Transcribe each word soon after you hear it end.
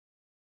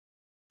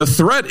The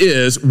threat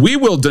is we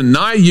will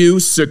deny you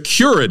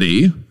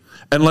security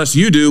unless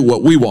you do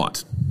what we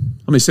want.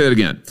 Let me say it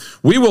again.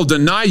 We will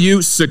deny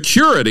you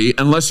security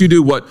unless you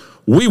do what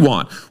we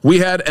want. We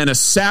had an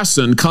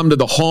assassin come to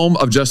the home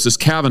of Justice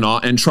Kavanaugh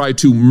and try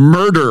to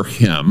murder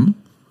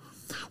him.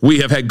 We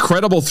have had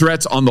credible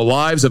threats on the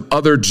lives of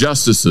other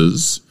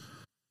justices.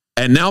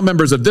 And now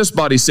members of this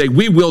body say,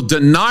 we will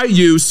deny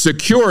you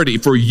security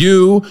for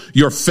you,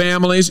 your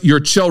families, your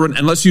children,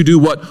 unless you do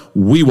what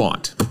we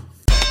want.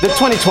 The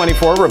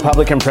 2024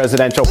 Republican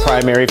presidential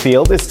primary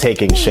field is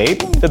taking shape.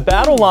 The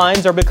battle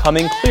lines are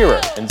becoming clearer,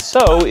 and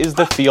so is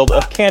the field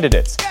of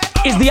candidates.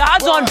 Is the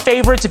odds-on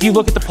favorites, if you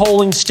look at the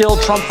polling, still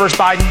Trump versus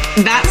Biden?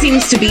 That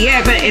seems to be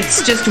it, but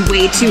it's just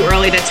way too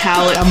early to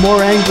tell. I'm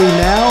more angry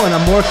now, and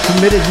I'm more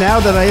committed now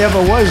than I ever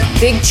was.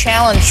 Big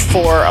challenge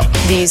for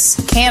these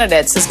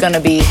candidates is going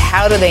to be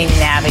how do they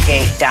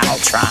navigate Donald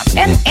Trump?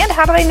 And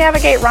how do they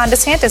navigate Ron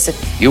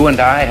DeSantis? You and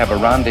I have a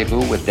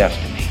rendezvous with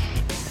destiny.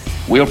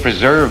 We'll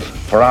preserve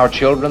for our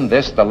children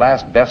this, the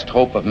last best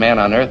hope of man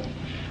on earth,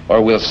 or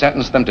we'll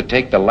sentence them to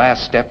take the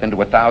last step into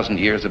 1,000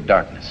 years of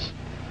darkness.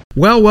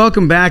 Well,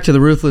 welcome back to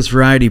the Ruthless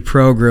Variety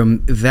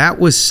Program. That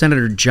was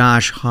Senator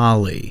Josh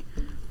Hawley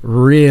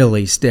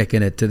really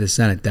sticking it to the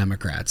Senate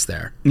Democrats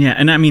there. Yeah,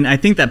 and I mean, I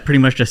think that pretty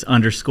much just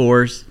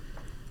underscores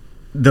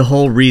the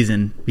whole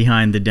reason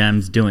behind the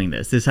Dems doing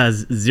this. This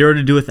has zero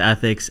to do with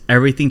ethics,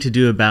 everything to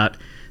do about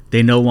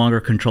they no longer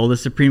control the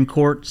Supreme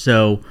Court.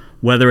 So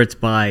whether it's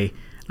by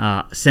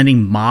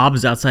sending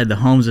mobs outside the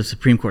homes of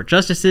Supreme Court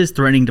justices,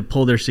 threatening to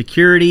pull their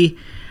security,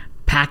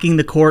 packing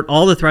the court,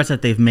 all the threats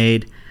that they've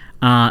made,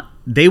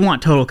 they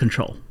want total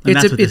control. And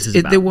that's what this is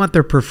about. They want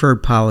their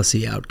preferred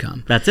policy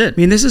outcome. That's it. I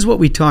mean, this is what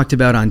we talked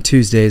about on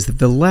Tuesdays, that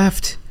the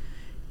left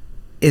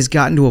has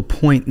gotten to a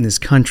point in this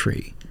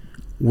country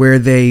where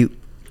they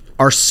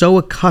are so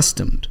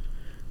accustomed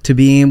to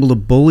being able to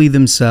bully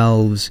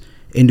themselves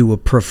into a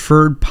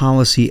preferred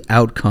policy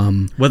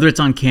outcome. Whether it's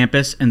on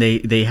campus and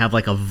they have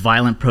like a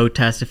violent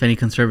protest if any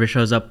conservative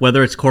shows up,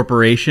 whether it's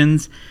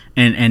corporations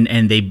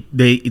and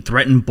they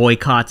threaten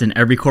boycotts, and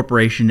every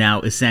corporation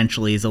now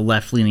essentially is a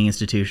left-leaning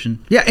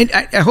institution. Yeah, and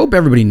I hope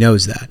everybody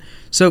knows that.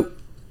 So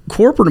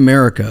corporate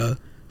America,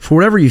 for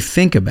whatever you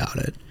think about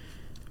it,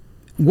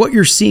 what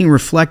you're seeing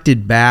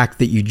reflected back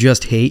that you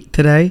just hate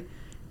today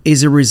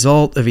is a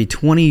result of a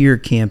 20-year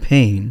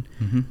campaign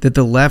that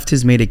the left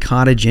has made a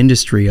cottage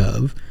industry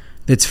of,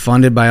 that's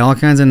funded by all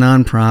kinds of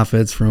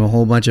nonprofits from a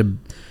whole bunch of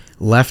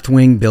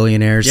left-wing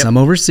billionaires, some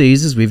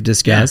overseas, as we've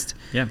discussed,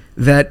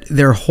 that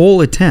their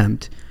whole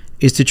attempt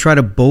is to try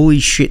to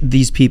bully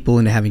these people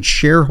into having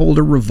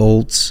shareholder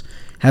revolts,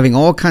 having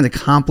all kinds of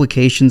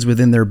complications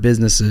within their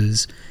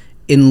businesses,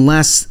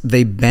 unless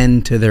they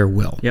bend to their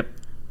will. Yep.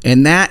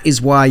 And that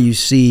is why you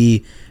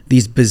see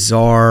these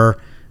bizarre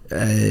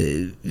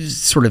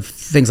sort of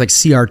things like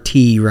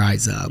CRT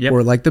rise up,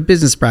 or like the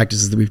business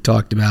practices that we've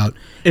talked about.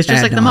 It's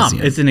just like the mob.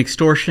 It's an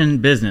extortion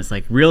business.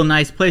 Like, real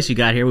nice place you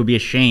got here would be a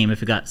shame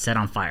if it got set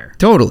on fire.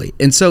 Totally.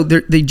 And so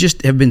they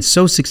just have been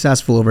so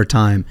successful over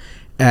time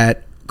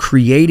at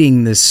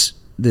creating this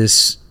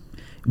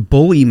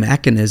bully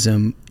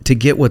mechanism to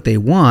get what they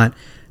want.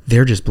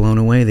 They're just blown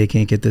away. They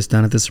can't get this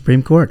done at the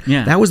Supreme Court.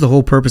 Yeah. That was the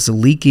whole purpose of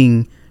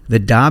leaking the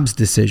Dobbs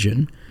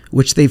decision,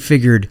 which they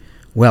figured,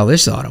 well,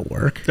 this ought to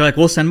work. They're like,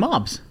 we'll send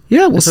mobs.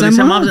 Yeah, we'll send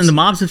mobs. And the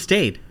mobs have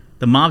stayed.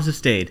 The mobs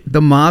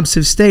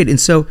have stayed. And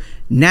so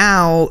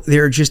now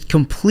they're just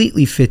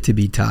completely fit to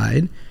be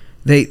tied.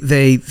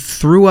 They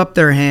threw up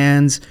their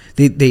hands.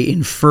 They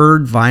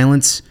inferred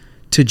violence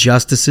to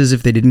justices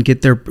if they didn't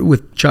get their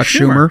with Chuck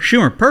Schumer.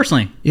 Schumer,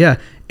 personally. Yeah.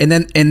 And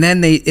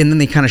then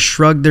they kind of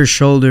shrugged their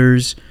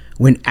shoulders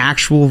when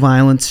actual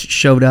violence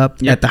showed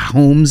up at the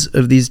homes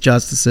of these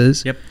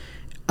justices. Yep.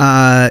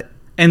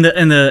 And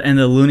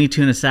the Looney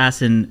Tune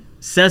assassin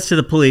says to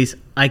the police,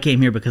 I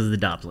came here because of the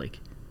Dobbs leak.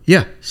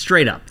 Yeah.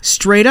 Straight up.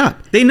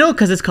 They know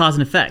because it's cause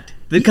and effect.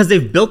 Because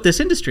they've built this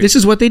industry. This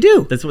is what they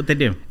do. That's what they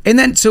do. And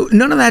then, so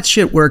none of that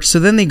shit works. So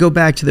then they go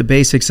back to the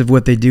basics of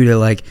what they do to,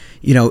 like,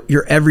 you know,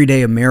 your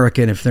everyday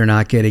American, if they're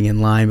not getting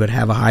in line but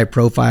have a high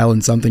profile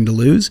and something to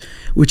lose,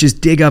 which is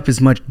dig up as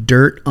much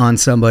dirt on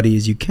somebody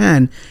as you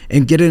can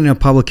and get it in a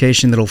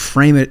publication that'll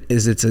frame it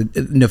as it's a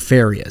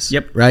nefarious.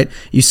 Yep. Right?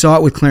 You saw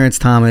it with Clarence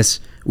Thomas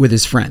with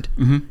his friend.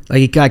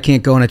 Like, a guy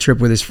can't go on a trip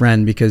with his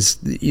friend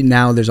because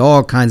now there's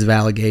all kinds of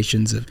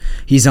allegations of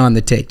he's on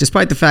the take,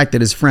 despite the fact that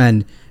his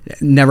friend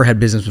never had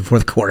business before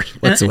the court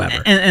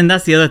whatsoever. And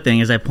that's the other thing,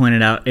 as I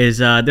pointed out, is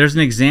there's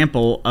an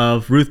example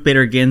of Ruth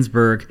Bader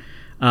Ginsburg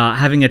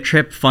having a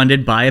trip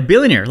funded by a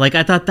billionaire. Like,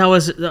 I thought that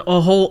was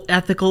a whole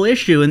ethical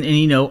issue. And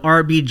you know,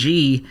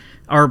 RBG,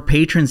 our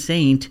patron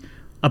saint,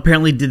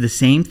 apparently did the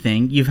same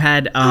thing. You've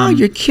had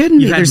you're kidding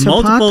me. You've had There's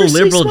multiple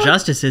hypocrisy, liberal Swat?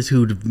 justices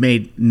who've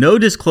made no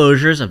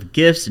disclosures of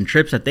gifts and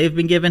trips that they've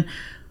been given.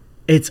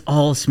 It's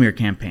all a smear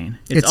campaign.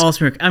 It's all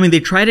smear. I mean, they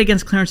tried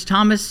against Clarence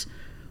Thomas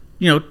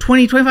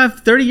 20, 25,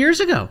 30 years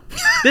ago.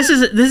 This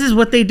is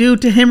what they do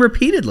to him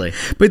repeatedly.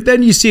 But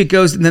then you see it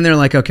goes, and then they're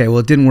like, okay, well,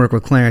 it didn't work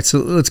with Clarence, so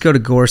let's go to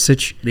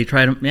Gorsuch. They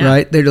tried him, yeah.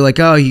 Right? They're like,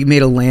 oh, he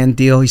made a land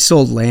deal. He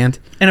sold land.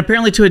 And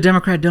apparently to a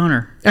Democrat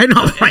donor. I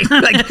know, right?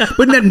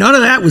 But none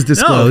of that was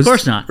disclosed. No, of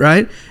course not.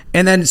 Right?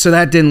 And then, so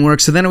that didn't work.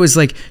 So then it was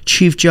like,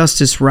 Chief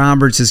Justice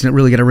Roberts isn't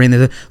really going to reign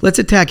there. Let's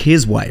attack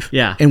his wife.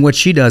 Yeah. And what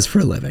she does for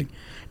a living.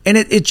 And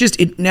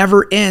it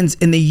never ends.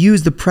 And they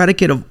use the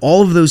predicate of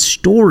all of those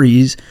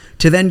stories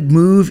to then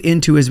move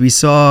into, as we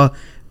saw,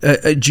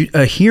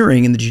 a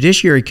hearing in the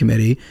Judiciary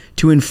Committee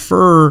to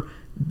infer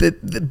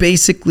that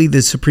basically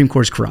the Supreme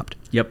Court is corrupt.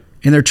 Yep.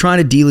 And they're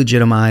trying to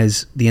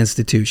delegitimize the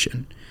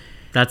institution.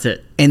 That's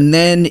it. And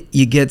then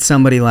you get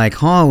somebody like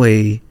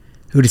Hawley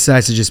who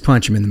decides to just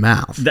punch him in the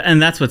mouth. And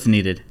that's what's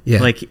needed. Yeah.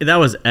 Like, that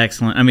was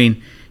excellent. I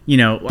mean,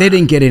 They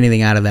didn't get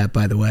anything out of that,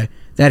 by the way.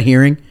 That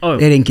hearing, they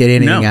didn't get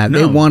anything out of it.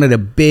 They wanted a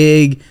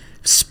big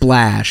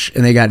splash,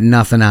 and they got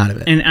nothing out of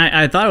it. And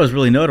I thought it was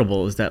really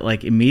notable is that,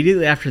 like,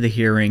 immediately after the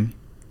hearing,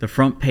 the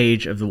front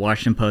page of the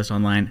Washington Post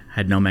online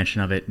had no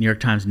mention of it. New York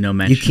Times, no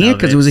mention of it. You can't,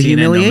 because it was a CNN,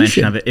 humiliation. No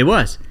mention of it. It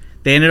was.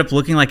 They ended up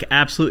looking like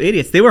absolute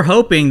idiots. They were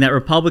hoping that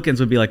Republicans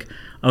would be like,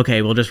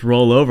 okay, we'll just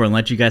roll over and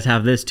let you guys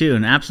have this too,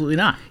 and absolutely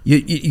not.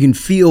 You can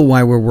feel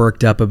why we're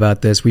worked up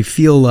about this. We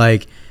feel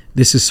like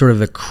this is sort of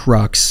the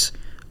crux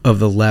of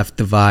the left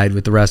divide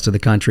with the rest of the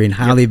country and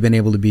how they've been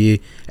able to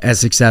be as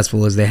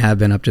successful as they have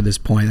been up to this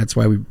point. That's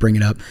why we bring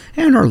it up.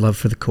 And our love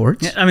for the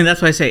courts. Yeah, I mean, that's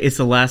why I say it's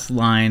the last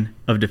line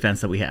of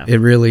defense that we have. It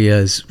really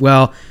is.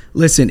 Well,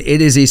 listen,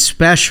 it is a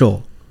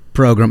special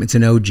program. It's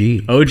an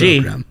OG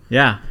program.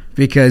 Yeah.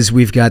 Because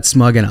we've got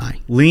Smug and I.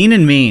 Lean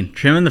and mean,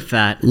 trimming the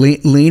fat.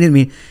 Lean and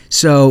mean.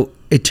 So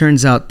it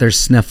turns out there's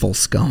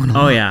sniffles going on.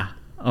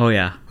 Oh,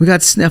 yeah. We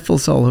got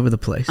sniffles all over the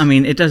place. I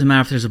mean, it doesn't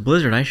matter if there's a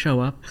blizzard. I show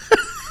up.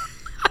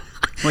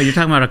 Well, you're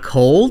talking about a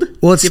cold?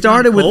 Well, it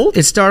started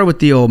with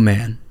the old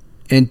man,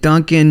 and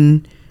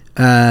Duncan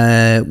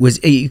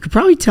was. You could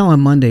probably tell on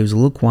Monday it was a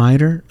little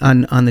quieter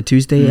on the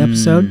Tuesday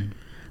episode.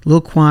 A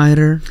little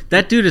quieter.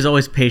 That dude is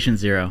always patient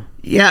zero.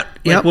 Yeah.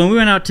 Like when we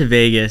went out to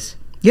Vegas.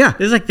 Yeah.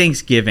 This is like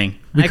Thanksgiving.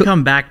 I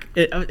come back.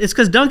 It's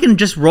because Duncan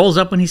just rolls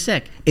up when he's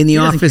sick. In the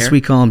office,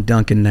 we call him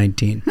Duncan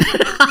 19.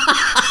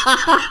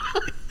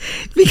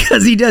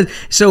 Because he does.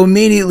 So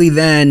immediately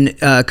then,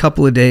 a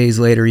couple of days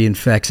later, he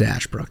infects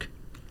Ashbrook.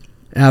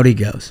 Out he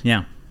goes.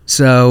 Yeah.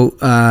 So,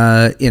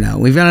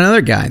 we've got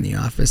another guy in the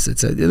office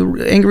that's an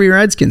angry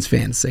Redskins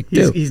fan, sick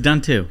too. He's done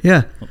too.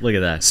 Yeah. Look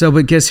at that. So,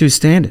 but guess who's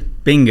standing?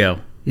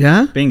 Bingo.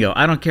 Yeah? Bingo.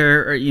 I don't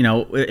care,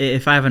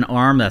 if I have an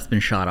arm that's been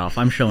shot off,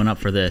 I'm showing up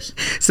for this.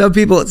 Some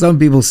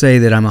people say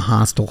that I'm a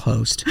hostile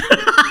host.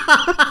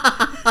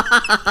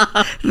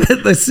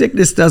 The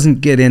sickness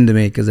doesn't get into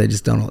me because I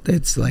just don't.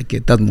 It's like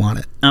it doesn't want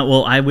it.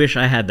 Well, I wish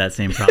I had that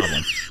same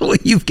problem. Well,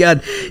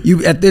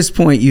 at this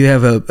point you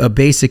have a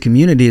basic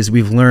immunity, as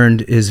we've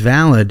learned, is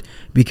valid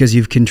because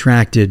you've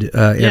contracted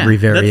every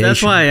variation.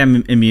 That's why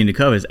I'm immune to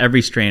COVID.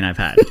 Every strain I've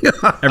had,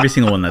 every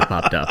single one that's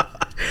popped up.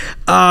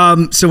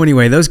 So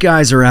anyway, those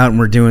guys are out and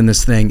we're doing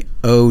this thing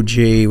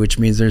OG, which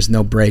means there's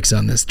no brakes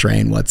on this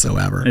train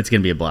whatsoever. It's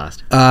gonna be a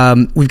blast.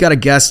 We've got a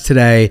guest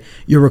today.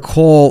 You'll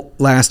recall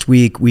last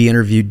week we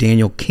interviewed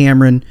Daniel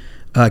Cameron,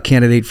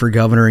 candidate for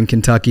governor in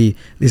Kentucky.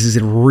 This is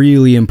a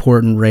really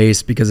important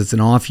race because it's an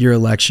off-year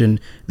election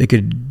that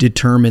could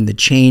determine the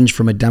change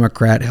from a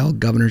Democrat-held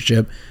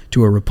governorship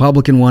to a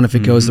Republican one if it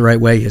goes the right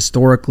way.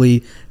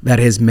 Historically, that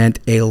has meant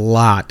a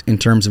lot in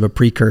terms of a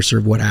precursor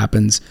of what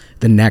happens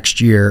the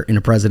next year in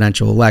a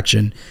presidential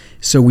election.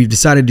 So we've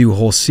decided to do a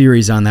whole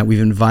series on that.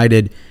 We've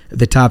invited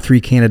the top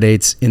 3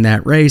 candidates in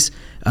that race.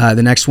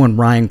 The next one,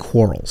 Ryan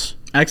Quarles.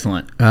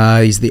 Excellent.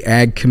 He's the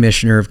ag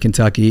commissioner of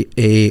Kentucky,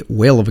 a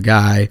whale of a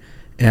guy,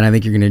 and I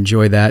think you're going to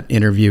enjoy that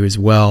interview as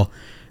well.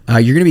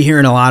 You're going to be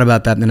hearing a lot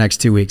about that in the next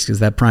 2 weeks because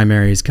that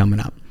primary is coming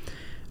up.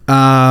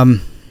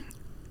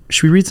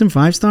 Should we read some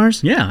 5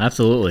 stars? Yeah,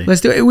 absolutely. Let's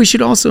do it. We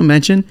should also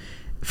mention,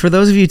 for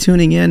those of you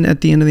tuning in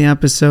at the end of the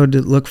episode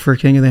to look for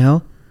King of the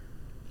Hill,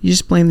 you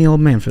just blame the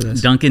old man for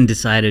this. Duncan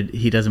decided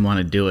he doesn't want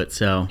to do it,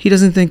 so... He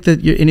doesn't think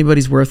that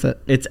anybody's worth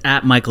it. It's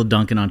at Michael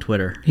Duncan on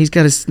Twitter. He's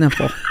got a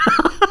sniffle.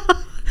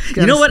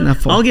 You know what?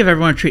 Sniffle. I'll give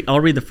everyone a treat. I'll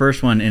read the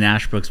first one in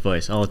Ashbrook's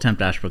voice. I'll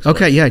attempt Ashbrook's voice.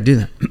 Okay, yeah, do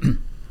that.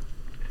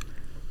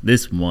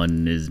 This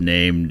one is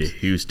named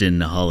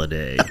Houston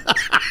Holiday.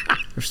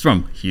 It's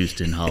from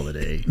Houston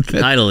Holiday. The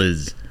title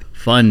is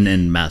Fun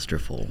and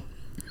Masterful.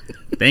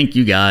 Thank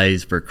you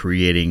guys for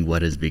creating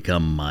what has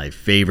become my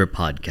favorite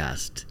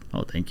podcast.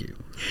 Oh, thank you.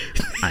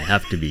 I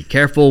have to be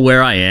careful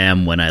where I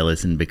am when I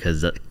listen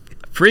because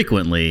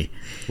frequently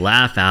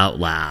laugh out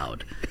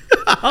loud.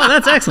 Oh,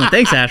 that's excellent.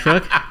 Thanks,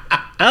 Ashbrook.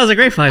 That was a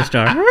great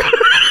 5-star.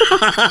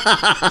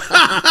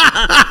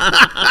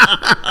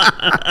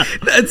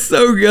 That's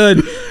so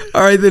good.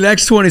 All right, the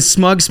next one is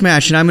Smug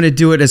Smash, and I'm going to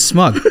do it as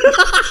Smug.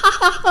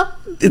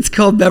 It's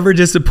called Never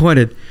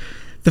Disappointed.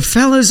 The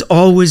fellas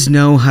always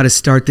know how to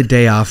start the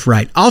day off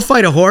right. I'll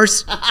fight a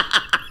horse.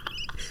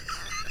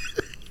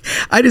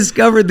 I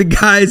discovered the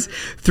guys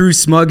through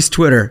Smug's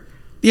Twitter.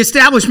 The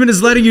establishment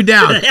is letting you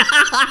down.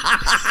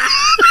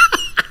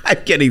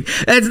 I'm kidding.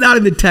 That's not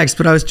in the text,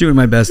 but I was doing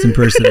my best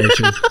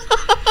impersonation.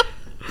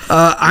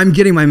 I'm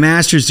getting my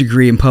master's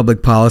degree in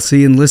public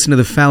policy and listen to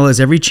the fellas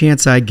every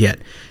chance I get.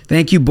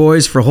 Thank you,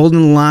 boys, for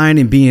holding the line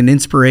and being an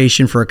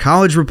inspiration for a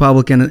college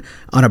Republican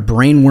on a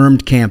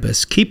brain-wormed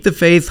campus. Keep the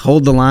faith,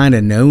 hold the line,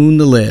 and own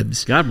the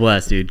libs. God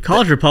bless, dude.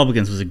 College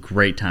Republicans was a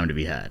great time to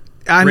be had.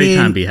 I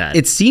mean,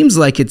 it seems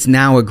like it's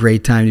now a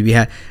great time to be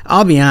had.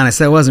 I'll be honest,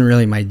 that wasn't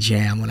really my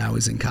jam when I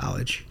was in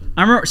college.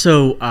 I remember,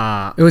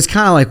 it was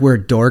kind of like where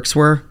dorks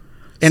were.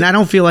 And I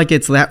don't feel like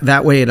it's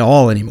that way at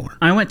all anymore.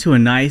 I went to a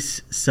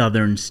nice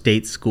southern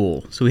state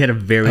school, so we had a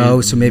very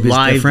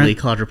lively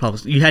college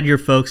Republican. You had your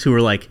folks who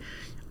were like,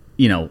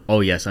 you know,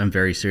 oh yes, I'm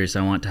very serious.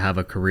 I want to have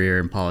a career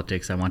in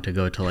politics. I want to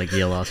go to like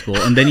Yale Law School.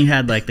 And then you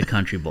had like the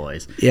country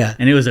boys. Yeah.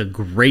 And it was a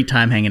great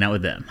time hanging out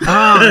with them.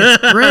 Oh,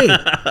 that's great.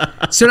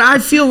 So I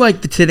feel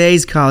like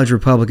today's college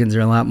Republicans are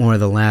a lot more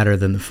of the latter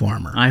than the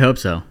former. I hope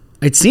so.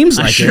 It seems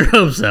like I sure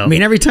hope so. I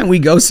mean, every time we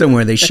go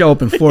somewhere, they show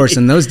up in force,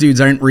 and those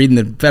dudes aren't reading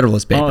the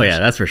Federalist Papers. Oh, yeah,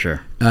 that's for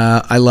sure.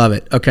 I love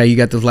it. Okay, you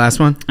got the last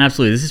one?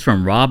 Absolutely. This is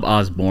from Rob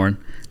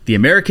Osborne. The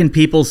American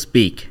people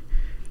speak.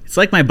 It's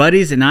like my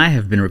buddies and I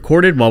have been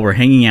recorded while we're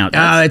hanging out.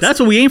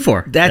 That's what we aim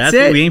for. That's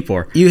what we aim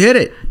for. You hit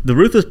it. The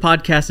Ruthless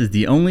Podcast is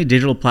the only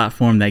digital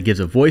platform that gives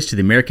a voice to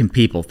the American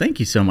people. Thank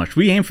you so much.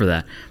 We aim for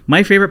that.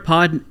 My favorite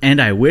pod,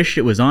 and I wish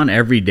it was on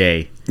every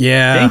day.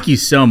 Yeah. Thank you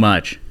so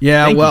much.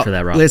 Yeah, Thank you for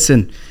that, Rob.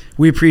 Listen,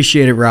 we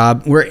appreciate it,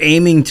 Rob. We're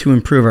aiming to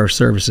improve our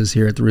services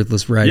here at the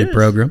Ruthless Variety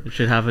Program. We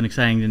should have an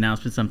exciting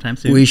announcement sometime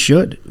soon. We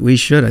should.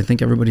 I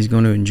think everybody's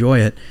going to enjoy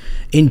it.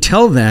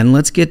 Until then,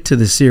 let's get to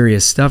the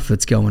serious stuff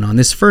that's going on.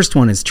 This first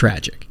one is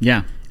tragic.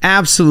 Yeah.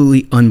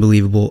 Absolutely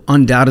unbelievable.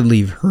 Undoubtedly,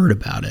 you've heard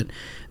about it.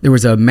 There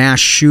was a mass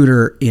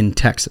shooter in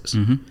Texas.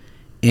 Mm-hmm.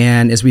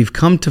 And as we've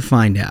come to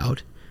find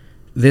out,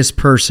 this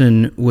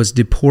person was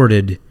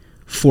deported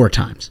 4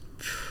 times.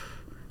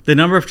 The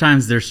number of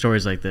times there's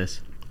stories like this.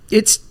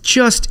 It's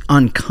just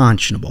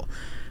unconscionable.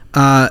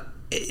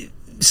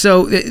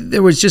 So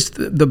there was just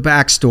the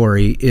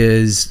backstory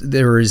is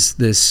there was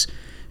this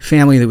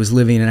family that was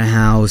living in a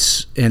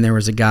house, and there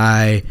was a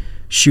guy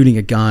shooting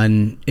a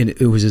gun, and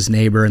it was his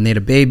neighbor, and they had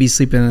a baby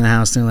sleeping in the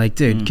house, and they're like,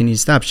 dude, can you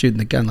stop shooting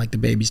the gun like the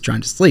baby's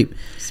trying to sleep?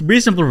 It's a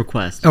reasonable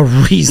request. A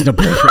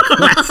reasonable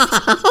request.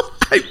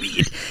 I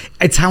mean,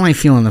 it's how I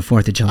feel on the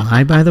 4th of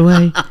July, by the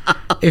way.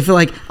 If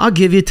like, I'll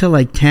give you till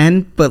like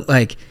 10, but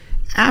like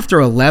after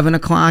 11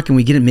 o'clock and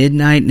we get at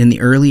midnight and in the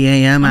early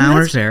AM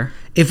hours, that's fair.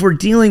 If we're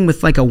dealing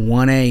with like a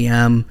 1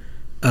 a.m.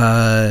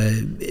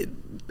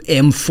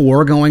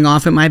 M4 going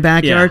off in my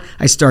backyard,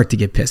 I start to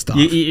get pissed off.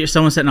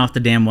 Someone setting off the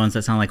damn ones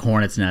that sound like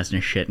hornet's nest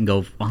and shit and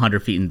go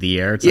 100 feet in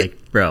the air. It's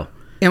like, bro.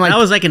 That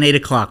was like an 8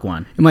 o'clock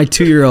one. And my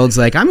 2-year-old's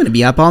like, I'm going to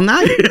be up all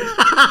night.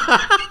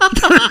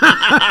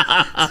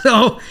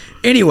 So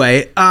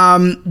anyway,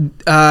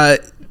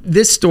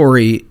 this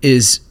story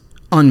is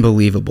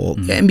unbelievable.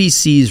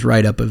 NBC's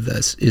write-up of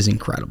this is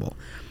incredible.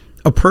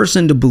 A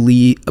person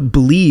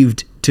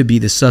believed to be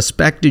the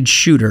suspected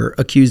shooter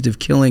accused of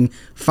killing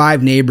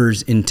 5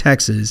 neighbors in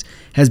Texas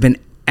has been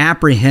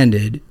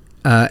apprehended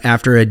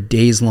after a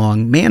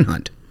days-long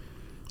manhunt.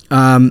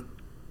 Well,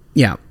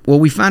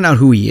 we found out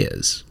who he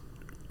is,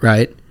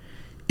 right?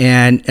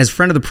 And as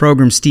friend of the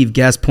program, Steve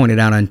Guest pointed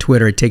out on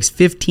Twitter, it takes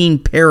 15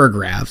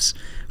 paragraphs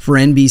for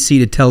NBC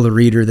to tell the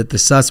reader that the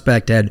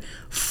suspect had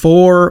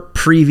 4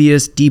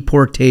 previous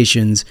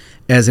deportations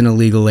as an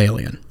illegal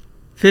alien.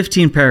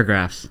 15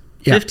 paragraphs.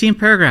 Yeah. 15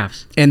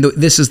 paragraphs. And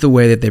this is the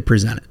way that they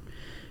present it.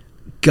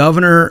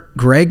 Governor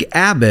Greg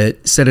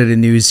Abbott said at a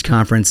news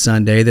conference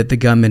Sunday that the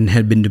gunman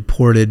had been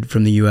deported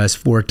from the U.S.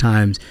 4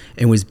 times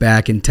and was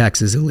back in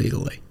Texas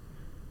illegally.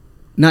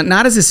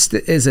 Not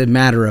as a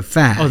matter of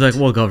fact. Oh,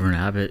 well, Governor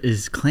Abbott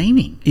is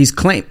claiming. He's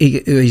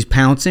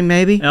pouncing,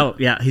 maybe? Oh,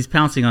 yeah. He's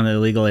pouncing on the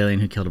illegal alien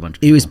who killed a bunch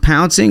of people. He was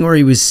pouncing or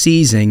he was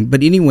seizing.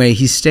 But anyway,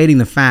 he's stating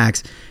the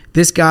facts.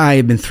 This guy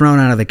had been thrown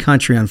out of the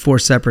country on 4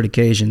 separate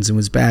occasions and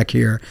was back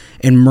here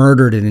and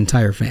murdered an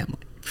entire family.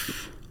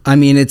 I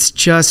mean, it's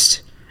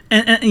just...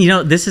 And you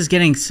know, this is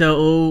getting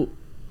so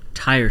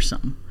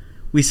tiresome.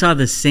 We saw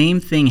the same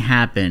thing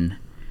happen.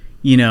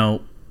 You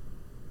know,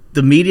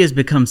 the media has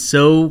become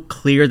so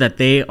clear that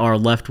they are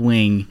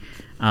left-wing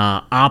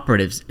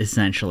operatives,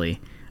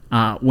 essentially.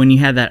 When you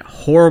had that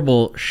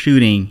horrible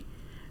shooting,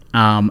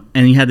 and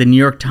you had the New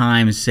York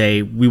Times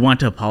say, we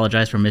want to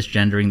apologize for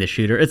misgendering the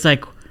shooter. It's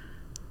like...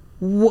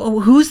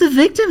 Who's the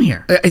victim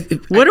here?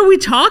 What are we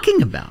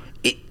talking about?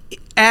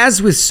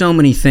 As with so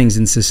many things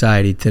in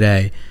society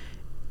today,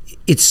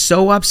 it's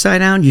so upside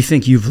down, you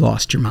think you've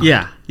lost your mind.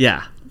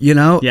 Yeah. You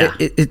know? Yeah.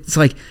 It's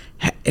like,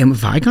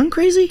 have I gone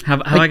crazy?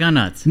 Have I gone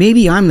nuts?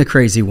 Maybe I'm the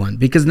crazy one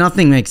because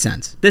nothing makes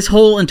sense. This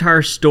whole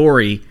entire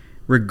story,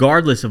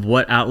 regardless of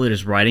what outlet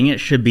is writing it,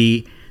 should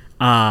be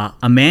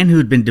a man who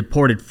had been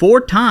deported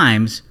 4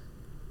 times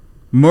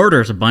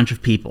murders a bunch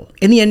of people.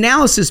 And the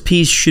analysis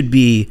piece should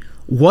be,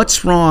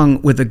 what's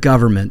wrong with a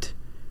government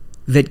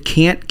that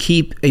can't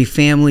keep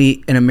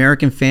an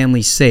American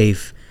family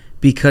safe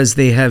because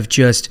they have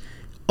just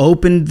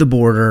opened the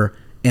border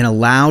and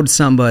allowed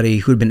somebody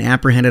who had been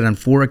apprehended on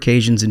 4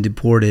 occasions and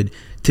deported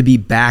to be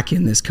back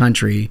in this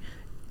country,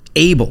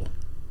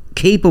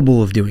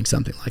 capable of doing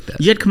something like this.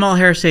 You had Kamala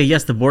Harris say,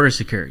 yes, the border's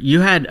secure.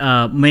 You had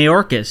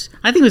Mayorkas,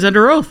 I think he was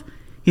under oath.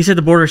 He said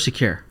the border's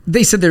secure.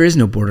 They said there is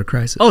no border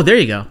crisis. Oh, there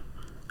you go.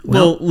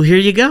 Well, here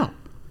you go.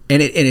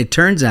 And it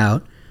turns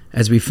out,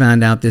 as we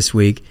found out this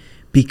week,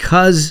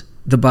 because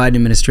the Biden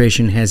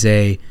administration has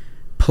a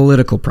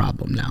political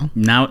problem now.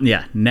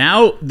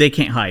 Now they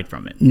can't hide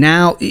from it.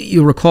 Now,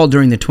 you'll recall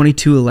during the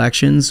 22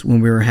 elections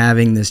when we were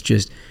having this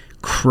just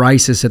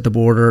crisis at the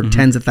border,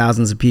 tens of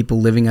thousands of people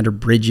living under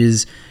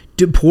bridges,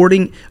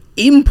 importing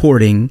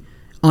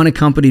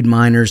unaccompanied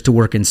minors to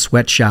work in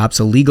sweatshops,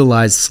 a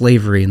legalized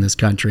slavery in this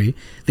country.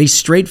 They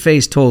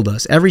straight-faced told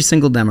us, every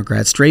single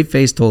Democrat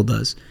straight-faced told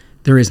us,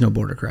 there is no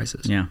border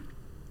crisis. Yeah.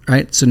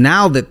 Right? So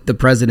now that the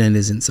president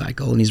is in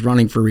cycle and he's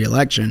running for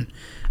re-election,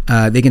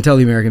 they can tell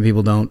the American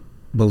people don't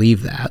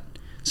believe that.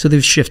 So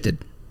they've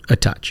shifted a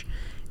touch.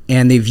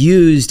 And they've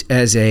used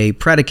as a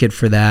predicate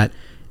for that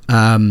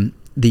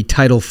the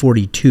Title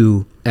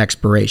 42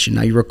 expiration.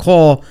 Now, you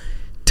recall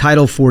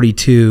Title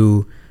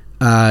 42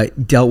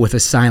 dealt with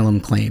asylum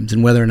claims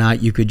and whether or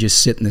not you could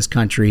just sit in this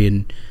country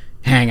and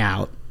hang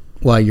out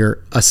while your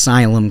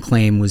asylum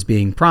claim was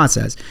being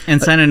processed.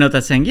 And sign a note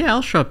that's saying, yeah,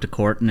 I'll show up to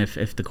court, and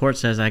if the court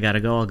says I got to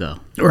go, I'll go.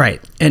 Right.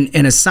 And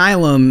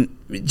asylum,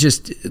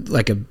 just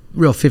like a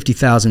real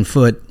 50,000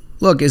 foot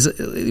look, is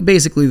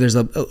basically there's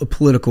a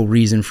political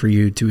reason for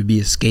you to be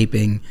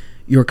escaping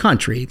your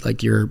country.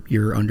 Like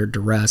you're under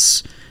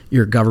duress,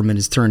 your government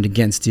is turned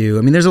against you.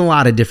 I mean, there's a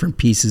lot of different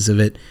pieces of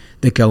it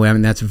that go in. I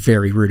mean, that's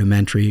very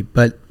rudimentary,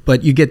 but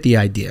you get the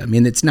idea. I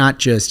mean, it's not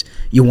just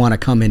you want to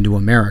come into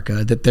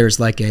America, that there's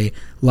like a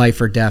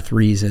life or death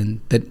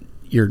reason that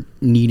you're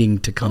needing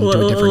to come to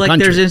a different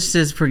country. There's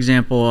instances, for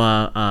example,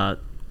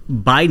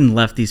 Biden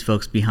left these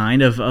folks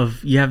behind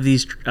of you have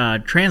these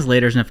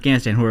translators in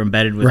Afghanistan who are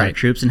embedded with our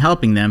troops and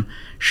helping them.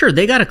 Sure,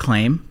 they got a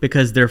claim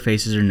because their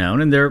faces are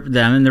known and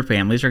them and their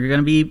families are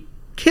going to be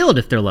killed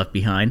if they're left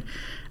behind,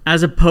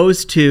 as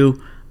opposed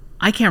to,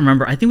 I can't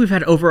remember, I think we've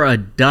had over a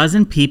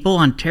dozen people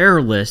on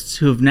terror lists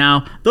who have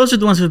now, those are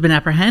the ones who have been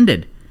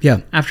apprehended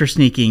after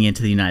sneaking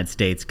into the United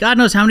States. God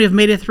knows how many have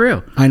made it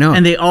through. I know.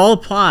 And they all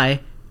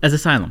apply as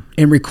asylum.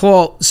 And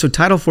recall, so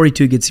Title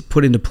 42 gets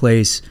put into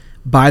place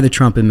by the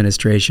Trump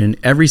administration.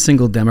 Every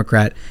single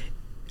Democrat,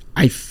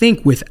 I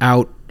think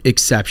without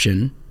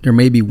exception, there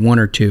may be one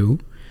or two,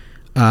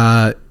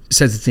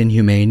 says it's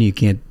inhumane. You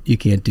can't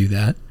do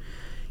that.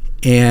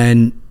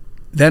 And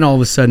then all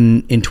of a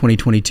sudden in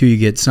 2022, you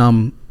get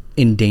some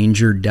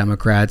endangered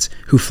Democrats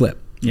who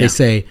flip. Yeah. They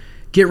say,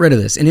 get rid of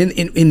this. And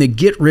in the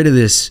get rid of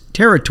this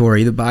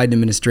territory, the Biden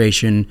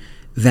administration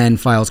then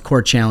files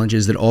court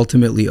challenges that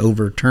ultimately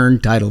overturn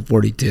Title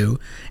 42,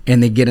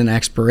 and they get an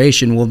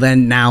expiration. Well,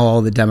 then now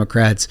all the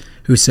Democrats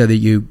who said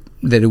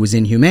that it was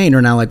inhumane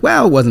are now like,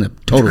 well, it wasn't a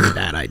totally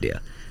bad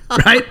idea.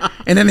 Right?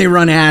 And then they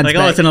run ads like,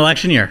 it's an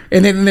election year.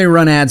 And then they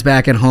run ads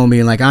back at home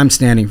being like, I'm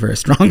standing for a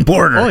strong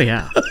border. Oh,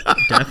 yeah.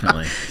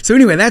 Definitely. So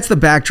anyway, that's the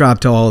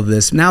backdrop to all of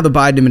this. Now the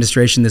Biden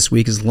administration this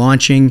week is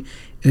launching,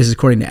 this is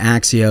according to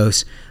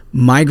Axios,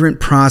 migrant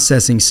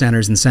processing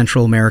centers in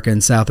Central America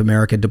and South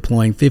America,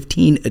 deploying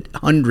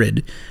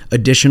 1,500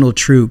 additional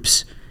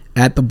troops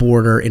at the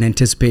border in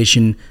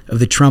anticipation of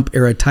the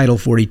Trump-era Title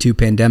 42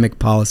 pandemic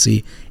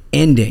policy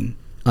ending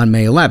on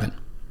May 11.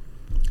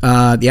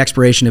 The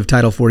expiration of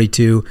Title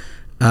 42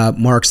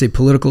 marks a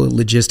political and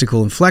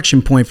logistical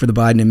inflection point for the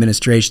Biden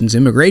administration's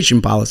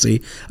immigration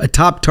policy, a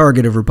top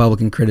target of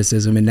Republican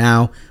criticism and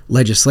now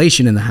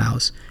legislation in the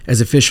House, as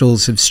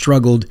officials have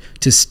struggled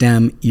to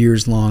stem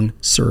years-long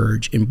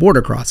surge in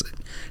border crossing.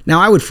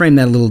 Now, I would frame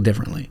that a little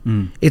differently.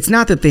 It's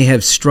not that they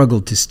have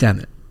struggled to stem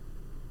it.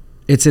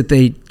 It's that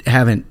they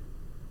haven't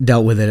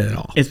dealt with it at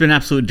all. It's been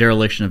absolute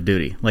dereliction of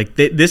duty. Like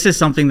this is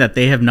something that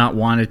they have not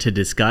wanted to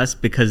discuss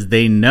because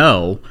they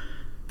know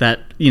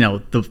that,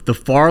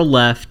 the far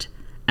left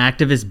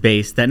activist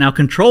base that now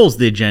controls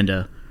the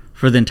agenda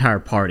for the entire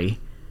party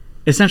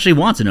essentially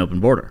wants an open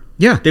border.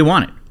 Yeah. They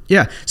want it.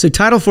 Yeah. So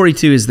Title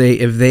 42, as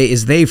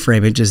they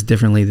frame it, just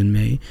differently than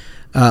me,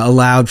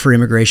 allowed for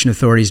immigration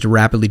authorities to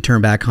rapidly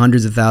turn back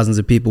hundreds of thousands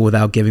of people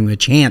without giving them a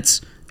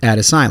chance at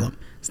asylum.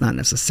 It's not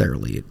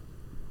necessarily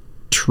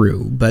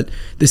true, but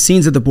the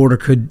scenes at the border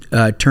could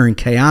turn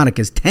chaotic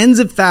as tens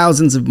of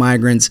thousands of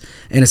migrants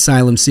and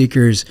asylum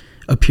seekers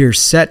appear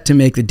set to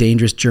make the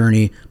dangerous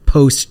journey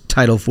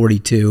post-Title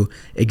 42,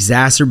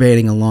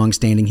 exacerbating a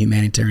long-standing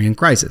humanitarian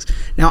crisis.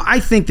 Now,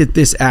 I think that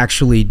this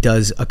actually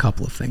does a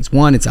couple of things.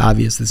 One, it's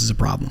obvious this is a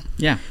problem.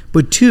 Yeah.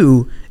 But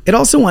two, it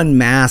also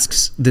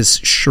unmasks this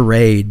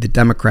charade that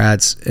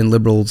Democrats and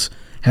liberals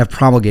have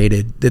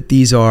promulgated, that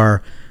these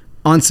are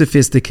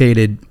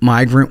unsophisticated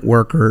migrant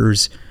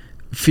workers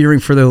fearing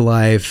for their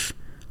life,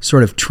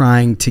 sort of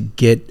trying to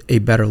get a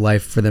better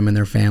life for them and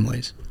their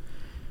families.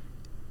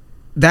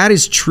 That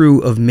is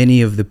true of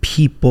many of the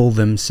people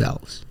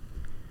themselves.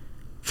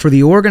 For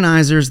the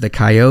organizers, the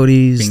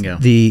coyotes, Bingo.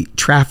 the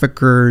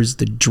traffickers,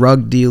 the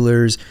drug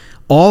dealers,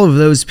 all of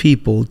those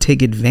people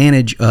take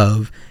advantage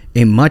of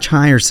a much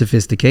higher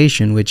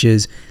sophistication, which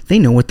is they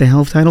know what the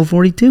hell Title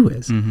 42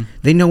 is. Mm-hmm.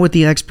 They know what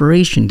the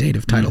expiration date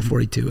of Title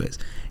 42 is.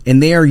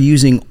 And they are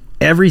using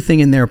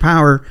everything in their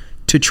power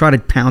to try to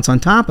pounce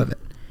on top of it.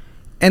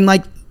 And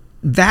like,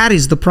 that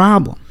is the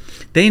problem.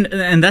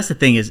 And that's the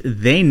thing is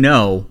they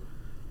know,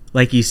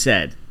 like you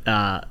said,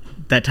 that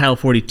Title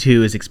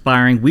 42 is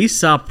expiring. We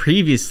saw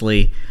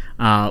previously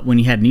when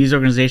you had news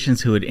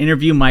organizations who would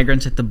interview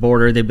migrants at the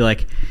border, they'd be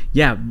like,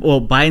 yeah, well,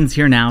 Biden's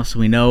here now, so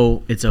we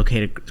know it's okay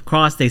to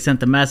cross. They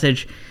sent the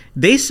message.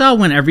 They saw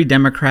when every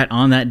Democrat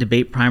on that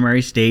debate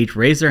primary stage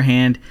raised their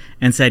hand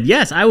and said,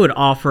 yes, I would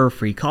offer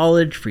free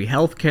college, free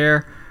health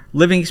care,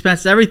 living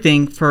expenses,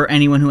 everything for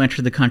anyone who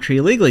entered the country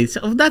illegally.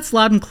 So that's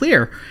loud and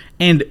clear.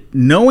 And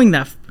knowing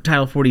that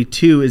Title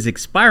 42 is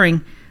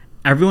expiring,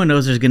 everyone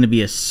knows there's going to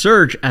be a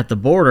surge at the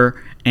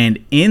border.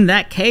 And in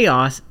that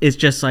chaos, it's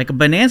just like a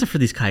bonanza for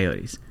these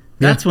coyotes.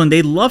 That's when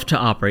they love to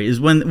operate, is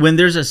when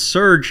there's a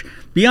surge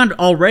beyond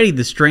already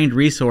the strained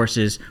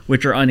resources,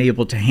 which are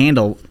unable to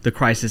handle the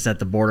crisis at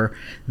the border.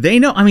 They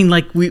know, I mean,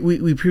 like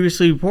we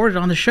previously reported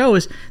on the show,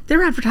 is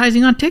they're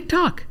advertising on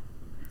TikTok.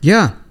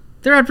 Yeah.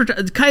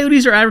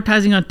 Coyotes are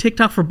advertising on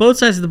TikTok for both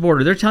sides of the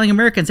border. They're telling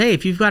Americans, hey,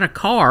 if you've got a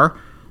car,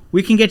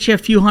 we can get you a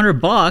few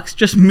 $100.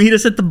 Just meet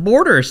us at the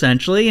border,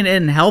 essentially,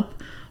 and help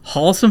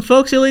haul some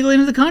folks illegally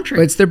into the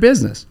country. It's their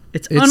business.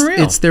 It's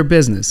unreal. It's their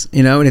business,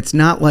 and it's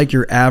not like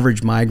your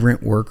average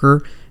migrant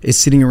worker is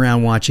sitting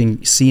around watching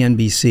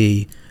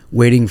CNBC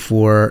waiting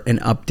for an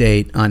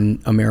update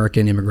on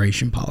American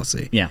immigration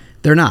policy. Yeah.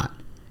 They're not.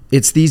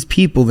 It's these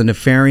people, the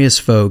nefarious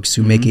folks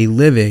who make a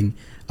living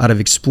out of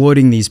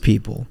exploiting these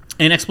people.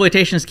 And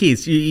exploitation is key.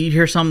 So you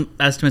hear some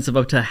estimates of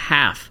up to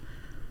half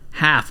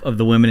of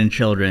the women and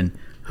children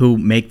who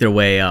make their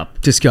way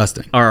up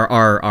disgusting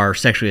are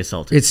sexually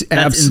assaulted.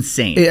 That's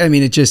insane. I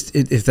mean,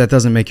 if that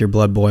doesn't make your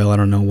blood boil, I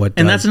don't know what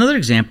does. And that's another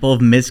example of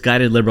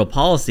misguided liberal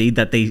policy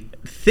that they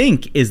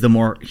think is the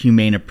more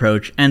humane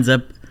approach ends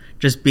up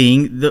just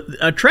being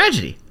a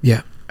tragedy.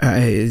 Yeah,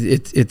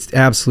 it's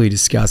absolutely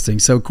disgusting.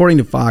 So according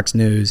to Fox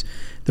News,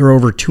 there are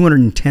over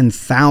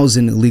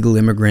 210,000 illegal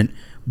immigrant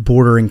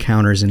border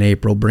encounters in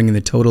April, bringing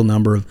the total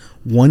number of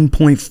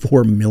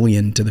 1.4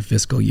 million to the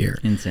fiscal year.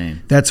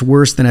 Insane. That's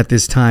worse than at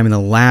this time in the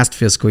last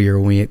fiscal year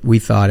when we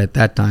thought at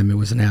that time it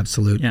was an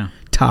absolute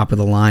top of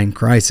the line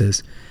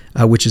crisis,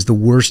 which is the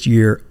worst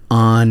year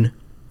on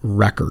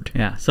record.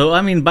 Yeah. So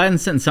I mean,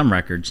 Biden's setting some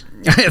records.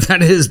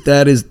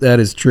 that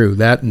is true.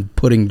 That and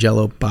putting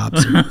Jell-O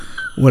pops, or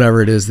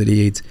whatever it is that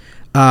he eats.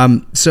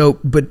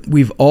 But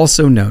we've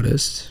also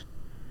noticed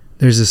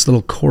there's this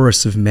little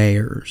chorus of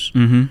mayors,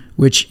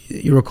 which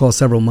you recall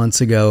several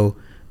months ago,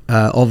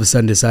 all of a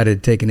sudden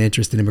decided to take an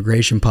interest in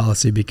immigration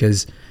policy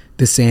because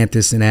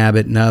DeSantis and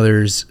Abbott and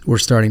others were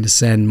starting to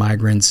send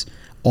migrants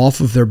off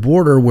of their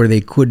border where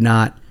they could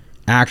not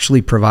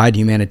actually provide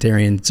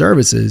humanitarian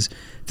services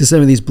to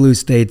some of these blue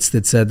states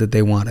that said that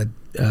they wanted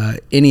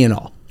any and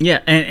all.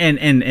 Yeah,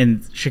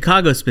 and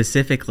Chicago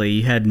specifically,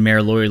 you had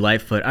Mayor Lori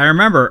Lightfoot. I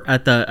remember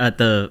at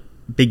the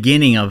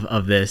beginning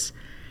of this,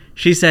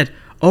 she said,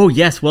 oh,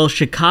 yes, well,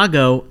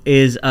 Chicago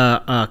is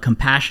a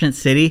compassionate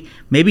city.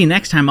 Maybe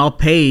next time I'll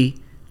pay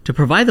to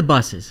provide the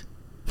buses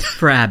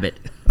for Abbott,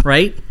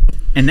 right?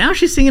 And now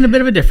she's singing a bit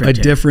of a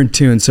different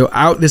tune. So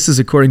this is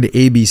according to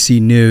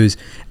ABC News.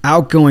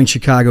 Outgoing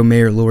Chicago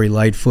Mayor Lori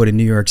Lightfoot and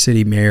New York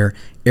City Mayor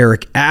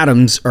Eric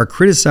Adams are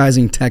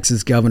criticizing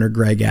Texas Governor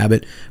Greg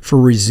Abbott for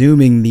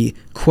resuming the,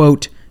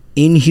 quote,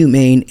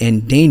 inhumane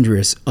and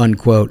dangerous,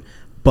 unquote,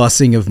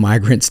 busing of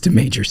migrants to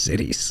major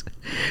cities,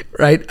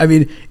 right? I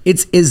mean,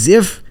 it's as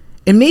if,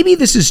 and maybe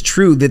this is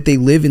true, that they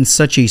live in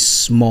such a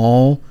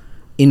small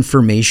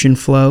information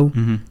flow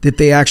that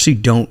they actually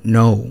don't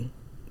know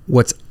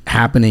what's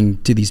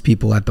happening to these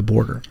people at the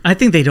border. I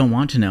think they don't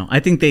want to know. I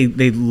think they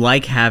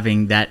like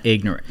having that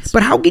ignorance.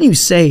 But how can you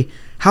say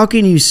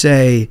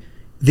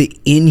the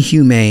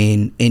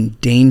inhumane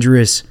and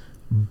dangerous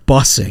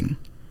busing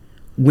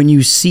when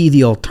you see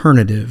the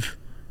alternative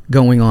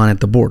going on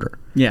at the border?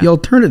 Yeah. The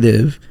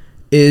alternative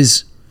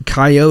is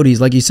coyotes,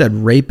 like you said,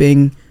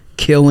 raping,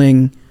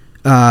 killing,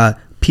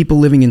 people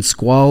living in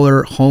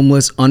squalor,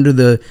 homeless,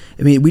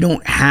 we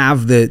don't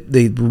have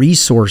the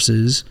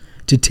resources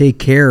to take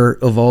care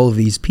of all of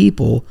these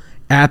people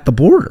at the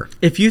border.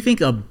 If you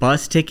think a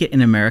bus ticket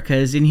in America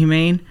is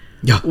inhumane,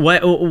 why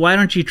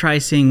don't you try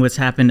seeing what's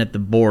happened at the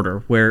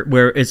border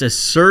where it's a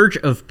surge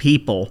of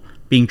people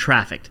being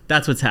trafficked?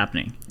 That's what's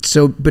happening.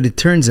 So, but it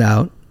turns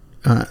out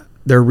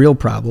their real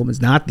problem is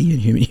not the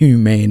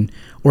inhumane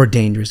or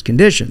dangerous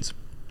conditions.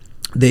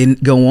 They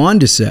go on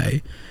to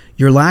say,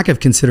 your lack of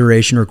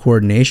consideration or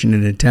coordination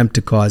in an attempt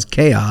to cause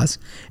chaos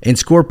and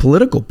score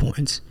political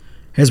points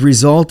has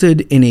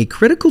resulted in a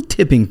critical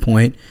tipping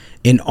point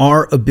in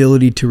our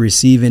ability to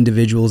receive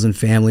individuals and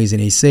families in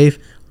a safe,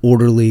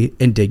 orderly,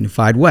 and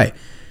dignified way.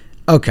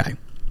 Okay.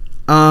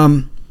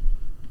 At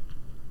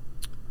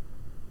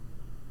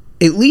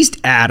least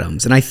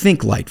Adams, and I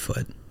think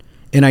Lightfoot,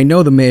 and I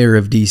know the mayor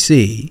of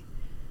D.C.,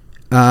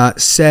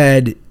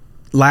 said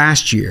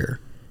last year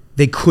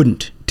they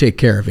couldn't take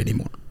care of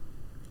anymore.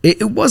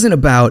 It wasn't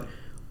about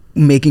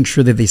making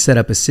sure that they set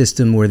up a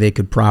system where they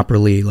could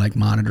properly like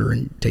monitor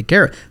and take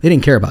care of. They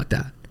didn't care about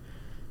that.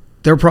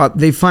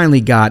 They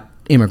finally got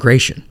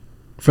immigration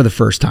for the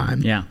first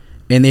time. Yeah.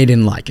 And they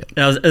didn't like it.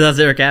 That was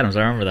Eric Adams.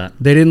 I remember that.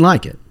 They didn't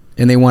like it.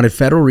 And they wanted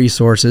federal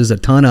resources, a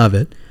ton of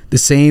it. The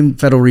same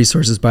federal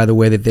resources, by the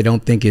way, that they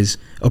don't think is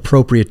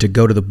appropriate to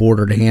go to the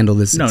border to handle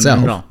this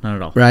itself. Not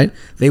at all. Right?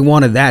 They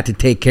wanted that to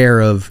take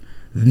care of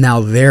now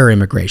their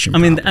immigration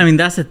problem. I mean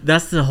that's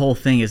the whole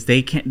thing is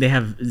they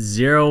have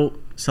zero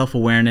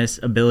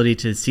self-awareness, ability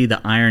to see the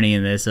irony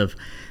in this of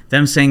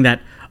them saying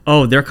that,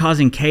 oh, they're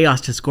causing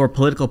chaos to score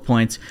political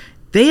points.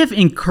 They have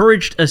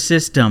encouraged a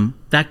system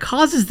that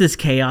causes this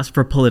chaos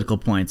for political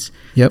points.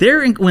 Yep.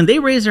 When they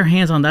raise their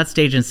hands on that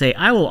stage and say,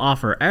 I will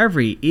offer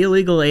every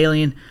illegal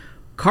alien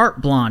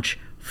carte blanche,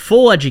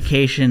 full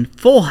education,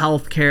 full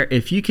health care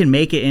if you can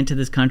make it into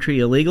this country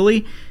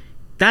illegally,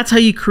 that's how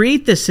you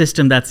create this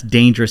system that's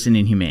dangerous and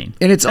inhumane.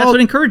 And that's what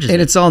encourages it.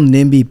 And it's all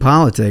NIMBY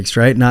politics,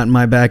 right? Not in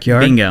my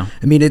backyard. Bingo.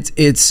 I mean,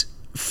 it's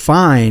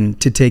fine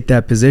to take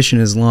that position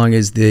as long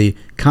as the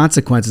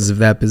consequences of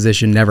that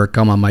position never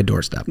come on my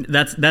doorstep.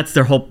 That's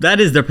their whole. That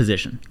is their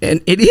position.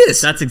 And it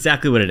is. That's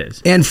exactly what it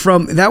is. And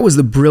that was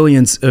the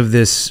brilliance of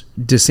this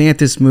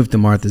DeSantis move to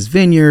Martha's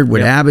Vineyard,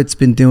 what Abbott's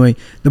been doing.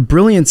 The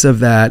brilliance of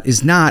that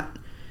is not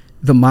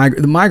the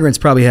migrants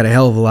probably had a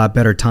hell of a lot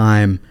better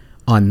time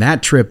on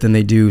that trip than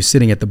they do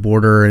sitting at the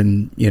border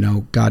and,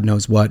 God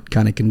knows what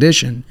kind of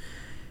condition.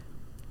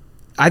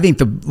 I think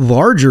the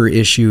larger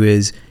issue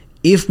is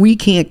if we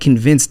can't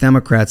convince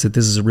Democrats that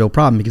this is a real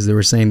problem because they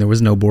were saying there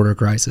was no border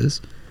crisis,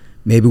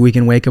 maybe we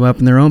can wake them up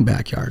in their own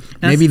backyard.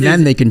 Maybe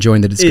then they can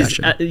join the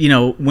discussion.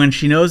 When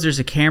she knows there's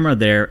a camera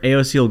there,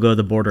 AOC will go to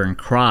the border and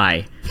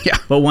cry. Yeah.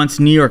 But once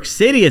New York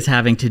City is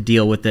having to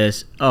deal with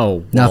this,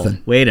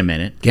 nothing. Wait a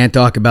minute. Can't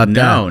talk about that.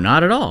 No,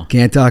 not at all.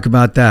 Can't talk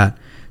about that.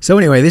 So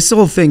anyway, this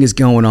whole thing is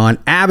going on.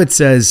 Abbott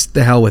says,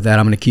 the hell with that.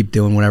 I'm going to keep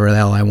doing whatever the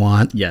hell I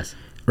want. Yes.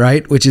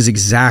 Right? Which is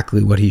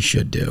exactly what he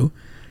should do.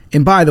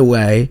 And by the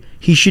way,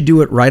 he should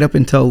do it right up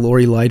until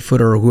Lori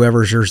Lightfoot or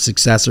whoever's her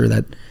successor,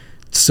 that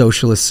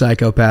socialist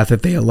psychopath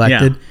that they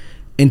elected,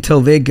 until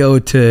they go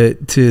to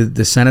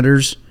the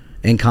senators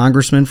and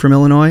congressmen from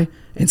Illinois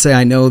and say,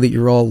 I know that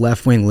you're all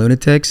left-wing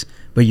lunatics,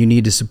 but you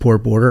need to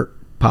support border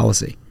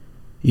policy.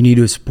 You need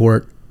to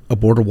support a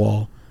border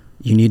wall.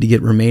 You need to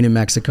get Remain in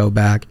Mexico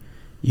back.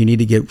 You need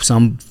to get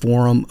some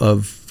form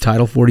of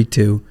Title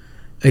 42.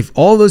 If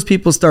all those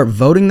people start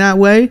voting that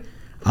way,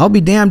 I'll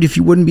be damned if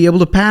you wouldn't be able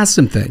to pass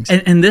some things.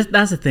 And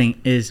that's the thing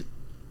is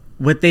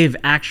what they've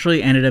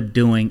actually ended up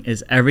doing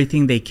is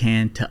everything they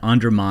can to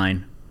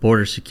undermine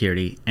border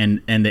security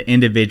and the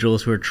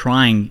individuals who are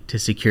trying to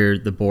secure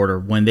the border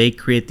when they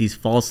create these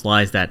false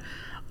lies that,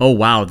 oh,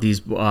 wow, these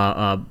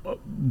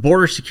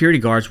border security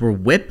guards were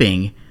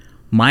whipping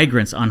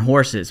migrants on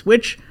horses,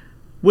 which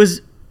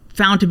was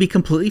found to be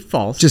completely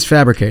false. Just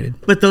fabricated.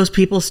 But those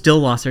people still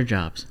lost their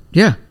jobs.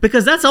 Yeah.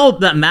 Because that's all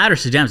that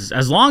matters to Dems.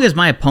 As long as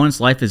my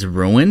opponent's life is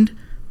ruined,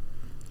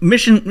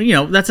 mission,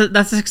 that's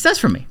a success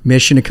for me.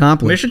 Mission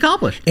accomplished. Mission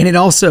accomplished. And it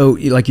also,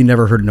 like, you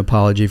never heard an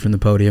apology from the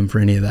podium for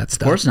any of that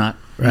stuff. Of course not.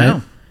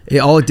 Right?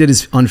 No. All it did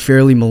is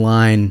unfairly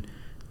malign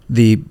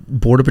the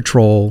Border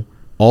Patrol,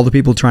 all the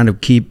people trying to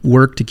keep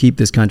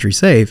this country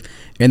safe.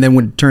 And then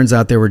when it turns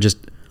out they were just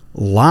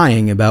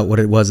lying about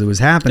what it was that was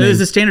happening. It was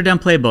a standard Dem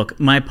playbook.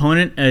 My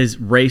opponent is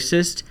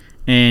racist,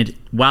 and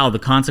wow, the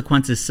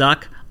consequences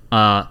suck.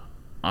 I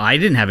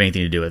didn't have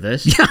anything to do with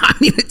this. Yeah, I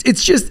mean,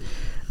 it's just,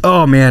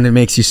 oh man, it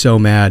makes you so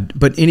mad.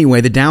 But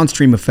anyway, the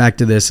downstream effect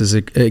of this is,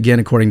 again,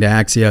 according to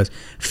Axios,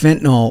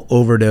 fentanyl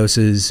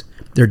overdoses,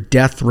 their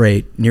death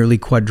rate nearly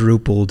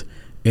quadrupled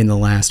in the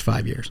last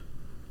 5 years.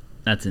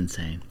 That's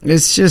insane.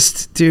 It's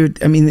just,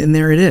 dude, I mean, and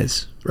there it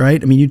is, right?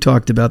 I mean, you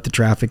talked about the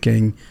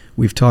trafficking.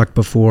 We've talked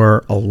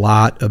before a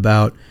lot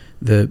about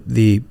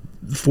the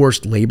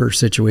forced labor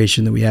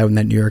situation that we have in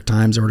that New York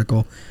Times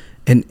article.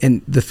 And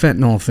the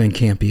fentanyl thing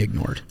can't be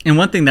ignored. And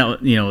one thing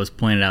that was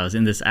pointed out is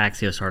in this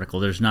Axios article,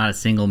 there's not a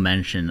single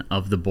mention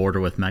of the border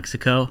with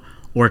Mexico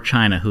or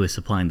China who is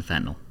supplying the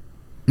fentanyl.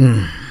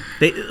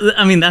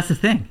 That's the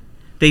thing.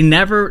 They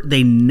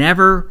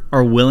never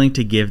are willing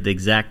to give the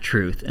exact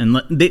truth.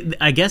 And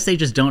I guess they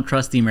just don't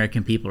trust the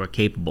American people are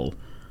capable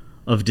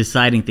of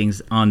deciding things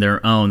on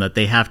their own, that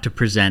they have to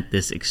present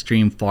this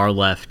extreme far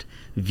left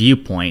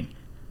viewpoint.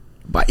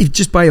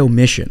 Just by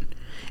omission.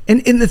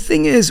 And the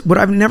thing is, what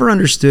I've never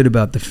understood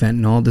about the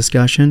fentanyl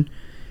discussion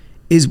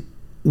is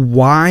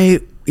why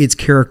it's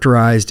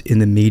characterized in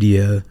the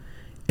media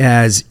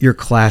as your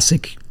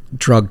classic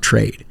drug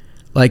trade.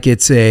 Like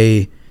it's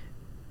a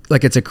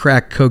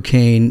crack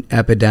cocaine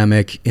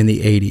epidemic in the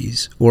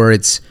 80s, or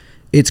it's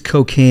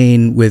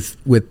cocaine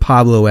with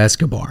Pablo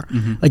Escobar.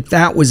 Mm-hmm. Like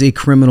that was a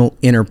criminal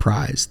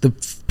enterprise. The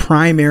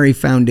primary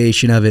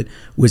foundation of it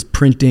was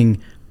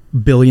printing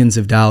billions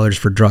of dollars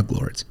for drug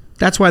lords.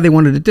 That's why they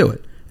wanted to do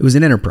it. It was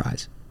an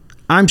enterprise.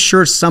 I'm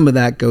sure some of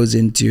that goes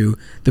into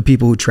the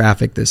people who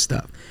traffic this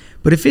stuff.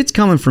 But if it's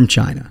coming from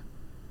China,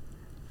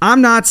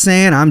 I'm not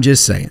saying, I'm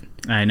just saying.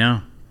 I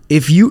know.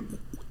 if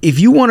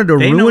you wanted to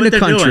They know ruin what a they're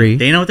country, doing.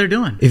 They know what they're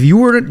doing. if you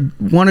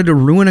wanted to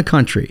ruin a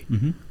country,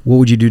 what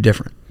would you do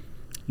different?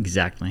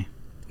 Exactly.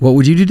 What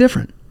would you do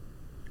different?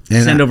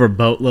 And Send over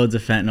boatloads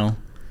of fentanyl.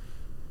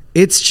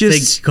 It's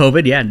just Say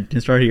COVID, yeah,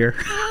 just right here.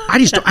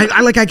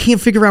 I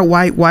can't figure out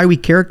why we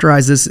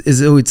characterize this as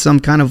though it's some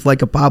kind of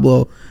like a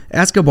Pablo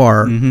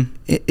Escobar.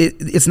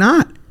 It's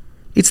not.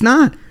 It's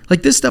not.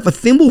 Like this stuff, a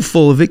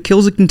thimbleful of it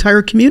kills an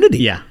entire community.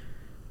 Yeah.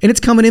 And it's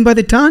coming in by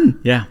the ton.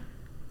 Yeah.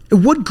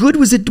 What good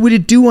would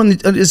it do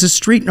as a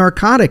street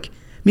narcotic? I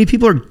mean,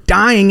 people are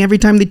dying every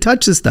time they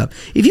touch this stuff.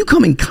 If you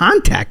come in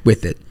contact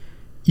with it,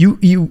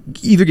 you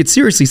either get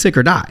seriously sick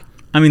or die.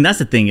 I mean, that's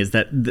the thing is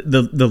that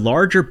the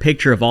larger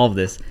picture of all of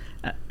this,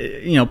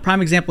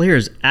 prime example here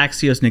is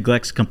Axios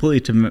neglects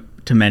completely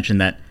to mention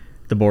that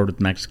the border with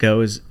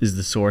Mexico is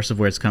the source of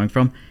where it's coming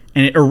from,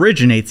 and it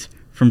originates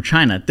from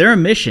China. Their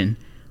mission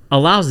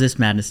allows this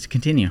madness to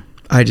continue.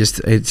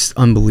 It's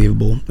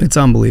unbelievable. It's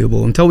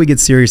unbelievable. Until we get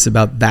serious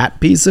about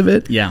that piece of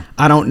it, yeah.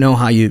 I don't know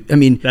how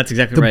that's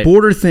exactly right. The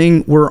border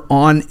thing we're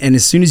on, and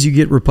as soon as you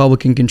get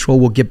Republican control,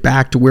 we'll get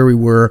back to where we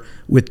were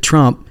with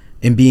Trump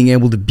and being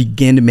able to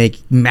begin to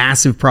make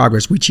massive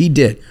progress, which he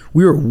did.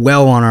 We were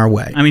well on our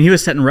way. I mean, he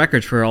was setting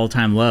records for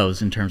all-time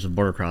lows in terms of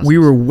border crossings. We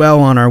were well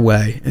on our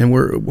way, and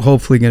we're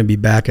hopefully going to be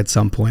back at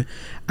some point.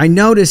 I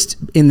noticed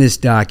in this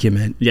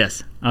document...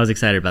 Yes, I was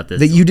excited about this.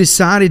 ...that you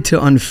decided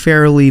to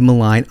unfairly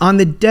malign, on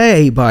the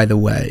day, by the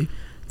way,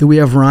 that we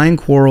have Ryan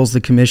Quarles,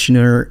 the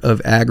Commissioner of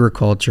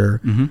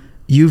Agriculture,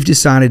 you've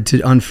decided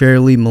to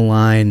unfairly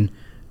malign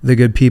the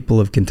good people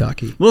of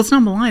Kentucky. Well, it's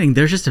not maligning.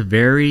 There's just a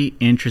very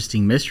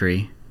interesting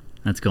mystery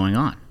that's going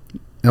on.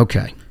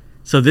 Okay.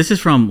 So this is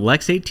from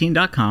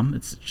Lex18.com.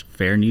 It's a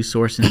fair news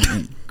source in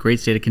the great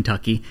state of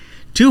Kentucky.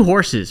 2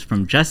 horses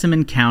from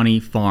Jessamine County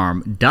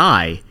Farm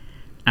die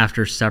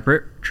after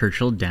separate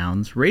Churchill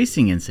Downs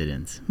racing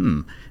incidents.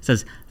 It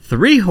says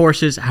 3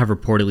 horses have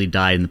reportedly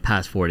died in the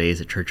past 4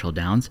 days at Churchill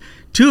Downs.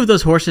 2 of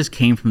those horses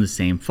came from the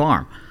same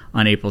farm.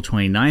 On April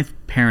 29th,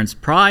 Parents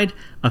Pride,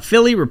 a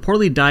filly,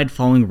 reportedly died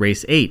following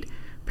race 8.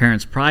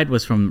 Parents Pride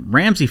was from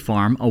Ramsey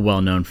Farm, a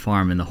well-known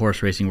farm in the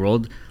horse racing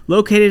world,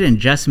 located in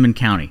Jessamine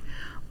County.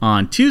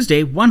 On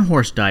Tuesday, 1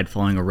 horse died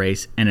following a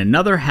race, and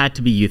another had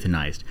to be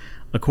euthanized.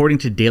 According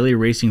to Daily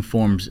Racing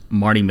Form's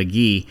Marty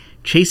McGee,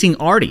 Chasing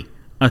Artie,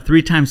 a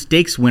 3-time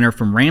stakes winner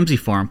from Ramsey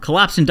Farm,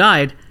 collapsed and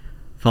died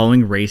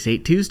following race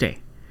 8 Tuesday.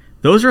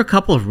 Those are a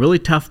couple of really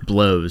tough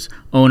blows.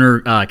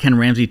 Owner Ken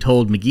Ramsey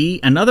told McGee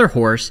another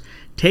horse,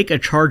 Take a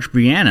Charge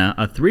Brianna,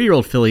 a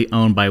 3-year-old filly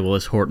owned by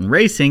Willis Horton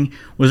Racing,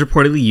 was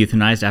reportedly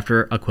euthanized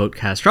after a, quote,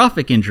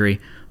 catastrophic injury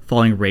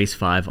following race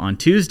 5 on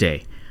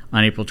Tuesday.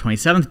 On April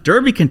 27th,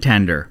 Derby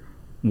contender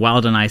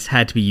Wild and Ice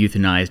had to be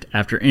euthanized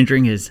after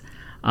injuring his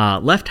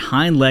left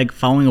hind leg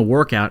following a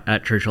workout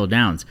at Churchill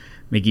Downs.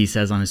 McGee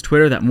says on his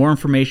Twitter that more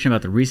information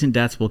about the recent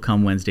deaths will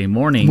come Wednesday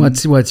morning.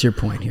 What's your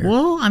point here?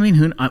 Well, I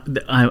mean,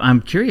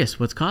 I'm curious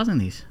what's causing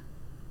these.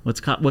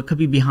 What could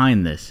be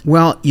behind this?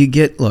 Well,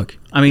 look.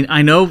 I mean,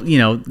 I know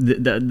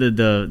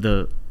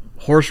the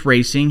horse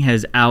racing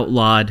has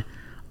outlawed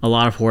a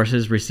lot of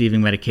horses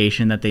receiving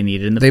medication that they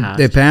needed in the past.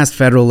 They passed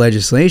federal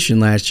legislation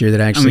last year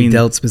that actually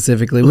dealt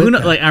specifically with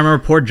that. Like I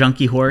remember poor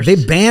Junkie Horse. They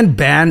banned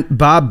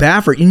Bob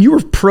Baffert, and you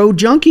were pro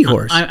Junkie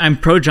Horse. I'm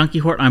pro Junkie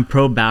Horse. I'm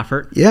pro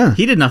Baffert. Yeah,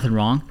 he did nothing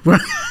wrong,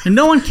 and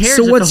no one cares.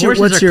 So what's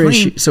your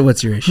issue? So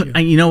what's your issue?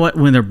 You know what?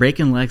 When they're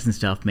breaking legs and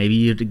stuff, maybe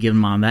you have to give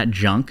them on that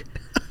junk.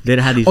 They'd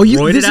have these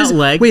roided out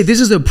legs. Wait,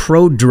 this is a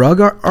pro-drug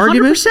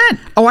argument? 100%.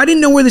 Oh, I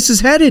didn't know where this is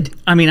headed.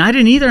 I mean, I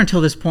didn't either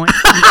until this point.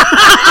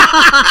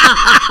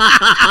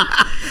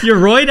 You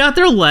roid out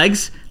their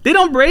legs. They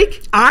don't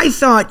break. I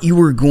thought you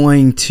were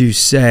going to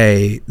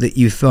say that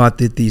you thought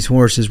that these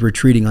horses were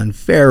treating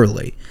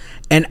unfairly.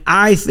 And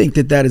I think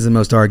that is the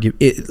most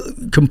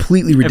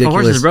completely ridiculous. If a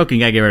horse is broken,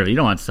 you got to get rid of it. You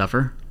don't want it to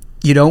suffer.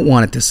 You don't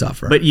want it to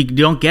suffer. But you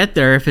don't get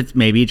there if it's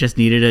maybe it just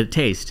needed a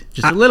taste.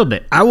 Just a little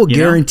bit. I will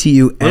guarantee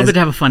you. A little bit to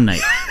have a fun night.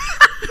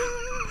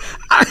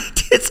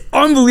 It's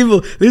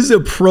unbelievable. This is a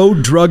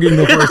pro-drugging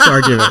the horse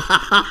argument.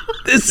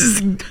 This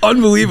is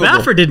unbelievable.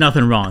 Baffert did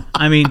nothing wrong.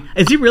 I mean,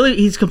 is he really?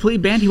 He's completely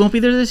banned? He won't be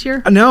there this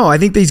year? No, I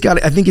think he's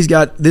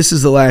got. This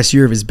is the last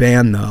year of his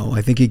ban, though.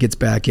 I think he gets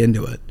back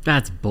into it.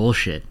 That's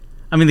bullshit.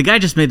 I mean, the guy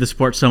just made the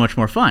sport so much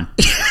more fun.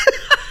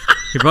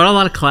 He brought a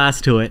lot of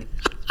class to it.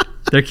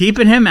 They're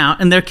keeping him out,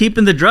 and they're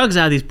keeping the drugs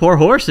out of these poor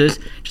horses.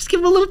 Just give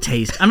them a little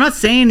taste. I'm not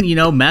saying,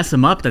 mess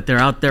them up, that they're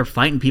out there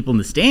fighting people in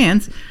the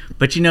stands.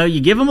 But,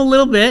 you give them a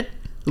little bit,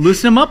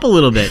 loosen them up a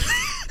little bit.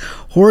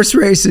 Horse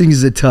racing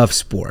is a tough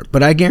sport,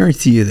 but I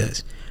guarantee you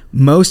this.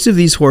 Most of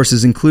these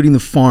horses, including the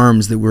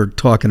farms that we're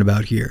talking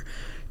about here,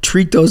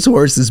 treat those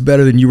horses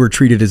better than you were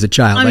treated as a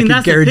child. I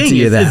can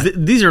guarantee you that.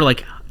 These are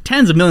like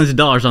tens of millions of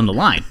dollars on the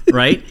line,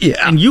 right?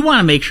 Yeah. And you want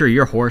to make sure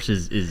your horse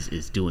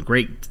is doing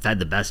great, fed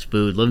the best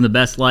food, living the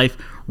best life,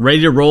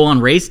 ready to roll on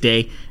race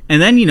day.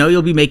 And then,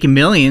 you'll be making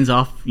millions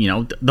off,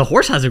 the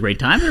horse has a great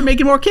time. They're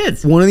making more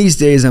kids. One of these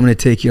days, I'm going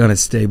to take you on a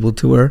stable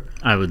tour.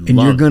 I would and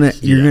love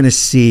you're going to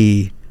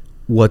see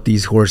what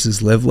these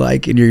horses live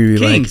like. And you're going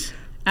to be Kings. like,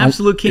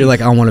 Absolute kings. You're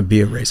like, I want to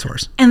be a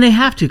racehorse. And they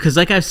have to, because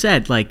like I've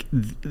said, like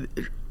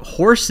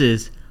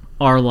horses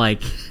are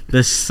like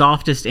the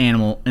softest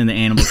animal in the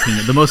animal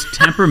kingdom, the most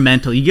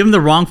temperamental. You give them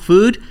the wrong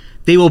food,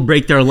 they will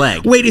break their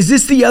leg. Wait, is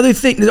this the other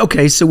thing?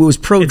 Okay, so it was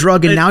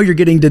pro-drug, and now you're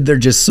getting to they're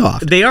just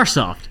soft. They are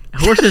soft.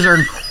 Horses are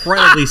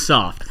incredibly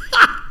soft.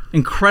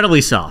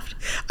 Incredibly soft.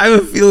 I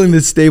have a feeling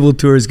this stable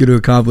tour is going to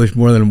accomplish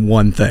more than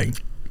one thing.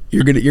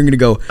 You're gonna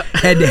go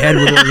head to head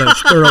with one of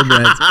those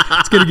thoroughbreds.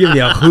 It's gonna give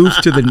you a hoof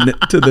to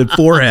the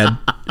forehead.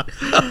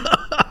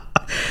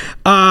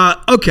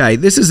 Okay,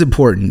 this is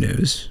important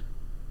news.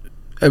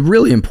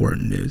 Really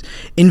important news.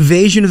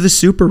 Invasion of the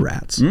super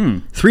rats.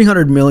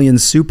 300 million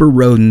super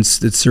rodents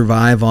that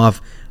survive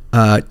off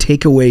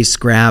takeaway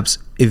scraps,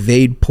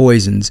 evade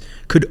poisons,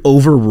 could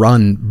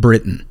overrun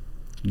Britain.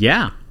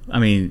 Yeah. I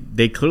mean,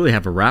 they clearly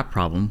have a rat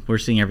problem. We're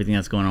seeing everything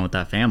that's going on with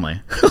that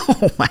family.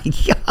 Oh my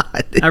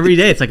God. Every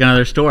day it's like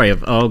another story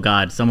of, oh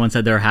God, someone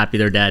said they're happy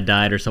their dad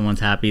died, or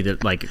someone's happy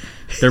that like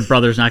their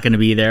brother's not going to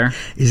be there.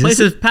 Place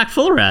is packed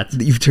full of rats.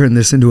 You've turned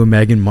this into a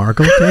Meghan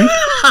Markle thing?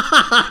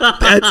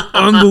 That's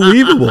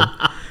unbelievable.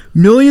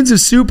 Millions of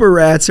super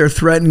rats are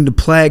threatening to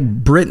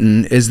plague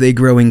Britain as they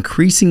grow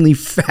increasingly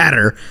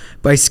fatter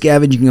by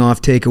scavenging off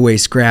takeaway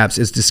scraps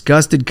as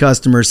disgusted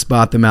customers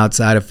spot them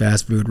outside of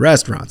fast food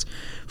restaurants.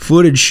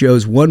 Footage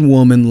shows one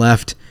woman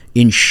left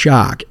in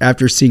shock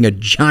after seeing a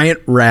giant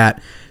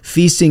rat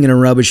feasting in a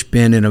rubbish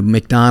bin in a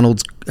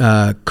McDonald's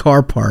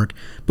car park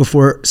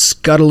before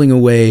scuttling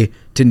away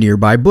to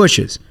nearby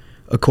bushes.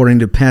 According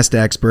to pest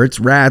experts,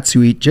 rats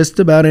who eat just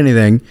about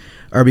anything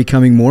are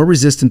becoming more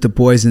resistant to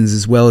poisons,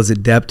 as well as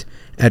adept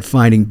at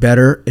finding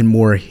better and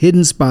more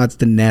hidden spots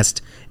to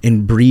nest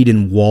and breed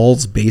in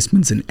walls,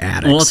 basements, and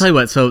attics. Well, I'll tell you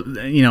what. So,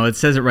 it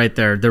says it right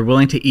there. They're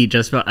willing to eat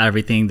just about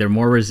everything. They're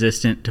more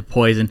resistant to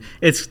poison.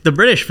 It's the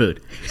British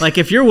food. Like,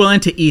 if you're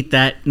willing to eat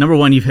that, number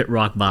one, you've hit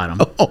rock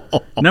bottom.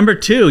 Number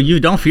two, you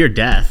don't fear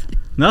death.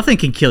 Nothing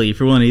can kill you if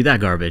you're willing to eat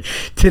that garbage.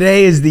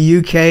 Today is the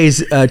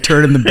UK's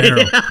turn in the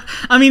barrel. Yeah.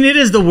 I mean, it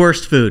is the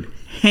worst food.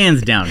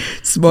 Hands down.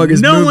 Smug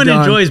has no moved one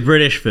on. enjoys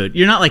British food.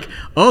 You're not like,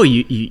 oh,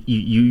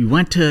 you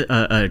went to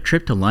a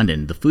trip to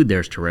London. The food there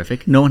is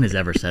terrific. No one has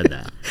ever said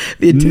that.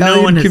 The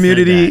Italian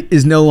community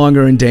is no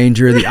longer in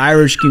danger. The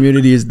Irish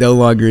community is no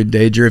longer in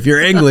danger. If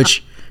you're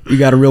English, you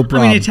got a real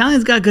problem. I mean,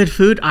 Italians got good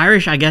food.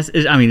 Irish, I guess,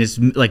 it's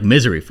like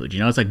misery food.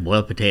 It's like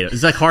boiled potatoes.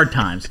 It's like hard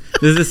times.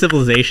 This is a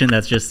civilization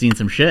that's just seen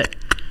some shit.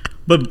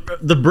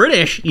 But the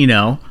British,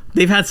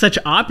 they've had such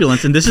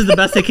opulence, and this is the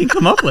best they can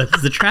come up with.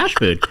 It's the trash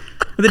food.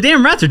 But the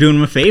damn rats are doing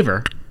them a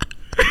favor.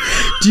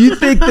 Do you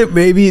think that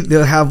maybe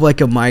they'll have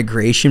like a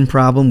migration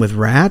problem with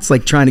rats,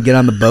 like trying to get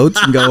on the boats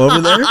and go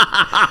over there?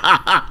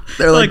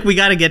 They're like, we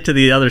got to get to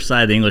the other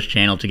side of the English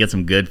Channel to get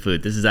some good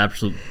food. This is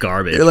absolute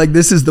garbage. They're like,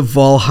 this is the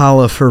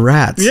Valhalla for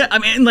rats. Yeah, I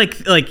mean,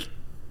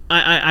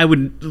 I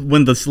would,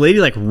 when this lady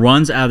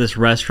runs out of this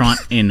restaurant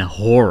in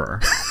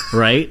horror,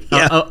 right?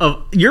 Yeah.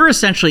 You're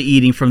essentially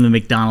eating from the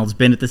McDonald's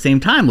bin at the same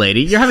time,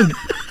 lady. You're having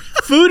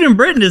food in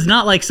Britain is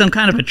not like some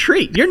kind of a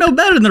treat. You're no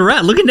better than the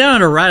rat. Looking down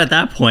at a rat at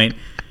that point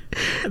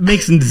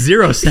makes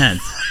zero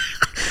sense.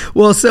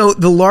 Well, so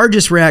the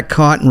largest rat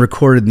caught and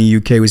recorded in the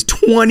UK was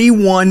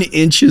 21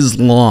 inches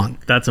long.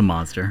 That's a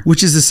monster.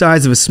 Which is the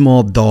size of a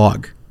small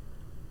dog.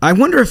 I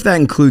wonder if that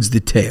includes the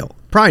tail.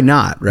 Probably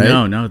not,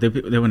 right? No, they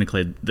wouldn't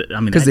include.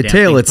 Because the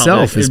tail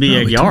itself is be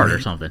a yard 20.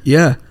 or something.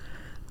 Yeah.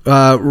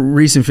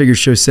 Recent figures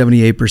show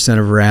 78%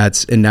 of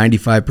rats and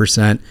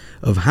 95%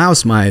 of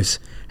house mice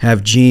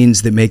have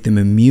genes that make them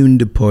immune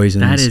to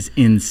poisons. That is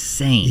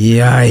insane.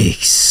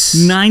 Yikes.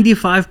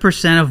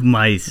 95% of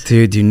mice.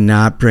 Dude, do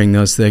not bring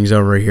those things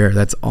over here.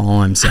 That's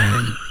all I'm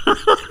saying.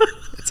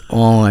 That's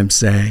all I'm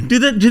saying. Do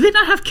they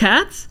not have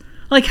cats?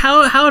 Like,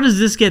 how does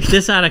this get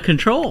this out of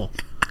control?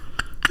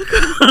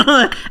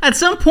 At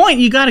some point,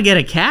 you got to get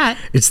a cat.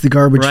 It's the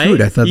garbage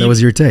food. I thought that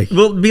was your take.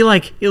 Well, be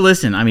like,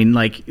 listen, I mean,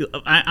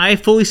 I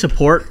fully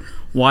support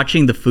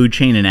watching the food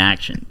chain in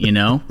action,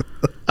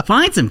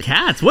 Find some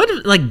cats. What,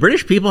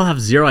 British people have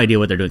zero idea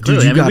what they're doing.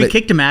 Clearly, we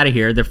kicked them out of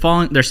here. They're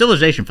falling. Their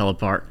civilization fell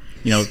apart.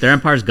 Their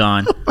empire's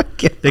gone. Oh my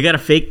God. They got a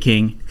fake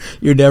king.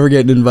 You're never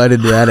getting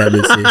invited to that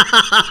embassy.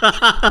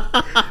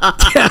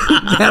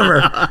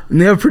 Never. And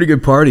they have pretty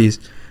good parties.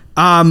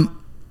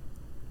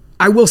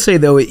 I will say,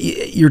 though,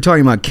 you're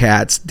talking about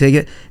cats.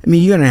 You're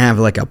going to have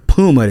like a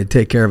puma to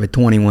take care of a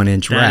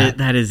 21-inch rat.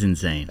 That is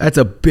insane. That's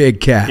a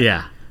big cat.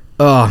 Yeah.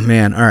 Oh,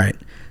 man. All right.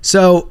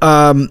 So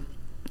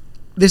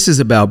this is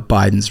about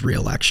Biden's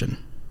reelection.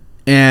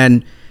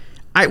 And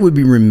I would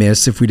be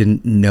remiss if we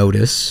didn't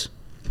notice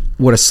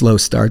what a slow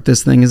start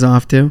this thing is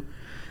off to.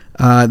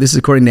 This is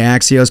according to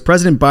Axios.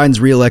 President Biden's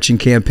reelection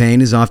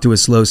campaign is off to a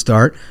slow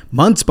start,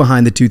 months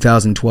behind the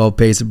 2012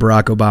 pace of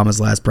Barack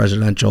Obama's last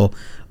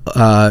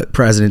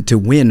president to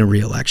win a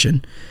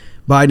reelection.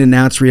 Biden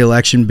announced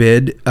reelection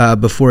bid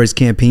before his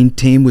campaign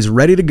team was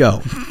ready to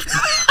go.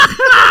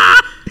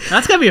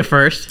 That's got to be a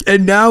first.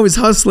 And now is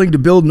hustling to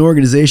build an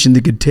organization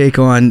that could take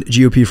on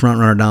GOP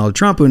frontrunner Donald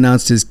Trump, who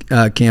announced his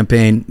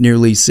campaign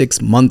nearly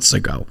 6 months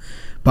ago.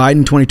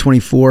 Biden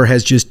 2024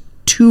 has just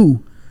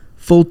 2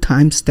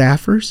 full-time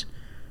staffers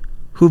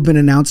who've been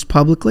announced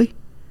publicly.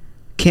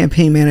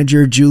 Campaign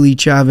manager Julie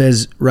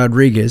Chavez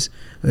Rodriguez,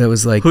 that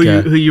was like who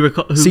you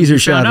recall, who Cesar you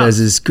found out?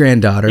 Chavez's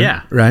granddaughter,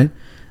 Yeah. right?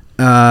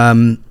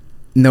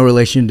 No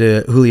relation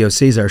to Julio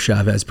Cesar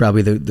Chavez,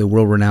 probably the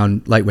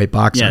world-renowned lightweight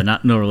boxer. Yeah,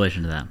 no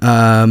relation to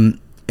that.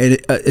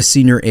 A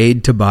senior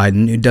aide to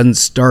Biden who doesn't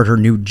start her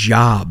new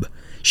job.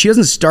 She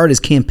doesn't start as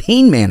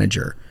campaign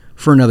manager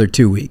for another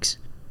 2 weeks,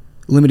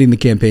 limiting the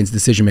campaign's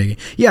decision making.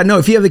 Yeah, no,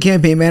 if you have the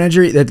campaign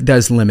manager, that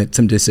does limit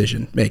some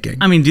decision making.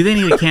 I mean, do they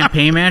need a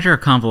campaign manager or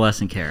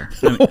convalescent care?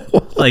 I mean,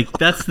 like,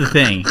 that's the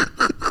thing.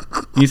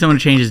 You need someone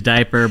to change his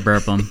diaper,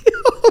 burp him.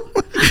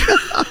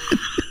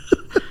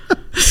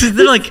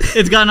 They're like,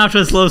 it's gotten off to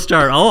a slow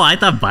start. Oh, I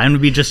thought Biden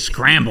would be just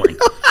scrambling.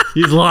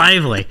 He's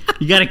lively.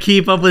 You got to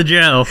keep up with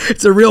Joe.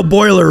 It's a real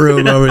boiler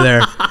room over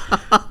there.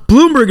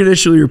 Bloomberg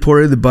initially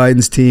reported that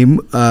Biden's team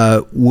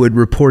would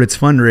report its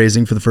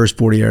fundraising for the first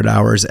 48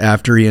 hours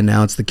after he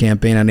announced the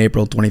campaign on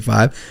April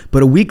 25.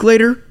 But a week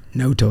later,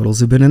 no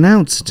totals have been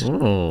announced.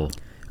 Oh.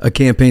 A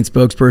campaign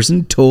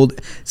spokesperson told...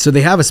 So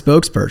they have a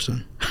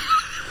spokesperson.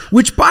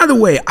 Which, by the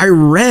way, I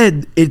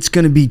read it's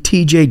going to be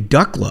TJ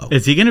Ducklow.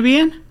 Is he going to be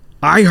in?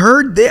 I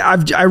heard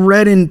I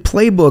read in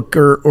Playbook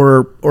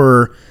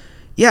or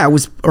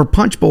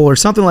Punch Bowl or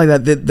something like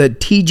that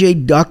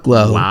TJ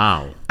Ducklow.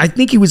 Wow. I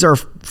think he was our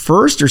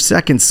first or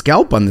second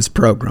scalp on this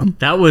program.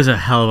 That was a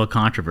hell of a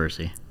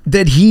controversy.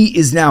 That he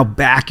is now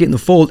back in the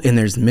fold, and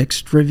there's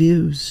mixed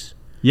reviews.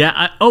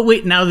 Yeah.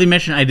 Now that they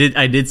mentioned,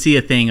 I did see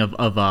a thing of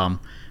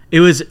it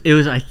was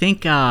I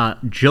think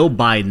Joe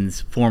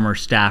Biden's former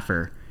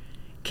staffer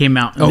came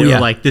out and they were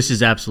like, this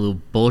is absolute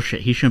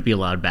bullshit. He shouldn't be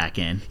allowed back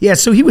in. Yeah,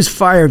 so he was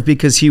fired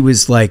because he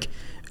was like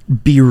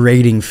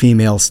berating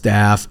female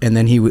staff, and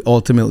then he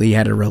ultimately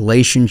had a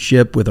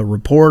relationship with a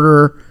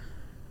reporter.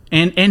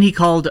 And he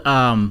called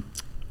Tara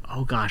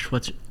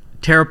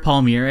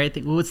Palmieri, I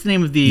think. What's the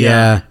name of the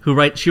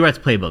she writes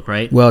Playbook,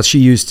 right? Well, she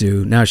used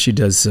to. Now she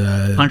does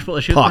Punch Bowl.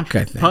 Puck,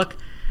 I think. Puck.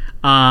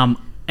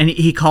 And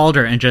he called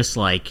her and just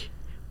like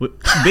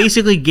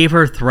basically gave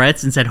her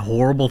threats and said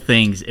horrible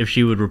things if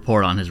she would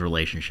report on his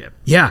relationship.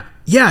 Yeah.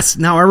 Yes.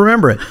 Now I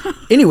remember it.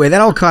 Anyway,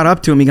 that all caught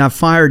up to him. He got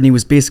fired, and he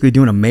was basically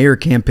doing a mayor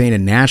campaign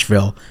in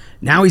Nashville.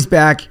 Now he's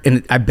back,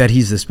 and I bet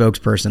he's the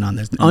spokesperson on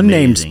this.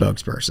 Unnamed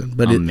spokesperson.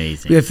 But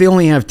amazing. If they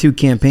only have two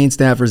campaign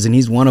staffers and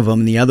he's one of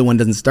them and the other one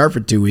doesn't start for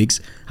 2 weeks,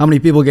 how many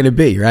people can it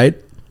be, right?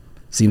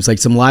 Seems like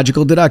some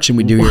logical deduction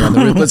we do here on the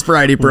Ruthless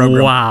Friday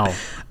program. Wow.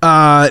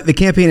 The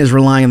campaign is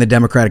relying on the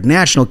Democratic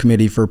National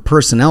Committee for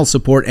personnel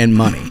support and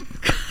money.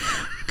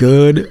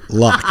 Good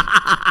luck.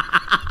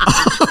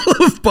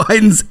 All of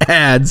Biden's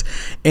ads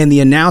and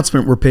the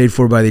announcement were paid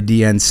for by the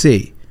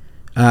DNC.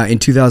 In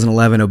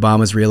 2011,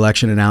 Obama's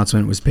re-election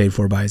announcement was paid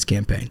for by his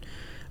campaign.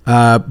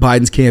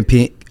 Biden's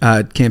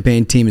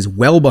campaign team is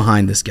well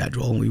behind the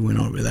schedule. We went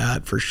over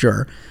that for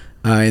sure.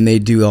 And they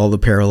do all the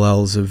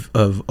parallels of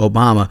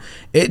Obama.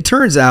 It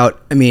turns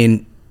out, I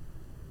mean,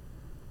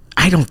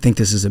 I don't think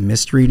this is a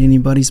mystery to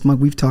anybody, Smug.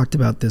 We've talked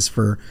about this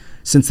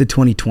since the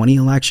 2020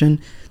 election.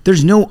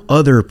 There's no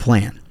other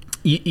plan.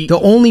 The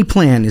only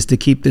plan is to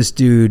keep this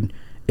dude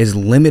as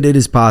limited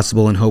as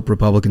possible and hope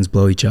Republicans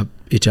blow each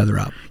other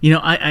up. You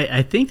know,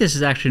 I think this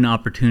is actually an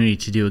opportunity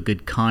to do a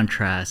good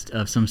contrast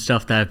of some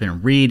stuff that I've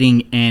been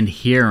reading and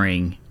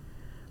hearing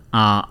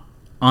on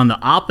the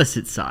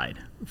opposite side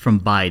from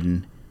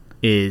Biden.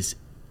 Is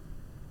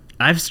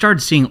I've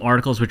started seeing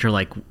articles which are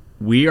like,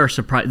 we are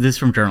surprised. This is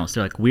from journalists.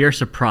 They're like, we are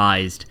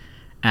surprised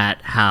at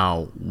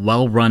how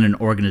well run an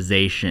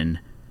organization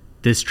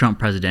this Trump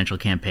presidential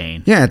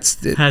campaign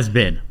has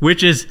been,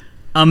 which is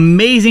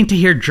amazing to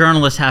hear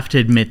journalists have to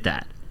admit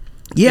that.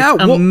 Yeah,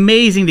 it's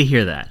amazing to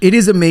hear that. It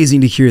is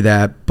amazing to hear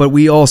that, but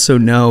we also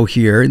know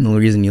here, and the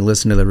reason you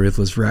listen to the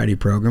Ruthless Friday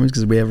program is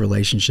because we have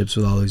relationships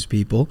with all those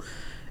people.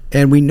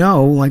 And we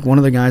know, like, one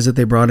of the guys that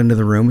they brought into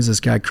the room is this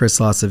guy, Chris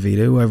LaCivita,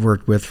 who I've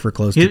worked with for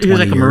close to 20 years. He was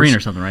like a Marine or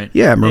something, right?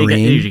 Yeah, Marine.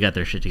 They usually got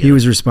their shit together. He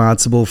was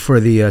responsible for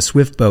the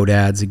Swift boat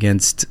ads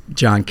against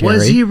John Kerry.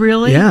 Was he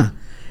really? Yeah.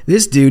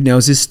 This dude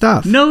knows his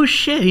stuff. No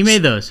shit. He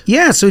made those.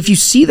 Yeah, so if you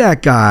see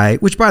that guy,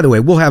 which, by the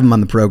way, we'll have him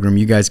on the program.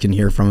 You guys can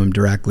hear from him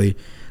directly.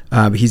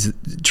 He's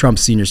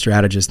Trump's senior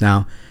strategist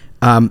now.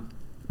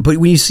 But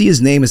when you see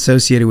his name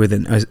associated with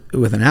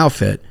an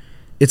outfit,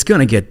 it's going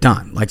to get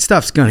done. Like,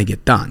 stuff's going to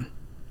get done.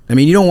 I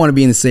mean, you don't want to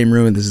be in the same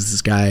room as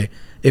this guy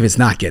if it's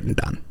not getting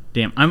done.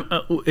 Damn,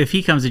 if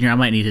he comes in here, I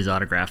might need his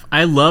autograph.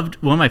 I loved,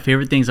 one of my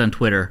favorite things on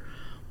Twitter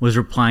was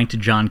replying to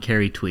John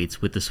Kerry tweets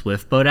with the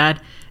Swift boat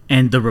ad,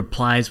 and the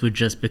replies would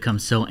just become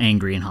so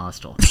angry and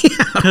hostile.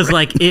 Because,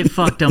 like, it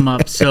fucked him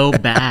up so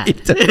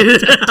bad.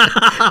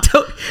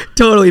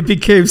 Totally, it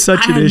became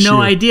such an issue. I had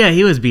no idea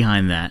he was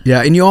behind that.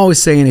 Yeah, and you always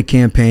say in a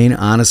campaign,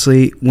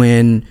 honestly,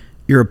 when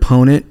your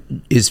opponent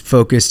is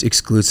focused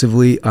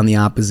exclusively on the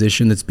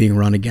opposition that's being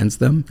run against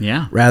them,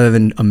 rather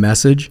than a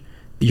message,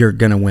 you're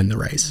going to win the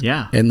race.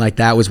 Yeah. And like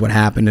that was what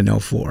happened in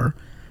 2004.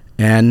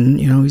 And,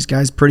 you know, these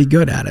guys pretty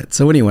good at it.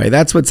 So anyway,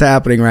 that's what's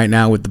happening right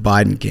now with the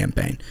Biden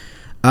campaign.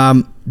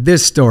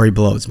 This story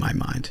blows my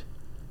mind.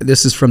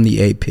 This is from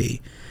the AP.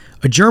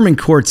 A German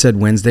court said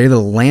Wednesday the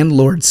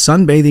landlord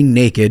sunbathing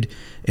naked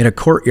in a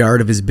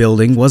courtyard of his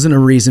building wasn't a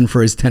reason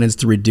for his tenants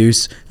to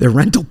reduce their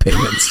rental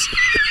payments.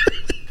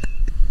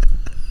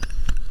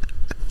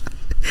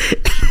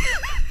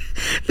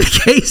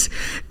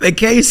 The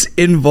case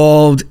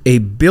involved a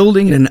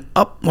building in an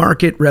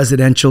upmarket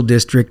residential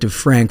district of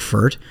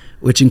Frankfurt,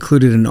 which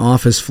included an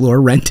office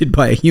floor rented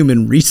by a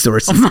human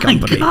resources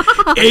company.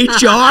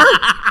 HR?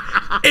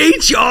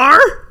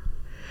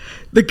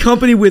 The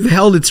company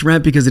withheld its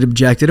rent because it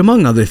objected,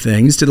 among other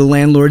things, to the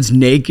landlord's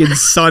naked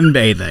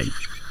sunbathing.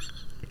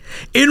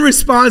 In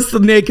response, the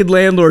naked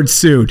landlord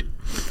sued.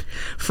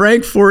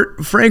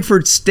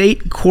 Frankfurt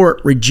State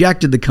Court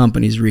rejected the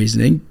company's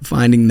reasoning,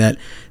 finding that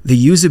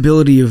the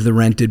usability of the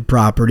rented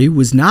property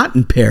was not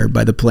impaired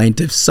by the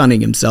plaintiff sunning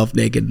himself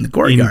naked in the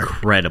courtyard.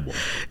 Incredible.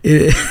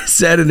 It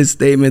said in a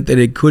statement that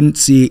it couldn't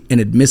see an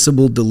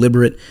admissible,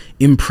 deliberate,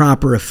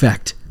 improper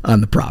effect on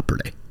the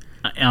property.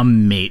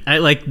 Mate,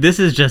 this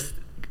is just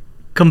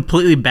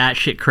completely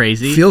batshit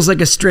crazy. Feels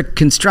like a strict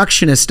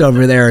constructionist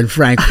over there in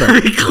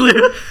Frankfurt.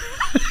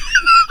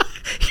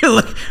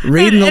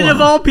 Reading the law. And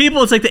of all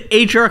people, it's like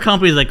the HR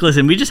company's like,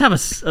 listen, we just have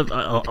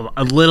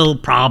a little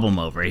problem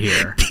over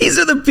here. These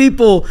are the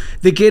people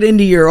that get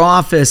into your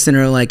office and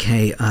are like,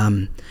 hey,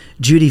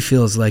 Judy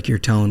feels like your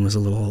tone was a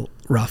little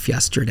rough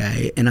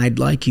yesterday, and I'd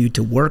like you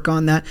to work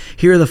on that.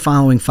 Here are the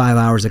following 5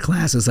 hours of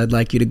classes I'd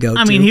like you to go to.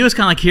 I mean, he was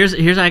kind of like, here's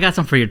I got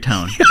some for your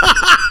tone.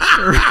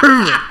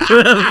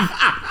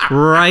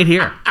 Right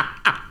here.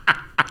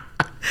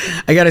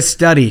 I got a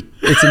study.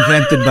 It's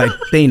invented by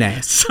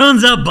Beanass.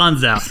 Sun's up,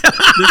 buns out.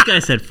 This guy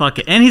said, fuck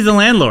it. And he's a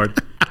landlord.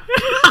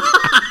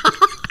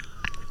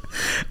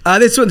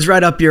 This one's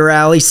right up your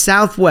alley.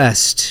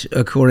 Southwest,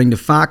 according to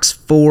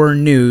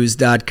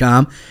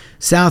Fox4News.com,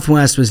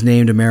 Southwest was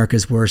named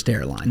America's worst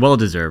airline. Well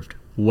deserved.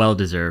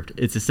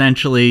 It's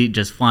essentially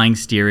just flying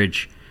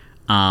steerage.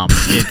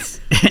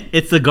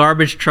 It's the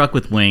garbage truck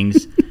with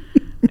wings.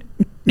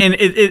 And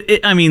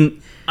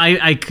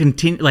I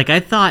continue, I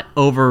thought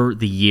over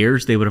the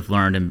years they would have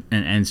learned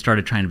and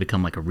started trying to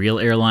become like a real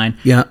airline.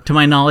 Yeah. To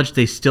my knowledge,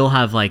 they still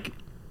have like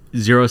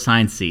zero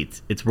assigned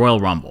seats. It's Royal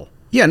Rumble.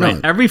 Yeah, no.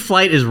 Right? Every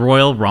flight is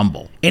Royal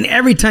Rumble. And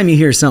every time you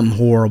hear something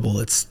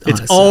horrible, it's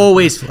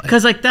always,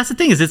 because that's the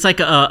thing is it's like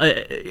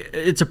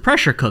it's a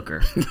pressure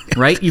cooker,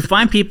 right? You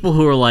find people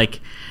who are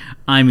like,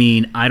 I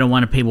don't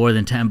want to pay more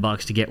than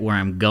 $10 to get where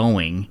I'm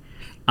going.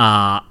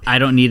 I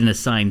don't need an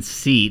assigned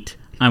seat.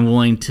 I'm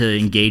willing to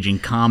engage in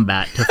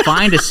combat to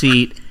find a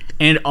seat,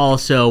 and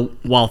also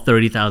while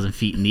 30,000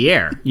 feet in the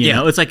air. You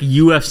know, it's like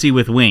UFC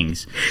with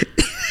wings.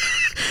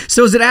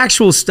 So it's an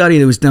actual study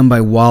that was done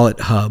by Wallet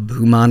Hub,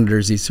 who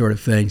monitors these sort of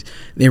things.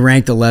 They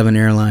ranked 11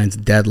 airlines.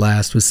 Dead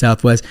last was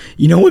Southwest.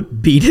 You know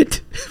what beat it?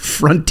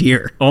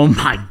 Frontier. Oh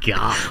my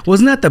God.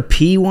 Wasn't that the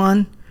P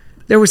one?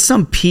 There was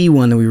some P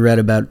one that we read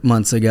about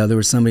months ago. There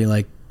was somebody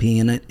like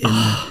peeing it in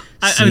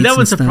that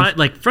one's surprised.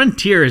 Like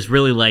Frontier is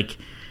really like,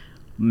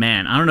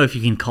 man, I don't know if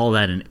you can call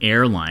that an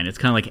airline. It's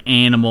kind of like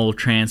animal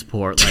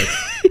transport. Like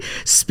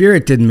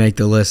Spirit didn't make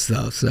the list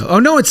though. So, oh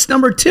no, it's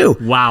number 2.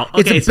 Wow,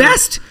 okay, it's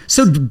best.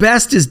 So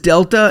best is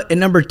Delta, and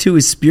number 2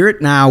 is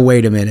Spirit. Now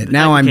wait a minute.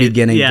 Now I'm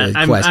beginning to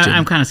question.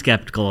 I'm kind of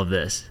skeptical of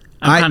this.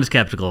 I'm kind of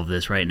skeptical of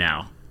this right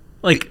now.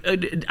 Like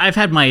I've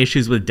had my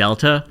issues with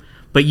Delta,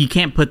 but you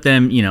can't put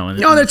them, No,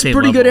 that's a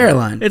pretty good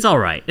airline. It's all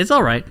right.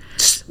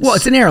 Well,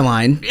 it's an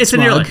airline. It's an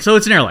airline. So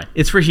it's an airline.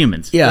 It's for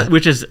humans. Yeah.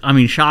 Which is,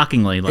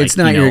 shockingly, like, it's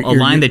not a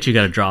line that you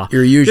got to draw.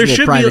 Your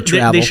usual private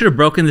travel. They should have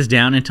broken this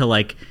down into,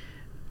 like,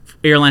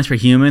 airlines for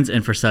humans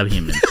and for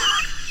subhumans.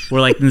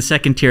 Where, like, in the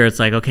second tier, it's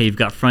like, okay, you've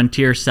got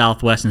Frontier,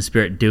 Southwest, and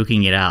Spirit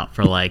duking it out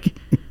for, like,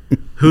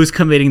 who's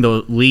committing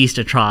the least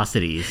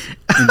atrocities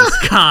in the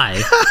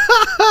sky.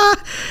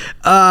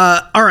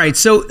 All right.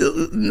 So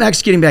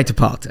next, getting back to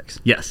politics.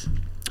 Yes.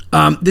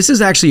 This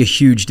is actually a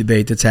huge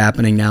debate that's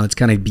happening now. It's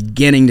kind of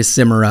beginning to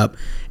simmer up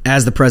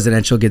as the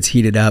presidential gets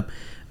heated up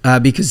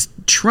because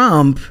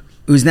Trump,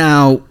 who's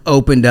now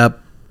opened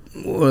up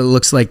what it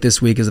looks like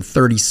this week as a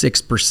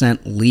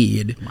 36%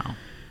 lead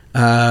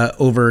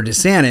over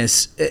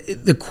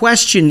DeSantis. The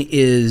question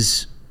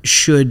is,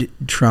 should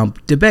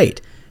Trump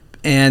debate?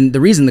 And the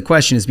reason the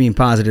question is being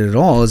posited at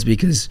all is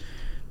because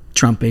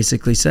Trump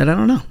basically said, I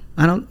don't know.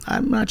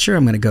 I'm not sure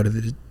I'm going to go to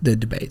the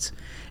debates.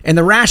 And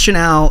the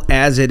rationale,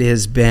 as it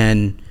has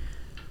been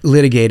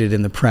litigated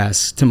in the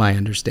press, to my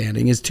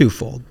understanding, is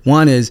twofold.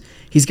 One is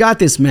he's got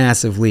this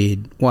massive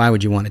lead. Why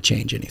would you want to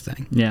change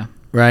anything? Yeah.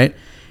 Right?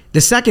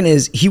 The second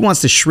is he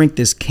wants to shrink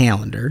this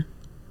calendar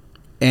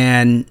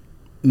and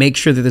make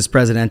sure that this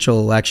presidential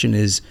election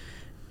is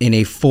in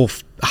a full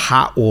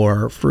hot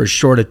war for as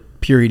short a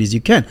period as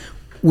you can,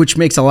 which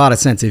makes a lot of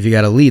sense if you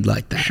got a lead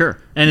like that. Sure.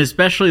 And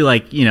especially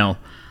like, the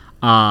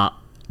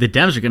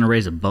Dems are going to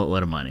raise a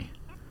boatload of money.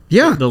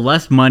 Yeah. The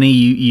less money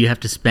you have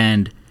to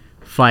spend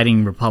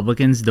fighting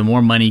Republicans, the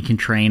more money you can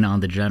train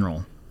on the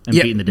general and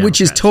beating the Democrats.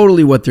 Which is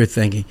totally what they're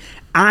thinking.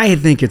 I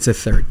think it's a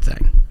third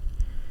thing.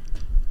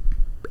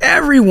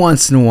 Every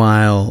once in a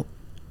while,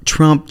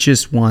 Trump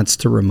just wants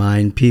to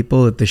remind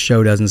people that the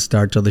show doesn't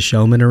start till the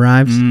showman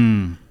arrives.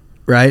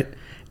 right?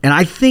 And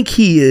I think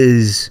he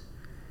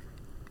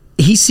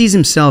sees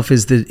himself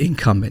as the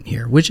incumbent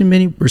here, which in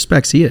many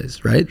respects he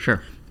is, right?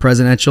 Sure.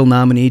 Presidential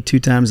nominee 2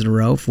 times in a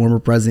row, former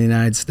president of the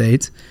United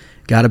States,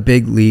 got a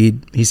big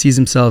lead. He sees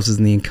himself as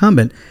the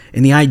incumbent,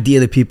 and the idea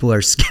that people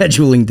are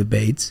scheduling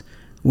debates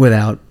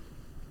without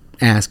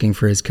asking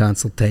for his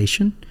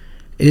consultation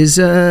is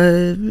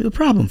a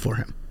problem for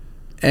him.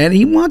 And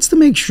he wants to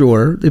make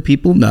sure that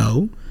people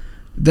know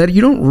that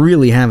you don't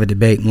really have a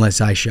debate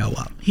unless I show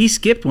up. He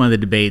skipped one of the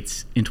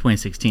debates in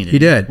 2016. He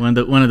did. One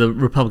of the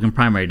Republican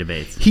primary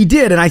debates. He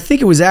did, and I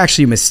think it was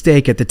actually a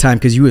mistake at the time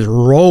because he was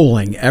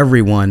rolling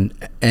everyone,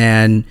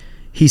 and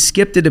he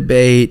skipped a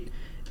debate.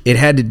 It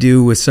had to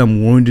do with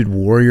some Wounded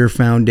Warrior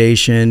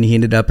Foundation. He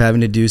ended up having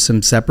to do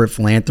some separate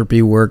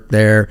philanthropy work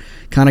there.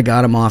 Kind of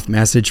got him off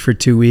message for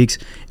 2 weeks.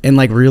 And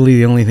like really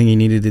the only thing he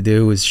needed to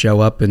do was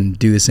show up and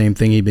do the same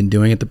thing he'd been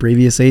doing at the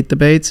previous 8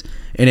 debates.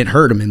 And it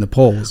hurt him in the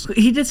polls.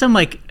 He did some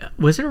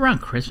was it around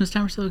Christmas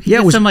time or so? He Yeah,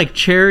 did it was some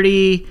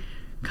charity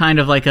kind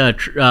of like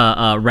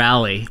a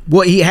rally.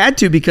 Well, he had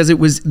to because it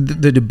was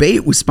the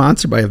debate was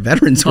sponsored by a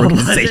veterans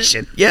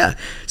organization. Yeah,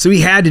 so he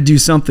had to do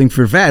something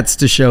for vets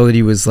to show that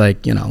he was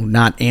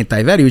not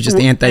anti-vet. He was just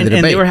anti the debate.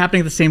 And they were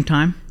happening at the same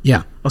time.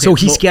 Yeah. Okay, So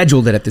he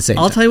scheduled it at the same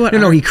time. I'll tell you what.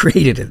 No, he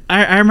created it.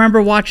 I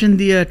remember watching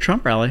the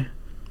Trump rally.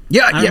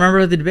 Yeah, I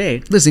remember the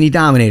debate. Listen, he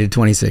dominated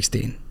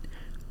 2016,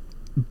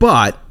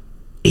 but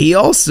he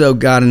also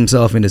got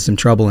himself into some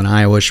trouble in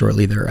Iowa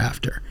shortly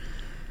thereafter.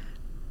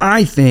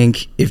 I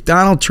think if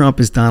Donald Trump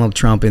is Donald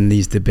Trump in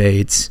these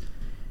debates,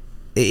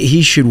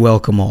 he should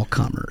welcome all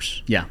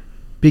comers. Yeah.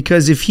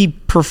 Because if he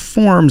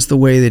performs the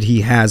way that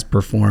he has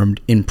performed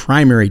in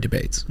primary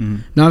debates,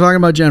 not talking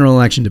about general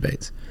election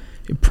debates,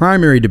 in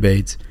primary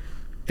debates,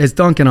 as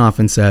Duncan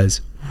often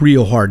says,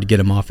 real hard to get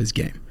him off his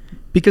game.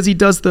 Because he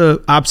does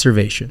the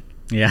observation.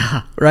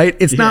 Yeah. Right?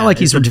 It's not like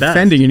he's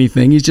defending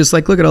anything. He's just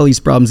like, look at all these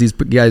problems these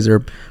guys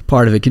are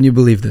part of it. Can you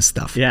believe this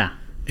stuff? Yeah.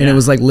 And it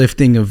was like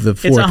lifting of the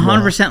fourth wall. It's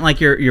 100% like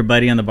your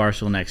buddy on the bar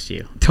stool next to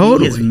you.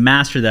 Totally. He has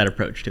mastered that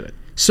approach to it.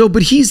 So,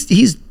 but he's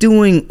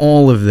doing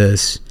all of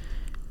this,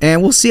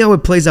 and we'll see how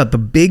it plays out. The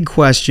big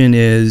question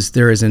is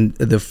there is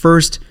the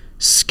first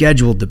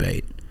scheduled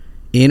debate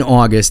in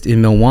August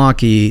in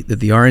Milwaukee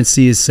that the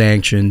RNC has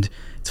sanctioned.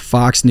 It's a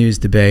Fox News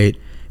debate,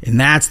 and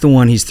that's the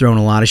one he's thrown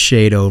a lot of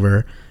shade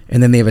over.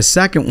 And then they have a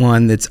second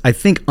one that's, I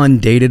think,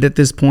 undated at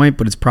this point,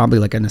 but it's probably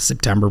like in a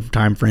September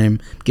timeframe.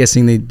 I'm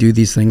guessing they do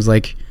these things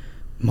like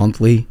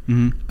monthly.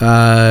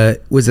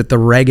 Was at the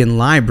Reagan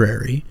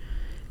Library,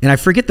 and I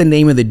forget the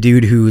name of the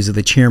dude who is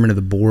the chairman of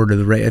the board of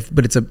the,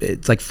 but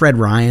it's like Fred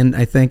Ryan,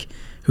 I think,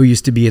 who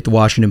used to be at the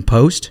Washington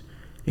Post.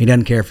 He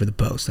doesn't care for the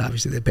Post,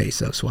 obviously the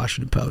Bezos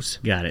Washington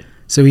Post. Got it.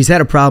 So he's had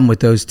a problem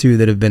with those two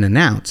that have been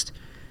announced.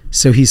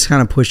 So he's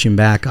kind of pushing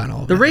back on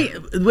all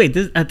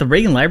that. At the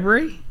Reagan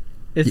Library,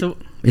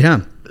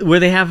 yeah, where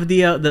they have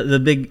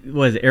the big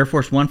Air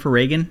Force One for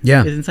Reagan.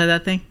 Yeah, is inside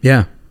that thing.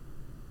 Yeah.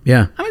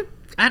 I mean,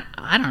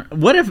 I don't.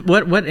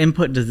 What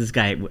input does this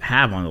guy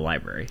have on the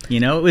library?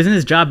 Isn't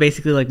his job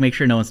basically like make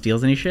sure no one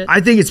steals any shit?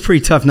 I think it's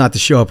pretty tough not to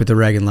show up at the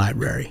Reagan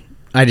Library.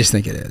 I just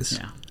think it is.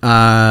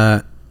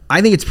 Yeah.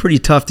 I think it's pretty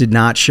tough to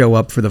not show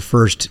up for the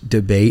first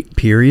debate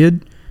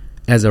period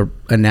as a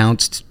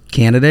announced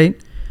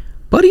candidate.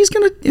 But he's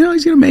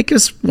gonna make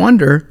us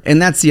wonder.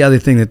 And that's the other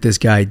thing that this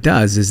guy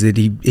does is that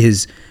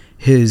his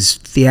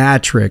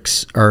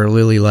theatrics are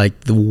really like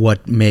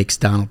what makes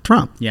Donald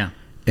Trump. Yeah.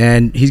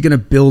 And he's going to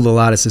build a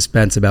lot of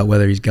suspense about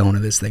whether he's going to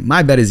this thing.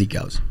 My bet is he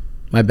goes.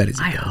 I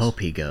hope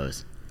he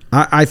goes.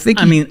 I think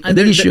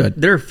he should.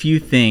 There are few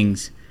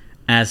things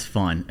as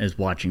fun as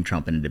watching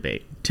Trump in a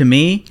debate. To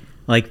me,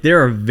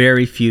 there are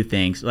very few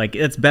things.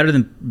 It's better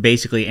than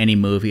basically any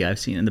movie I've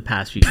seen in the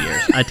past few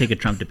years. I'd take a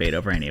Trump debate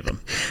over any of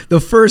them. The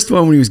first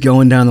one when he was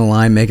going down the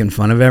line making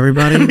fun of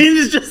everybody. I mean,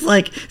 it's just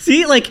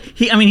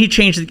he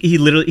changed.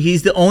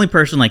 He's the only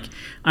person. I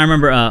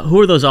remember, who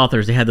are those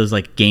authors? They had those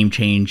game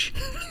change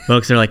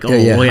books. They're like,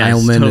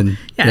 Heilman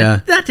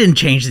that didn't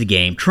change the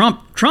game.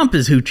 Trump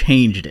is who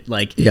changed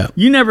it.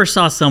 You never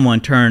saw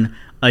someone turn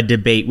a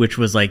debate, which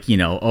was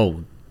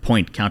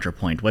point,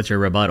 counterpoint, what's your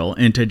rebuttal,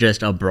 into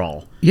just a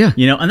brawl. Yeah.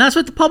 And that's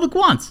what the public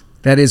wants.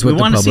 That is what the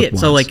public wants. We want to see it.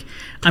 So,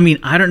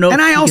 I don't know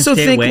and if I also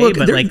can stay think, away,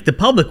 but the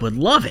public would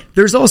love it.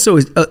 There's also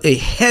a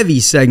heavy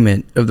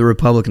segment of the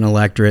Republican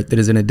electorate that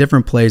is in a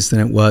different place than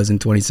it was in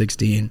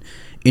 2016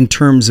 in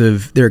terms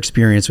of their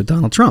experience with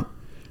Donald Trump.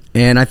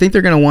 And I think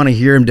they're going to want to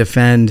hear him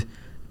defend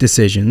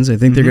decisions. I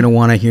think they're going to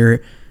want to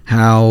hear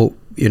how,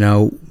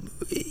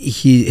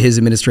 his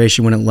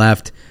administration, when it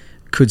left,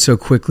 could so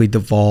quickly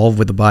devolve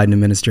with the Biden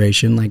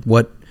administration.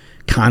 What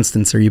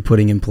constants are you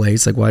putting in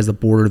place? Why is the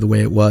border the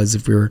way it was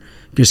if we were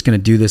just going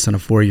to do this on a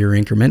 4-year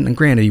increment? And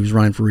granted, he was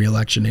running for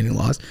re-election and he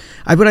lost.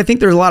 But I think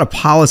there's a lot of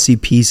policy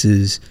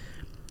pieces,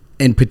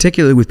 and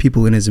particularly with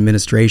people in his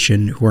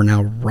administration who are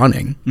now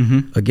running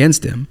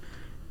against him,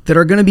 that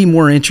are going to be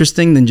more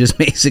interesting than just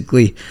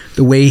basically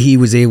the way he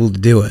was able to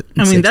do it.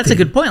 I mean, that's a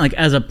good point. Like,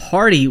 as a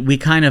party, we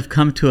kind of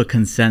come to a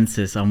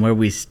consensus on where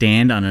we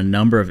stand on a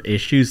number of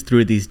issues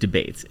through these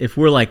debates. If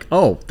we're like,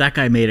 oh, that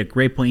guy made a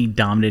great point, he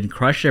dominated and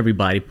crushed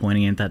everybody,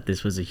 pointing out that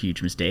this was a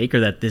huge mistake, or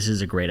that this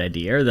is a great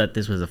idea, or that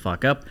this was a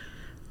fuck up,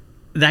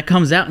 that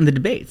comes out in the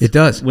debates. It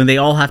does. When they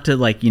all have to,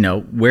 like,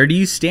 where do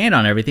you stand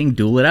on everything,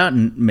 duel it out,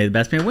 and may the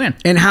best man win.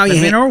 And how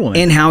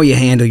how you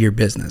handle your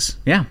business.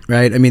 Yeah.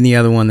 Right? I mean, the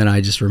other one that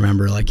I just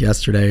remember, like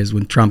yesterday, is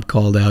when Trump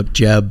called out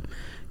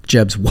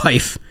Jeb's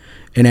wife,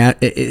 and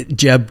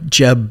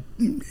Jeb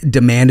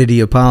demanded he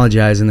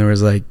apologize, and there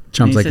was like,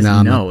 Trump's like,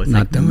 no, I'm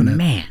not doing it.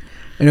 Man.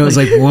 And it was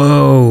like,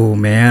 whoa,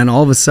 man.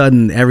 All of a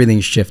sudden,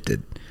 everything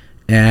shifted.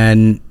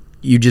 And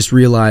you just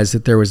realized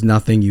that there was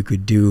nothing you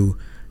could do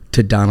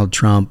to Donald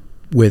Trump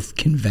with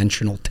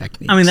conventional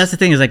techniques. I mean, that's the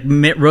thing, is like,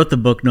 Mitt wrote the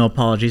book No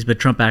Apologies, but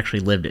Trump actually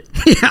lived it.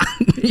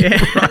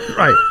 Yeah.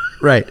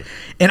 Right.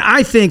 And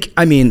I think,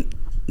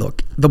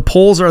 look, the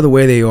polls are the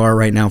way they are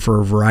right now for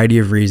a variety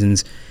of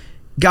reasons.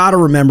 Got to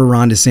remember,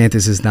 Ron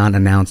DeSantis has not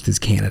announced his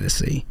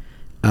candidacy.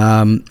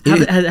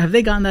 Have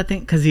they gotten that thing?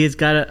 Because he has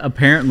got to,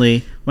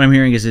 apparently, what I'm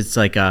hearing is it's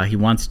like he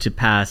wants to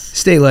pass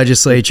state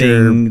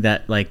legislature thing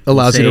that like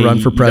allows you to run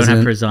for president. You don't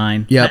have to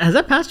resign. Yeah. Has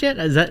that passed yet?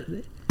 Is that?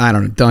 I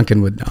don't know.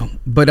 Duncan would know.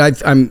 But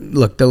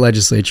look, the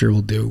legislature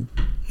will do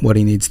what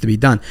he needs to be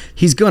done.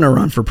 He's going to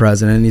run for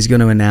president, and he's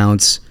going to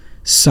announce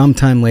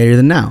sometime later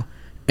than now.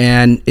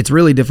 And it's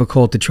really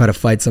difficult to try to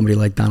fight somebody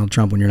like Donald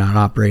Trump when you're not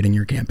operating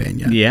your campaign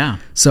yet. Yeah.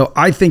 So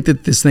I think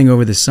that this thing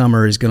over the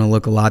summer is going to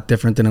look a lot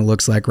different than it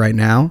looks like right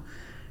now.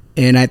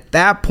 And at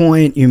that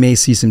point, you may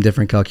see some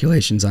different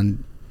calculations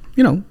on,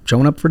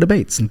 showing up for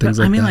debates and things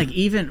like that. I mean, like,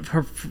 even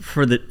from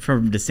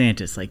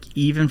DeSantis, like,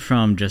 even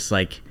from just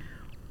like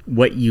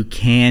what you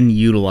can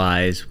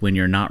utilize when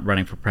you're not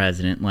running for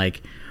president,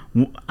 like,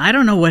 I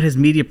don't know what his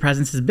media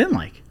presence has been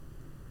like.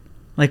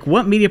 Like,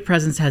 what media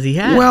presence has he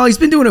had? Well, he's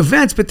been doing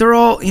events, but they're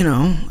all, he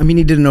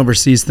did an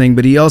overseas thing,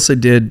 but he also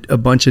did a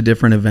bunch of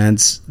different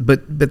events,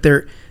 but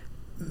they're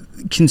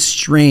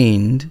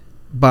constrained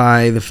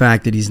by the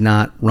fact that he's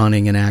not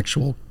running an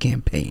actual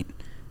campaign.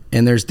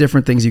 And there's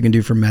different things you can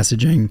do for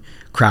messaging,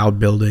 crowd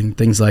building,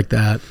 things like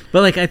that.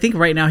 But like, I think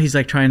right now he's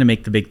like trying to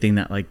make the big thing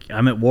that like,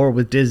 I'm at war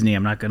with Disney.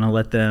 I'm not going to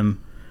let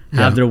them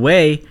have their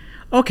way.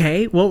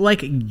 Okay, well,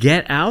 like,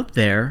 get out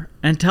there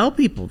and tell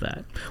people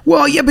that.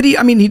 Well, yeah, but he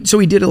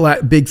did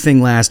a big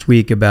thing last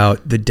week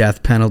about the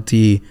death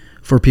penalty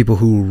for people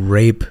who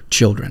rape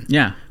children.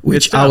 Yeah.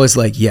 Which I was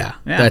like, yeah,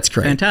 that's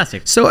great.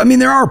 Fantastic. So, I mean,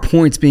 there are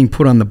points being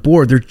put on the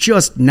board. They're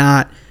just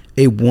not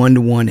a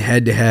one-to-one,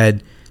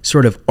 head-to-head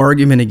sort of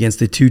argument against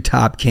the two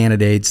top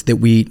candidates that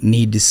we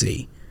need to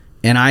see.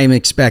 And I am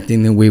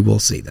expecting that we will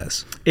see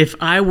this. If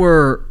I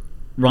were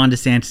Ron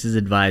DeSantis'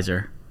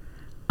 advisor,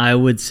 I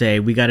would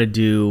say we got to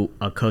do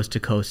a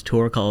coast-to-coast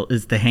tour called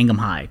the Hang 'em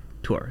High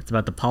tour. It's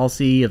about the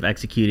policy of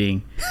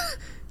executing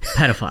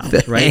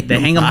pedophiles, right? The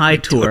Hang 'em High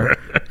tour,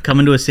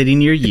 coming to a city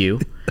near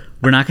you.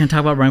 We're not going to talk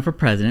about running for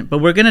president, but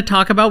we're going to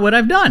talk about what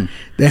I've done.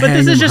 But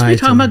this is just me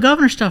talking about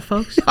governor stuff,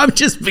 folks. I'm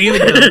just being a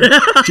governor.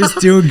 Just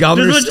doing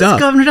governor stuff. Just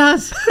governor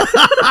does.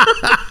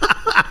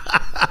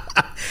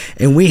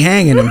 And we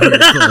hanging him here.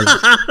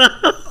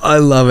 I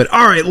love it.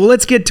 All right, well,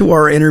 let's get to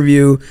our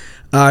interview.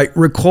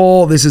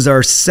 Recall, this is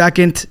our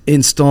second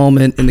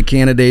installment in the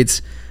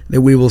candidates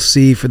that we will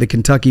see for the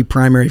Kentucky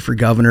primary for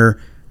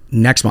governor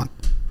next month.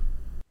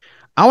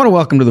 I want to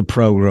welcome to the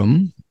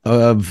program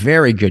a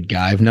very good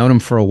guy. I've known him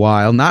for a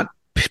while, not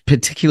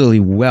particularly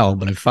well,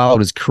 but I've followed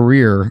his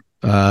career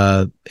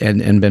and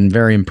been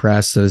very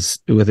impressed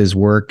with his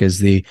work as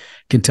the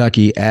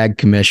Kentucky Ag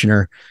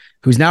Commissioner,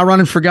 who's now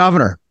running for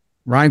governor.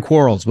 Ryan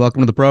Quarles,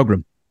 welcome to the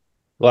program.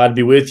 Glad to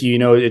be with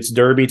you. It's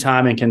Derby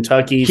time in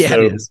Kentucky, yeah,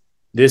 so it is.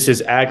 This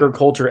is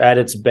agriculture at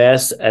its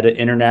best at an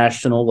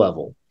international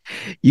level.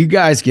 You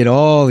guys get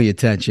all the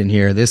attention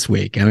here this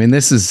week. I mean,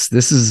 this is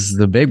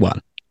the big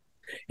one.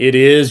 It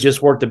is.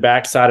 Just worked the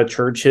backside of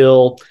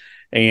Churchill.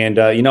 And,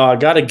 I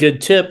got a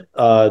good tip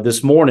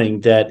this morning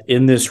that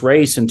in this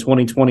race in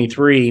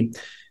 2023,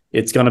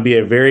 it's going to be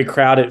a very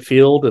crowded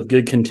field of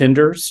good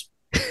contenders,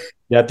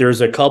 that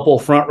there's a couple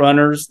front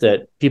runners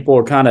that people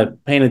are kind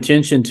of paying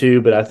attention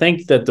to. But I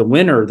think that the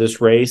winner of this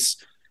race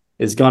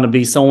is going to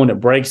be someone that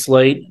breaks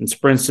late and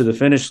sprints to the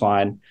finish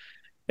line.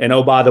 And,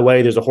 oh, by the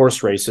way, there's a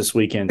horse race this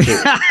weekend,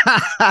 too.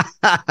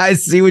 I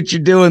see what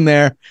you're doing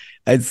there.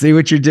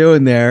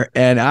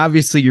 And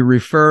obviously you're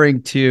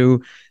referring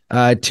to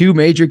two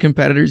major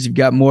competitors. You've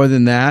got more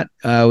than that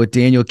with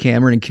Daniel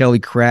Cameron and Kelly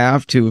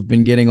Craft, who have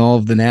been getting all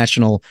of the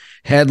national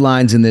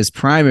headlines in this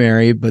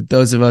primary. But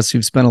those of us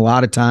who've spent a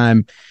lot of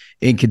time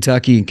in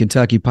Kentucky and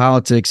Kentucky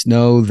politics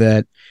know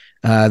that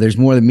there's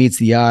more than meets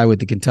the eye with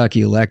the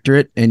Kentucky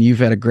electorate. And you've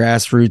had a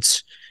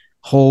grassroots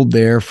hold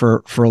there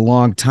for a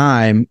long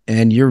time,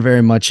 and you're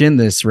very much in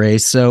this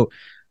race. So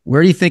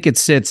where do you think it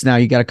sits now?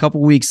 You got a couple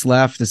weeks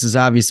left. This has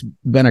obviously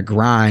been a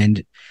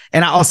grind.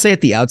 And I'll say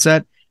at the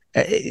outset,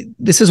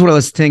 this is one of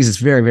those things that's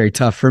very, very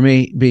tough for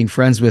me, being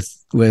friends with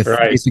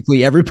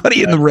basically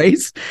everybody in the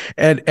race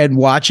and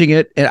watching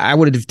it. And I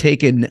would have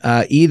taken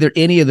either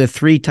any of the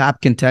three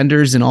top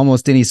contenders in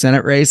almost any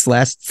Senate race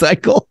last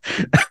cycle.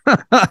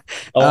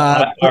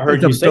 I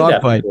heard you say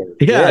that before.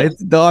 Yeah,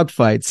 it's a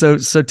dogfight. So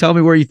tell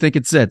me where you think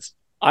it sits.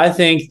 I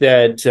think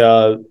that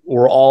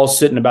we're all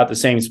sitting about the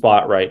same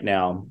spot right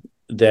now.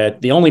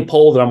 That the only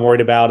poll that I'm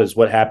worried about is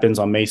what happens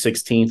on May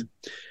 16th.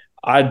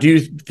 I do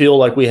feel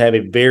like we have a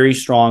very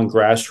strong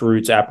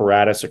grassroots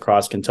apparatus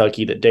across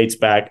Kentucky that dates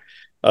back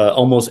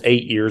almost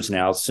 8 years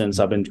now since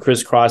I've been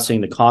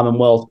crisscrossing the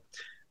Commonwealth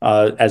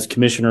as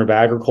Commissioner of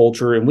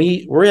Agriculture. And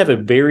we have a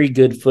very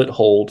good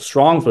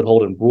strong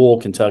foothold in rural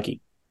Kentucky.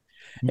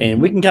 Mm-hmm.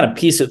 And we can kind of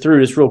piece it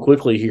through just real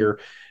quickly here.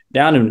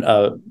 Down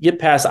in get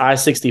past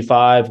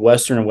I-65,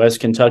 Western and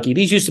West Kentucky.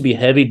 These used to be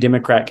heavy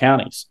Democrat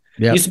counties.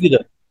 Yep. Used to be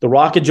the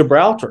Rock of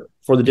Gibraltar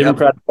for the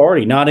Democratic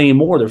Party. Not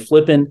anymore. They're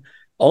flipping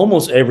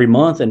almost every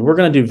month. And we're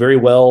going to do very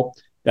well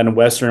down in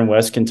Western and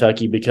West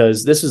Kentucky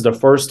because this is the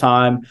first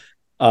time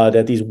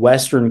that these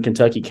Western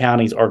Kentucky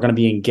counties are going to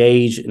be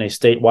engaged in a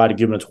statewide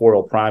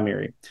gubernatorial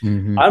primary.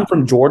 Mm-hmm. I'm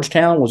from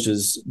Georgetown, which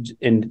is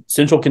in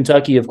central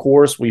Kentucky, of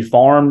course. We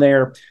farm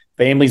there.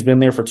 Family's been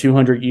there for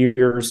 200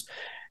 years.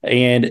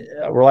 And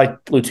we're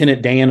like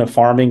Lieutenant Dan of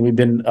farming. We've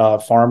been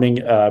farming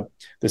the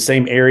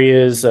same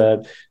areas.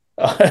 So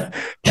I'm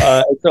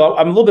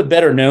a little bit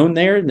better known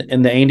there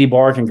in the Andy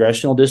Barr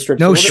Congressional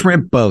District. No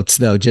shrimp boats,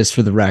 though, just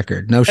for the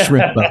record. No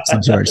shrimp boats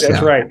in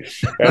Georgetown.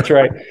 That's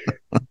right.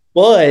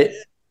 But,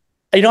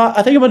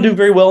 I think I'm going to do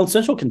very well in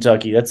Central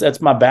Kentucky. That's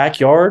my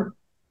backyard.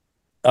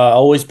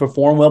 Always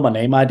perform well. My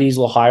name ID is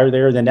a little higher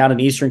there. Then down in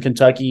Eastern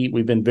Kentucky,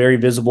 we've been very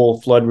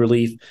visible flood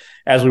relief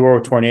as we were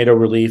with tornado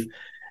relief.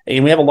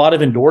 And we have a lot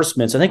of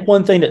endorsements. I think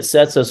one thing that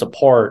sets us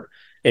apart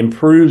and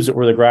proves that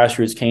we're the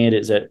grassroots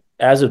candidate is that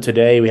as of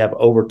today, we have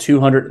over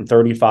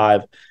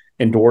 235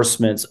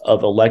 endorsements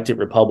of elected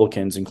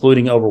Republicans,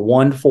 including over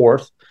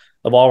 1/4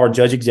 of all our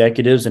judge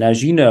executives. And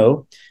as you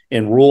know,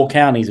 in rural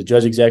counties, the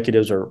judge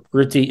executives are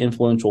pretty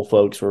influential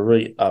folks. We're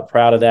really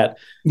proud of that.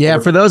 Yeah,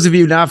 for those of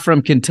you not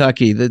from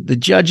Kentucky, the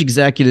judge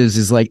executives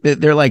is like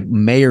they're like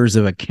mayors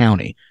of a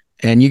county.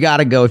 And you got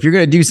to go. If you're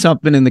going to do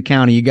something in the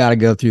county, you got to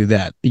go through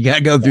that. You got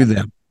to go through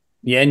them.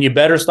 Yeah, and you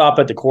better stop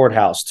at the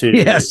courthouse, too.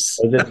 Yes.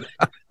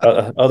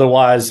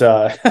 Otherwise,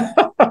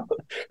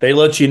 they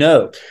let you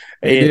know.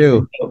 They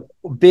do.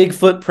 Big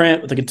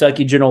footprint with the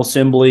Kentucky General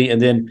Assembly.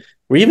 And then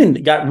we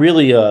even got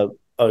really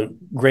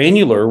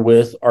granular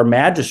with our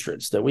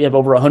magistrates, that we have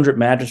over 100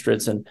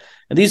 magistrates. And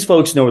these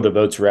folks know where the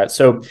votes are at.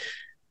 So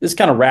let's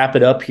kind of wrap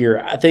it up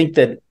here. I think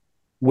that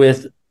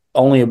with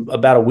only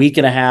about a week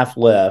and a half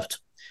left,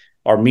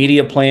 our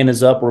media plan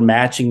is up. We're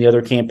matching the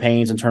other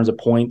campaigns in terms of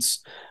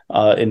points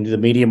in the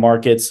media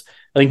markets.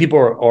 I think people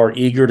are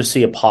eager to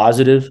see a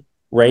positive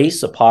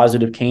race, a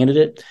positive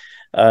candidate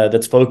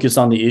that's focused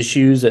on the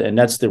issues, and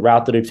that's the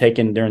route that they've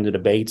taken during the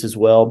debates as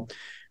well.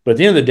 But at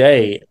the end of the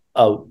day,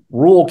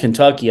 rural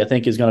Kentucky, I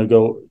think, is going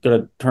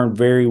to turn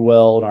very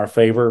well in our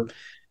favor.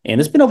 And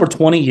it's been over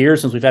 20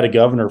 years since we've had a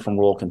governor from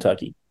rural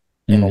Kentucky,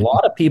 and a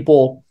lot of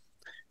people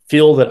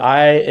feel that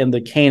I am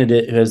the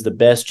candidate who has the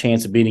best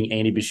chance of beating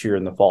Andy Beshear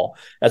in the fall.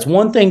 That's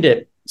one thing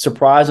that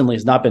surprisingly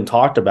has not been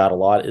talked about a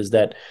lot, is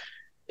that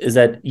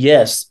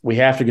yes, we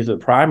have to get to the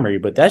primary,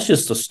 but that's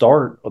just the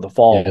start of the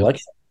fall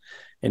election.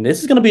 And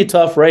this is going to be a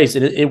tough race.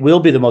 It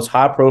will be the most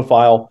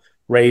high-profile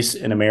race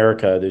in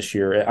America this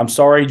year. I'm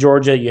sorry,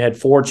 Georgia, you had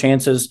 4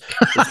 chances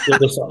to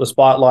steal the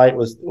spotlight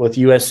with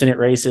U.S. Senate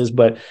races,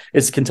 but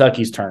it's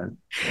Kentucky's turn.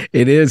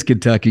 It is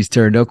Kentucky's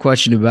turn, no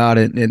question about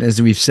it. And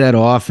as we've said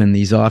often,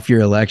 these off-year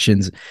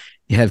elections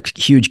have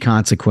huge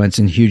consequence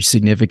and huge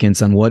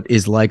significance on what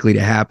is likely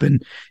to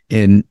happen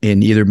in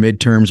either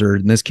midterms or,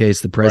 in this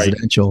case, the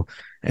presidential. Right.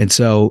 And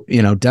so,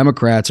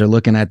 Democrats are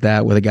looking at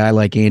that with a guy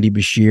like Andy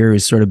Beshear,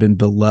 who's sort of been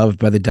beloved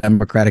by the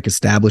Democratic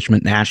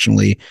establishment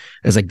nationally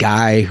as a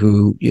guy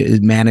who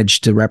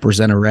managed to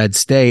represent a red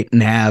state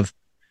and have,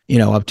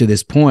 up to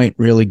this point,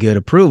 really good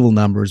approval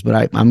numbers.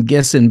 But I'm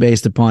guessing,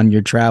 based upon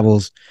your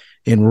travels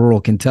in rural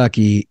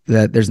Kentucky,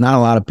 that there's not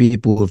a lot of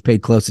people who've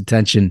paid close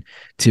attention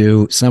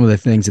to some of the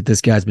things that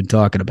this guy's been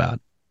talking about.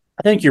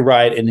 I think you're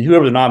right. And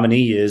whoever the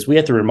nominee is, we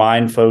have to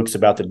remind folks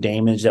about the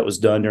damage that was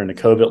done during the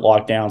COVID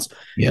lockdowns.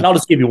 Yeah. And I'll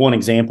just give you one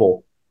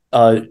example.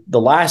 The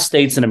last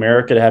states in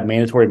America to have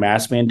mandatory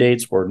mask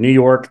mandates were New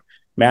York,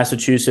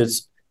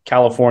 Massachusetts,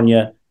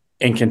 California,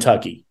 and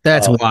Kentucky.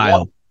 That's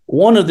wild.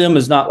 One of them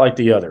is not like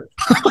the other.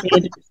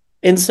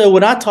 and so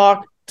when I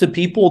talk to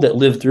people that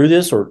lived through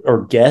this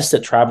or guests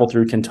that traveled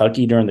through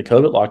Kentucky during the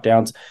COVID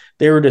lockdowns,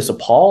 they were just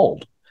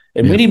appalled.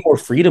 And we need more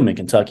freedom in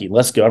Kentucky,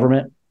 less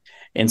government.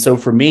 And so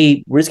for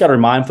me, we just got to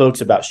remind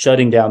folks about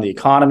shutting down the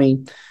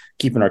economy,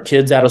 keeping our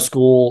kids out of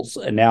schools.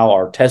 And now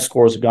our test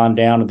scores have gone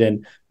down. And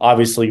then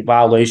obviously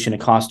violation of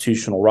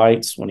constitutional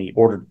rights when he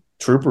ordered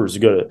troopers to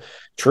go to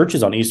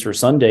churches on Easter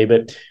Sunday.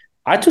 But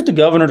I took the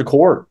governor to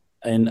court,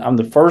 and I'm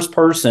the first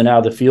person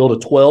out of the field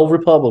of 12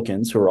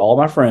 Republicans who are all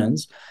my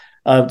friends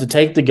to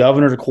take the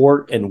governor to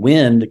court and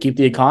win to keep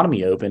the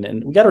economy open.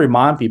 And we got to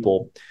remind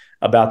people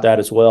about that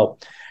as well.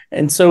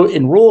 And so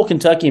in rural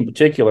Kentucky in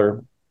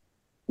particular,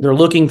 they're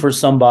looking for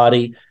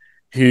somebody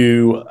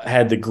who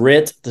had the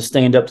grit to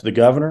stand up to the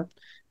governor.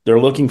 They're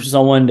looking for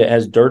someone that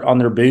has dirt on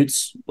their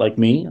boots, like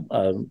me,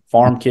 a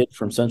farm kid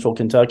from central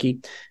Kentucky.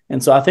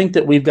 And so I think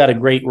that we've got a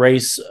great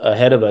race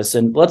ahead of us.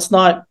 And let's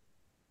not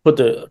put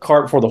the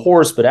cart before the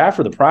horse, but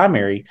after the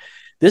primary,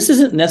 this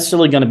isn't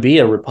necessarily going to be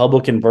a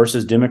Republican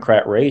versus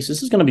Democrat race.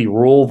 This is going to be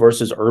rural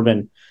versus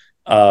urban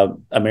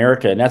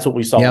America. And that's what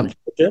we saw in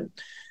Georgia.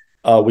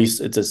 It's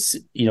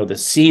the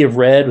sea of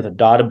red with a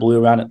dot of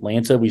blue around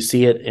Atlanta. We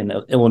see it in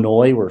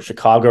Illinois, where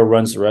Chicago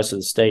runs the rest of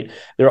the state.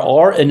 There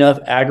are enough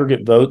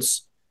aggregate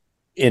votes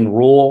in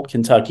rural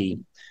Kentucky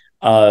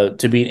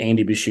to beat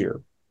Andy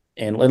Beshear.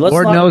 And let's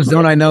Lord knows,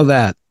 don't I know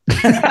that?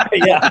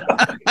 Yeah.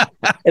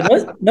 And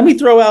let me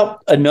throw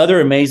out another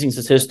amazing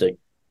statistic.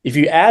 If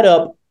you add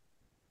up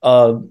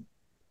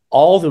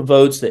all the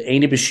votes that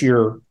Andy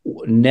Beshear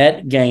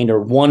net gained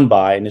or won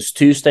by in his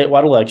 2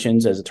 statewide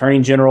elections as Attorney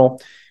General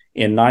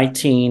in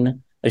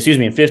 15,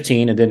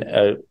 and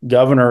then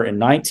governor in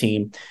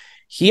 19,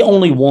 he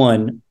only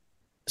won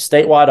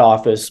statewide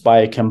office by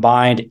a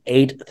combined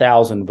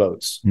 8,000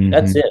 votes. Mm-hmm.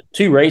 That's it.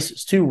 2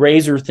 races, 2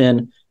 razor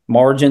thin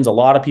margins. A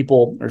lot of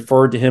people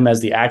referred to him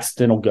as the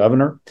accidental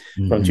governor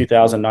from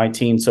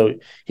 2019. So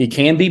he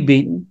can be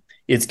beaten.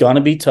 It's going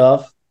to be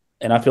tough.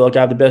 And I feel like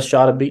I have the best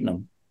shot at beating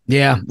him.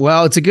 Yeah,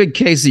 well, it's a good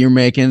case that you're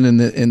making,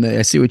 and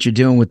I see what you're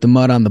doing with the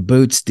mud on the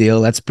boots deal.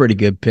 That's a pretty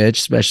good pitch,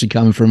 especially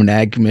coming from an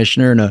ag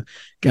commissioner and a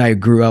guy who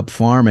grew up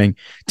farming.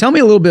 Tell me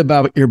a little bit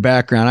about your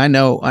background. I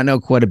know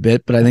quite a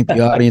bit, but I think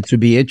the audience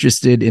would be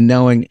interested in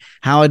knowing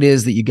how it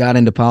is that you got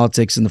into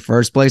politics in the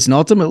first place, and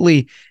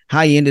ultimately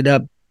how you ended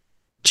up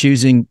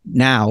choosing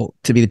now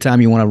to be the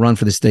time you want to run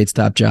for the state's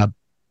top job.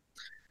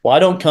 Well, I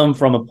don't come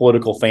from a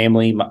political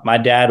family. My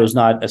dad was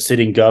not a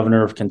sitting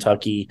governor of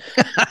Kentucky.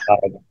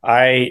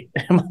 My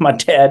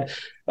dad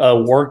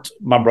worked,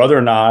 my brother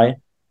and I,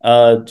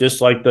 just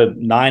like the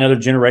 9 other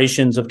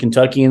generations of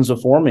Kentuckians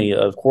before me,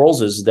 of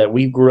Quarleses, that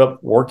we grew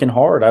up working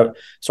hard. I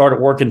started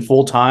working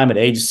full time at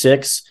age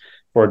 6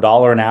 for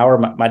 $1 an hour.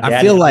 My dad.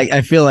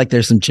 I feel like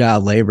there's some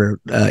child labor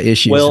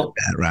issues with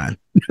that, Ryan.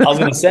 I was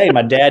going to say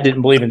my dad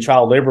didn't believe in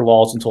child labor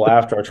laws until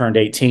after I turned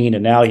 18,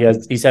 and now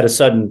he's had a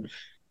sudden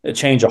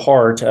change of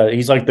heart.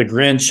 He's like the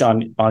Grinch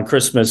on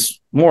Christmas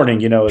morning.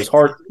 His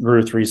heart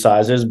grew 3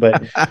 sizes.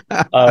 But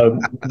I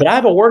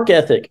have a work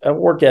ethic.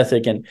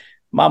 And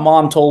my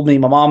mom told me,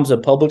 my mom's a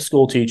public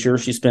school teacher.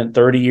 She spent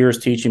 30 years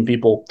teaching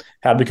people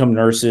how to become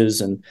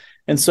nurses, and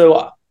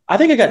so I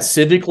think I got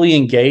civically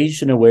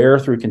engaged and aware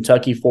through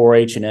Kentucky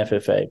 4-H and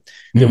FFA.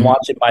 Then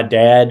watching my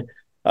dad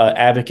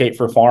advocate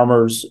for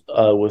farmers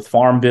with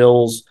farm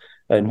bills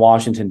in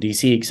Washington,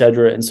 D.C., et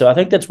cetera. And so I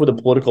think that's where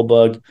the political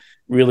bug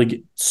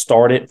really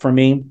started for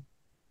me.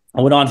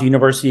 I went on to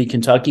University of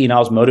Kentucky and I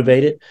was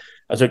motivated.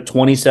 I took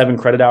 27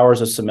 credit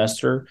hours a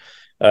semester,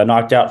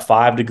 knocked out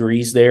 5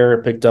 degrees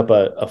there, picked up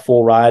a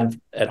full ride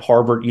at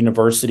Harvard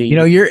University.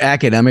 Your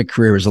academic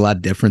career was a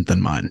lot different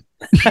than mine.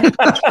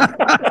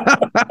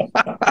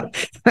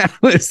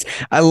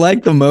 I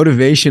like the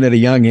motivation at a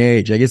young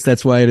age. I guess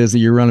that's why it is that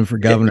you're running for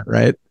governor,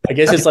 right? I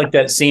guess it's like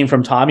that scene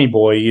from Tommy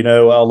Boy.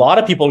 A lot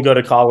of people go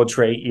to college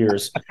for 8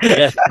 years.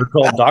 Yes, they're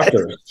called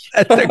doctors.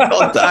 They're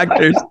called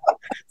doctors.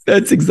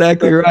 That's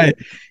exactly right.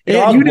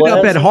 And you ended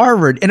up at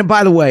Harvard. And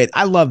by the way,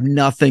 I love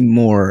nothing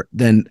more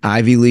than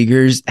Ivy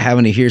Leaguers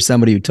having to hear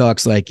somebody who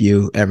talks like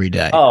you every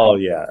day. Oh,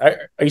 yeah.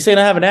 Are you saying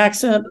I have an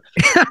accent?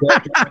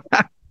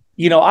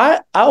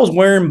 I was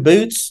wearing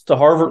boots to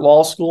Harvard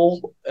Law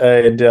School,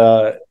 and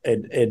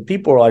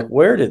people are like,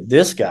 "Where did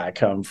this guy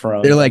come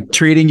from?" They're like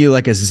treating you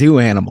like a zoo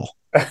animal.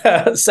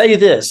 Say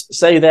this,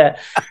 say that,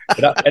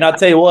 and I'll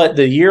tell you what.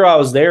 The year I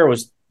was there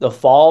was the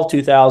fall of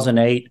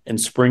 2008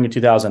 and spring of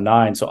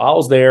 2009. So I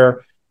was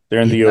there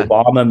during the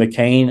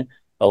Obama-McCain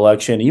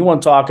election. You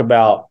want to talk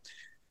about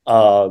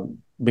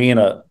being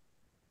a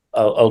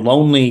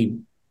lonely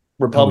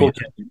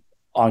Republican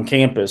on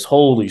campus?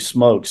 Holy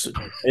smokes!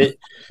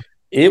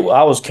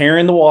 I was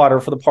carrying the water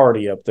for the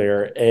party up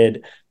there.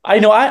 And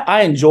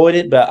I enjoyed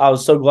it, but I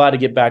was so glad to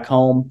get back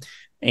home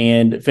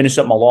and finish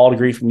up my law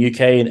degree from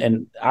UK.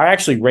 And I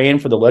actually ran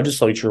for the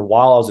legislature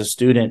while I was a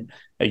student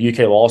at UK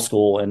Law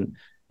School, and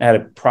I had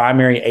a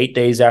primary 8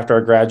 days after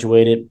I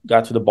graduated,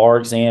 got to the bar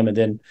exam, and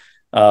then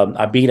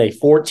I beat a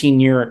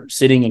 14-year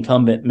sitting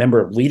incumbent member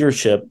of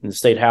leadership in the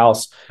state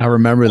house. I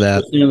remember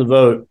that. In the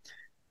vote,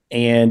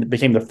 and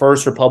became the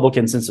first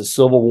Republican since the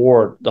Civil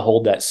War to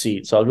hold that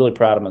seat. So I was really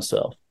proud of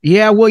myself.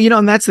 Yeah, well,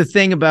 and that's the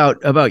thing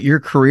about your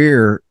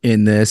career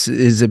in this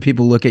is that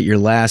people look at your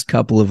last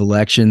couple of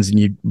elections and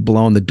you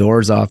blowing the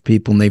doors off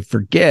people and they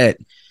forget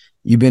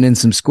you've been in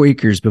some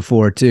squeakers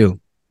before too.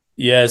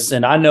 Yes,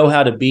 and I know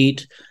how to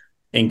beat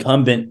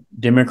incumbent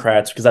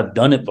Democrats because I've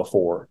done it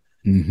before.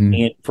 Mm-hmm.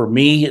 And for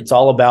me, it's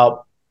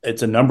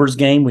a numbers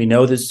game. We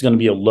know this is going to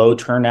be a low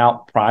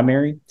turnout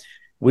primary.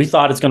 We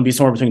thought it's going to be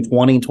somewhere between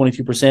 20 and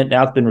 22%.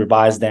 Now it's been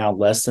revised down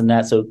less than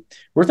that. So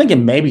we're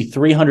thinking maybe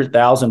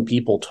 300,000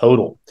 people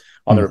total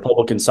on the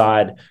Republican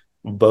side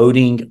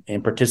voting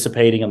and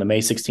participating on the May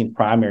 16th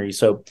primary.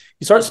 So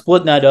you start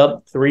splitting that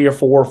up 3 or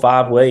 4 or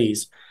 5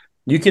 ways,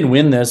 you can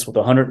win this with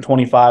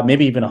 125,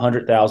 maybe even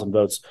 100,000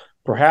 votes,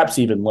 perhaps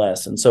even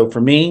less. And so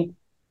for me,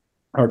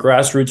 our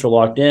grassroots are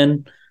locked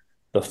in.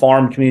 The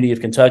farm community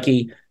of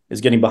Kentucky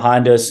is getting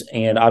behind us.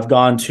 And I've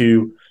gone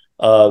to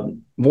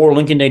more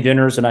Lincoln Day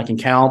dinners than I can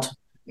count.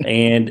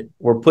 And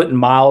we're putting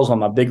miles on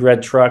my big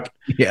red truck.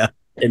 Yeah.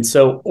 And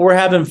so we're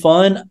having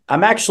fun.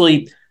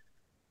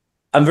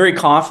 I'm very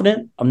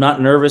confident. I'm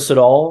not nervous at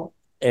all.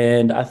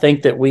 And I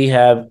think that we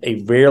have a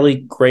very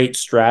great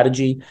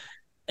strategy.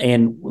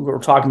 And we were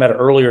talking about it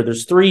earlier.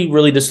 There's 3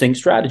 really distinct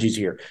strategies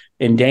here.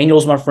 And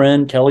Daniel's my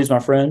friend. Kelly's my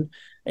friend.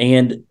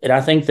 And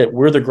I think that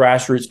we're the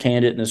grassroots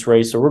candidate in this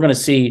race. So we're going to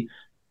see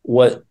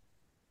what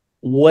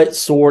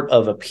sort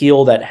of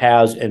appeal that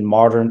has in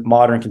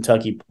modern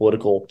Kentucky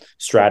political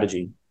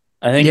strategy.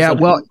 I think. Yeah,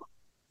 well,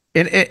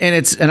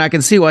 and I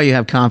can see why you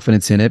have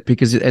confidence in it,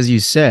 because as you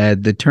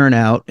said, the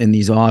turnout in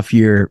these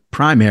off-year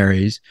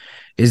primaries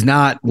is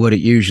not what it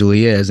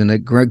usually is, and a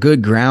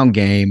good ground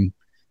game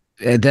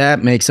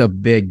that makes a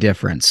big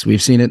difference.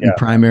 We've seen it in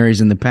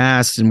primaries in the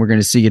past, and we're going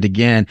to see it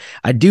again.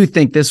 I do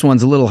think this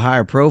one's a little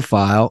higher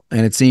profile,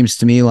 and it seems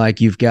to me like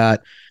you've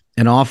got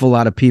an awful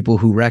lot of people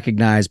who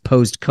recognize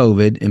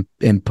post-COVID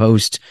and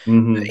post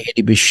Andy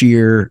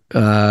Beshear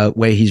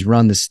way he's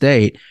run the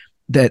state,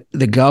 that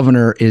the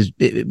governor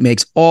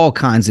makes all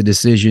kinds of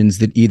decisions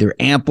that either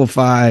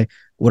amplify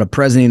what a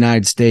president of the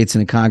United States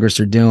and a Congress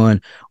are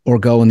doing or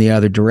go in the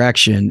other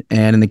direction.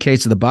 And in the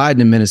case of the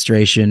Biden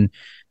administration,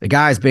 the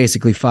guy's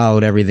basically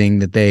followed everything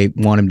that they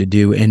want him to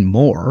do and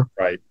more.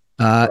 Right.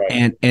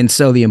 And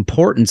so the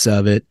importance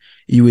of it,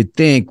 you would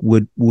think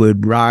would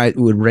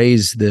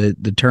raise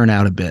the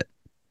turnout a bit.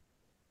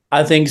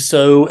 I think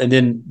so. And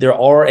then there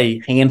are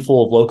a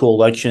handful of local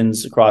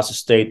elections across the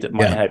state that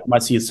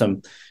might see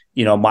some,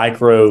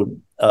 micro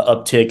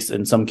upticks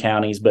in some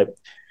counties. But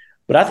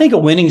I think a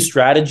winning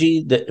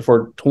strategy that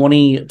for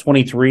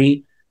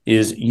 2023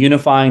 is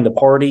unifying the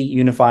party,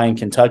 unifying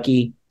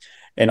Kentucky,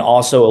 and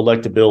also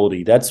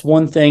electability. That's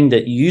one thing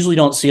that you usually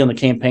don't see on the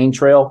campaign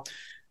trail,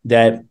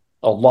 that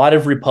a lot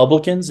of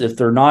Republicans, if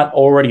they're not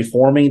already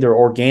forming, they're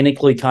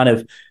organically kind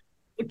of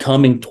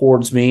coming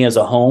towards me as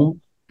a home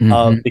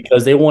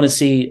because they want to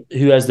see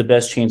who has the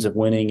best chance of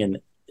winning. And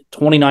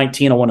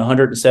 2019, I won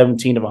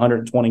 117 of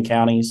 120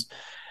 counties.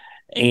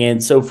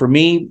 And so for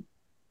me,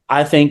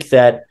 I think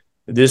that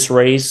this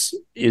race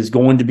is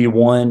going to be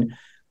one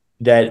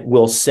that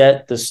will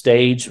set the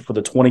stage for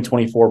the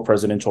 2024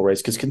 presidential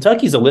race, because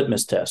Kentucky's a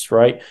litmus test,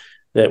 right?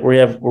 That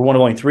we're one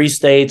of only 3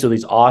 states with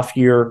these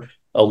off-year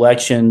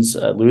elections,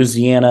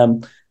 Louisiana,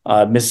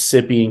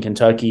 Mississippi, and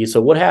Kentucky.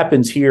 So what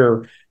happens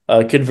here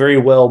could very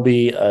well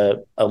be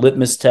a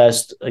litmus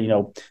test,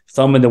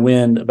 thumb in the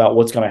wind about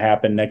what's going to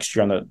happen next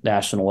year on the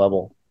national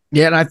level.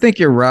 Yeah, and I think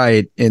you're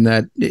right in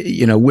that,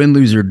 win,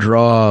 lose, or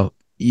draw,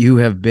 you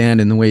have been,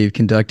 in the way you've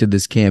conducted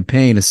this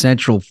campaign, a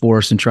central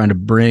force in trying to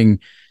bring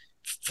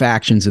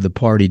factions of the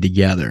party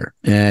together.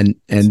 And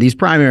these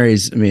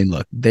primaries, I mean,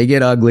 look, they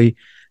get ugly.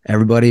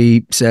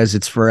 Everybody says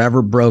it's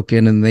forever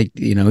broken, and they,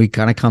 you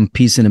kind of come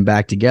piecing them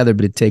back together,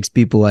 but it takes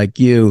people like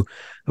you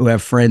who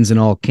have friends in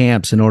all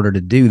camps in order to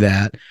do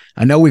that.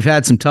 I know we've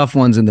had some tough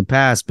ones in the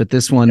past, but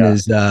this one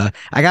is, I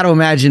got to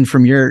imagine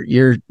from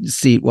your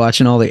seat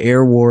watching all the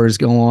air wars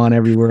go on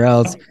everywhere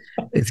else,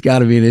 it's got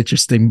to be an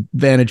interesting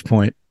vantage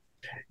point.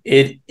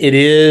 It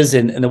is.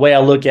 And the way I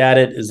look at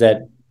it is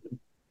that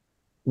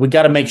we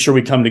got to make sure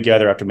we come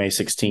together after May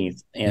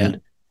 16th.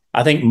 And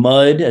I think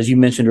mud, as you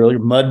mentioned earlier,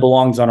 mud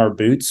belongs on our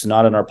boots,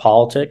 not in our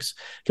politics.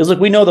 Because, look,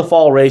 we know the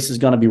fall race is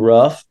going to be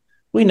rough.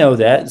 We know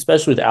that,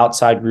 especially with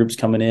outside groups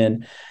coming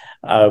in.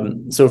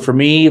 So for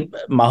me,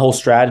 my whole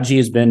strategy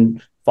has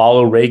been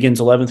follow Reagan's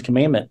 11th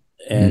commandment.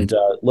 And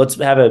let's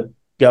have a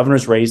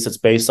governor's race that's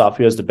based off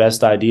who has the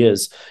best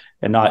ideas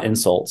and not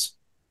insults.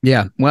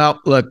 Yeah.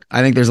 Well, look,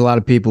 I think there's a lot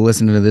of people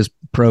listening to this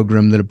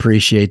program that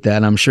appreciate that.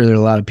 And I'm sure there are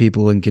a lot of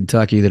people in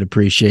Kentucky that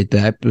appreciate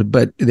that.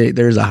 But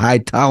there's a high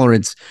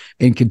tolerance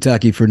in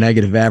Kentucky for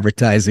negative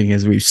advertising,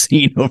 as we've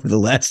seen over the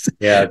last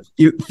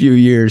few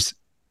years.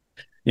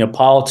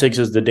 Politics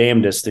is the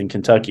damnedest in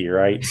Kentucky,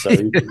 right? So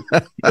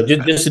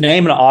just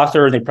name an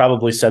author, and they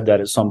probably said that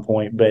at some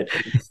point. But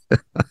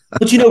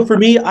for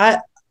me, I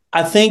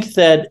think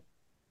that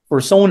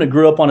for someone that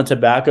grew up on a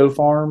tobacco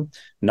farm,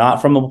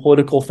 not from a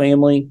political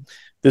family,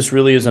 this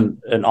really is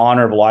an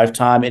honor of a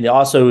lifetime. And it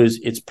also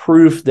it's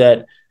proof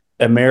that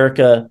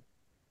America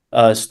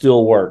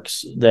still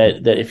works,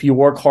 that if you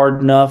work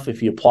hard enough,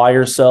 if you apply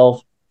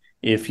yourself,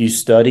 if you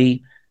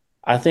study,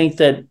 I think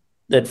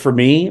that for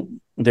me,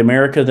 the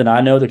America that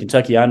I know, the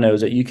Kentucky I know,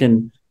 is that you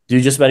can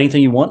do just about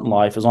anything you want in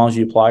life as long as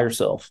you apply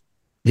yourself.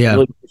 Yeah.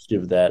 Really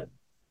appreciative of that.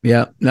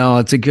 Yeah, no,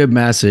 it's a good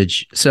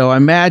message. So I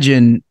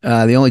imagine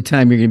the only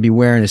time you're going to be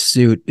wearing a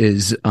suit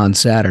is on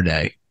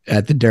Saturday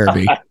at the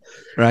Derby,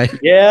 right?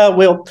 Yeah,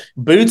 well,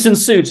 boots and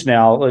suits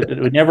now.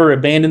 We never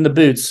abandon the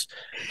boots.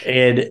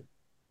 And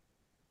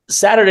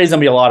Saturday's going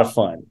to be a lot of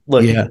fun.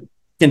 Look, Yeah.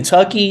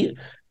 Kentucky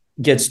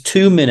gets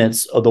 2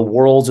 minutes of the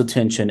world's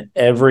attention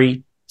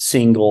every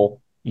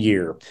single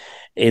year.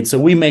 And so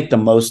we make the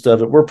most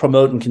of it. We're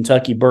promoting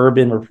Kentucky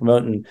bourbon. We're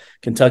promoting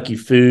Kentucky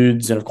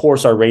foods, and of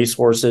course our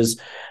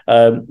racehorses.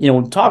 When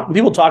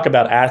people talk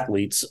about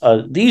athletes,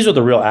 these are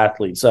the real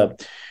athletes.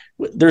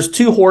 There's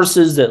 2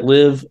 horses that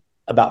live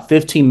about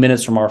 15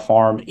 minutes from our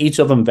farm. Each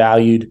of them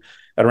valued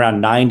at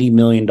around $90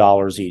 million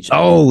each.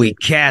 Holy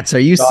cats! Are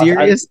you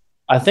serious?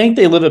 I think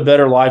they live a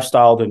better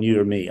lifestyle than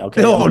you or me.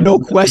 Okay, no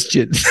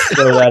question.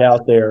 Throw that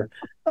out there.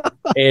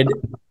 And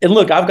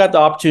look, I've got the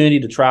opportunity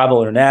to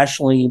travel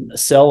internationally,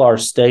 sell our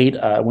state.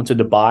 I went to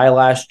Dubai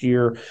last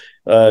year,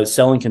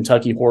 selling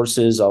Kentucky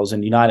horses. I was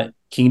in the United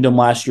Kingdom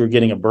last year,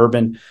 getting a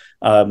bourbon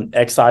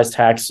excise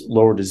tax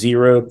lowered to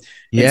 0.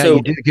 Yeah, so,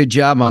 you did a good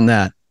job on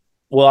that.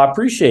 Well, I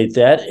appreciate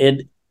that.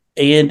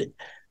 And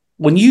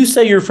when you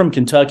say you're from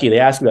Kentucky, they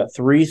ask about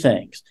 3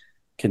 things: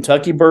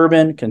 Kentucky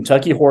bourbon,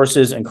 Kentucky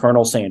horses, and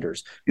Colonel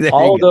Sanders.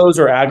 All of those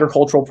are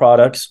agricultural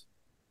products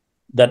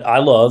that I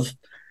love.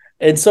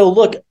 And so,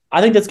 look, I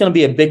think that's going to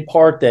be a big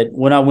part that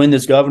when I win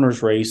this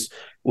governor's race,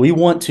 we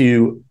want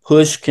to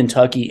push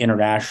Kentucky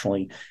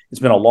internationally.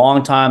 It's been a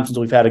long time since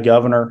we've had a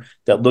governor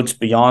that looks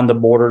beyond the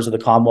borders of the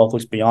Commonwealth,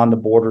 looks beyond the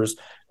borders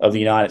of the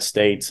United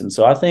States. And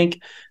so I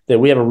think that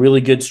we have a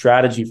really good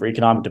strategy for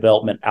economic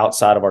development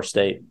outside of our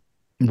state.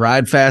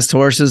 Ride fast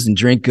horses and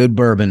drink good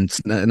bourbon.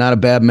 It's not a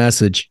bad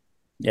message.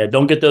 Yeah,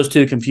 don't get those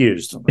 2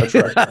 confused. That's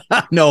right.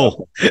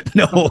 No,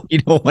 you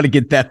don't want to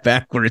get that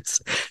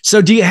backwards. So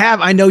do you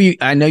have, I know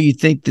you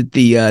think that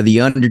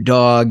the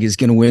underdog is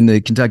going to win the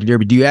Kentucky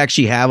Derby. Do you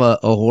actually have a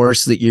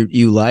horse that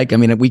you like? I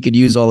mean, we could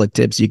use all the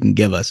tips you can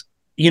give us.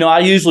 I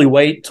usually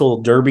wait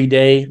till Derby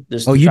day.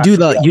 Do you do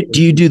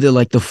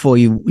the full,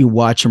 you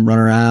watch them run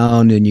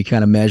around and you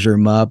kind of measure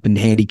them up and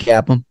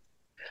handicap them?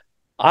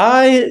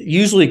 I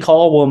usually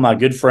call one of my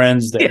good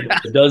friends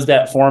that does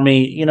that for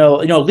me.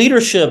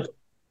 Leadership,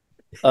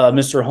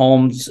 Mr.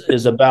 Holmes,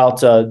 is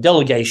about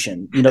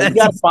delegation. You got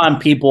to find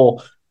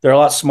people that are a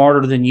lot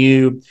smarter than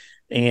you.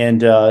 And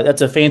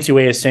that's a fancy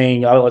way of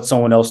saying I'll let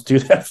someone else do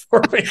that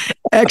for me.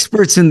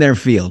 Experts in their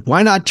field.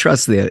 Why not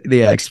trust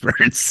the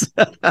experts?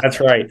 That's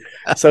right.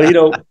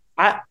 So,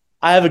 I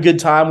have a good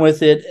time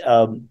with it.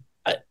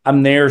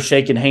 I'm there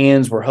shaking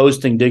hands. We're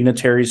hosting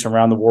dignitaries from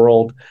around the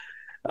world.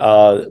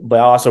 But I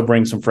also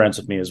bring some friends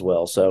with me as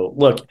well. So,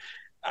 look,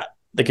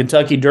 the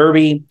Kentucky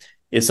Derby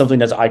is something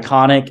that's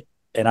iconic.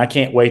 And I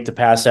can't wait to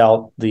pass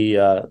out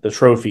the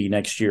trophy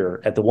next year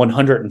at the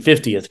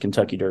 150th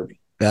Kentucky Derby.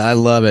 I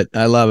love it.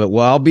 Well,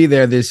 I'll be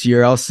there this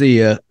year. I'll see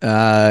you.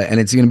 And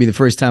it's going to be the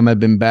first time I've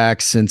been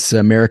back since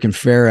American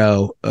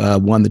Pharoah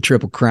won the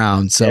Triple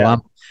Crown. So yeah.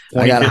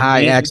 I got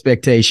high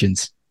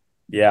expectations.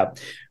 Yeah.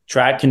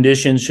 Track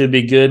conditions should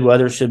be good.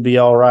 Weather should be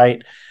all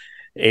right.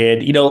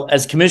 And,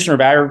 as Commissioner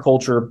of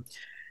Agriculture,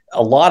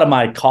 a lot of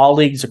my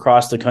colleagues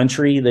across the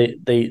country,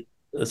 they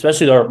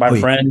especially my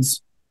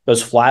friends,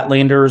 those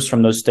flatlanders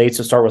from those states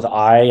that start with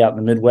I out in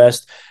the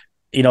Midwest,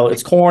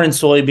 it's corn and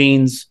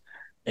soybeans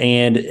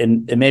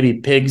and maybe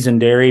pigs and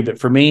dairy. But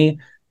for me,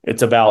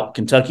 it's about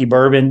Kentucky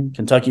bourbon,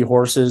 Kentucky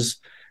horses,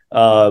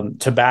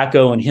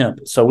 tobacco, and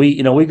hemp. So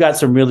we've got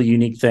some really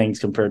unique things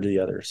compared to the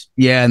others.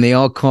 Yeah, and they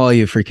all call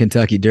you for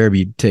Kentucky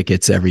Derby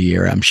tickets every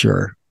year, I'm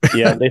sure.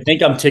 Yeah, they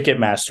think I'm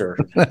Ticketmaster.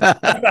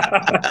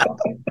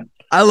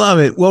 I love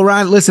it. Well,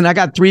 Ryan, listen, I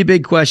got 3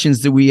 big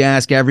questions that we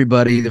ask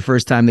everybody the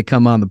first time they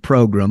come on the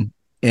program.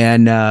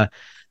 And the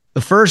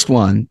first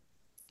one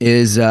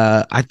is,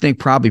 I think,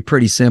 probably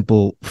pretty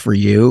simple for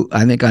you.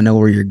 I think I know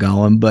where you're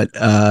going, but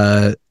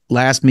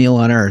last meal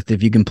on earth,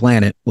 if you can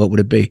plan it, what would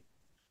it be?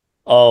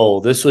 Oh,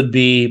 this would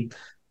be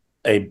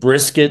a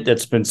brisket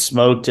that's been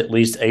smoked at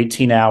least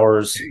 18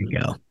 hours. There you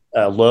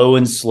go. Low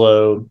and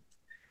slow,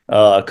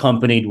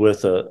 accompanied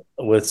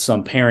with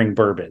some pairing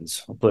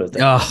bourbons. I'll put it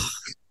that way.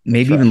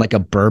 Maybe even like a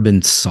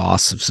bourbon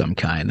sauce of some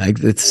kind.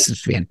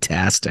 It's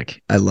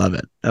fantastic. I love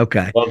it.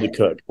 Okay. Love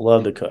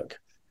to cook.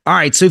 All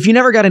right. So if you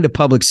never got into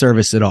public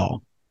service at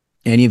all,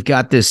 and you've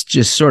got this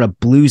just sort of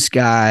blue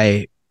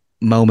sky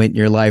moment in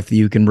your life that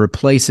you can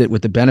replace it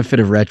with the benefit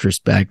of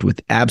retrospect with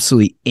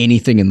absolutely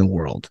anything in the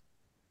world,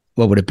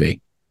 what would it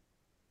be?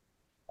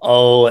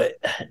 Oh,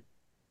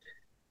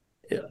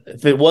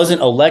 if it wasn't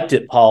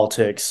elected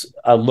politics,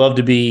 I'd love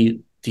to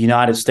be the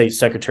United States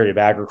Secretary of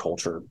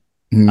Agriculture.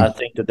 I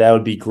think that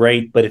would be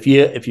great. But if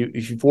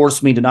you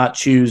force me to not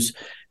choose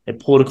a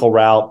political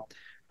route,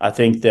 I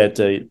think that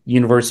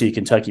University of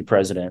Kentucky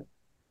president.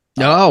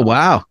 Oh,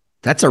 wow.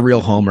 That's a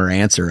real homer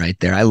answer right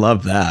there. I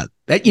love that.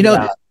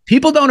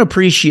 People don't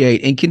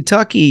appreciate in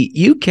Kentucky,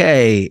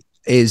 UK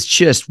is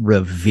just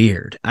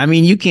revered. I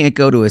mean, you can't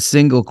go to a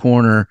single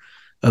corner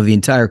of the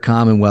entire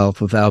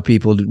Commonwealth without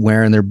people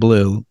wearing their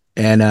blue.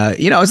 And,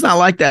 it's not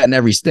like that in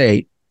every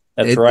state.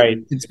 That's right.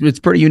 It's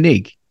pretty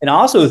unique. And I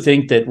also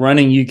think that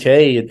running UK,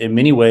 in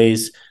many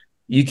ways,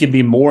 you can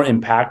be more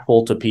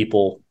impactful to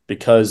people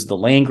because the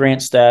land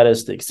grant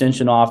status, the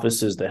extension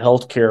offices, the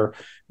healthcare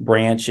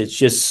branch, it's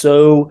just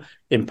so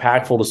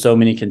impactful to so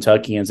many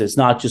Kentuckians. It's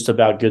not just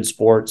about good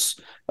sports,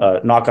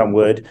 knock on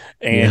wood.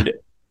 And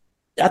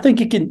I think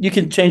you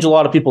can change a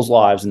lot of people's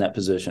lives in that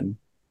position.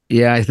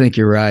 Yeah, I think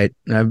you're right.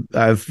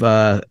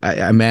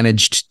 I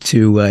managed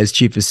to, as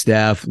chief of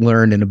staff,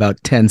 learn in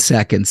about 10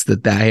 seconds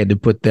that I had to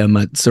put them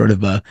at sort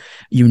of a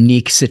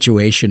unique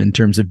situation in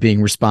terms of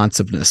being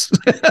responsiveness.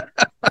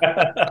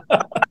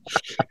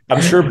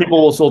 I'm sure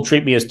people will still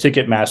treat me as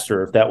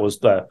Ticketmaster if that was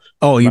the.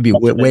 Oh, you'd be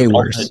way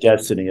worse.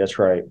 Destiny. That's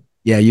right.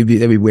 Yeah, that'd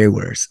be way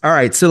worse. All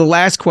right. So the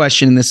last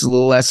question, and this is a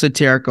little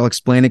esoteric. I'll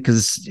explain it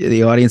because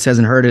the audience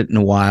hasn't heard it in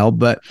a while,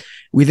 but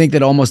we think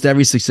that almost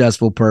every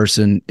successful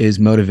person is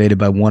motivated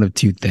by one of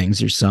two things.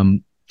 There's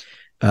some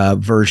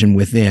version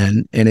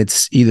within, and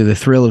it's either the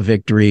thrill of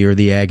victory or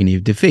the agony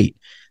of defeat.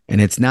 And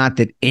it's not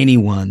that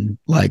anyone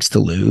likes to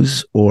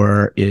lose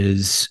or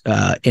is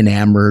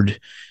enamored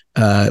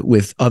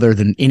with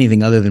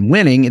anything other than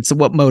winning. It's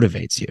what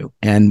motivates you,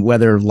 and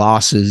whether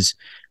losses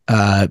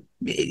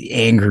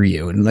anger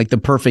you. And like the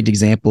perfect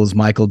example is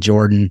Michael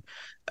Jordan,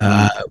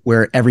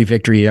 where every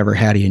victory he ever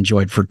had, he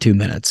enjoyed for 2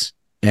 minutes,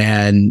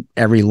 and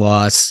every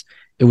loss,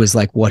 it was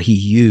like what he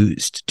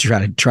used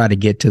to try to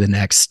get to the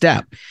next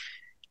step.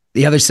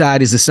 The other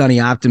side is the sunny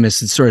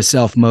optimist that's sort of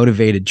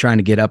self-motivated, trying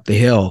to get up the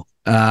hill.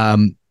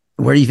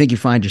 Where do you think you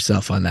find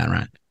yourself on that,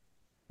 Ryan?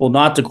 Well,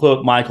 not to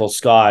quote Michael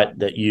Scott,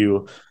 that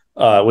you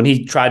when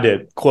he tried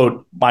to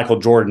quote Michael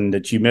Jordan,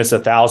 that you miss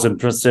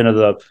 1,000% of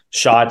the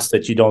shots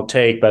that you don't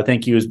take, but I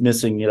think he was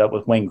missing it up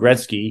with Wayne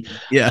Gretzky.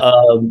 Yeah.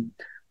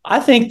 I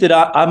think that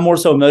I'm more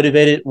so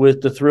motivated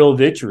with the thrill of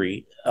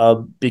victory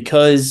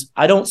because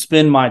I don't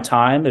spend my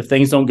time, if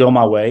things don't go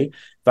my way,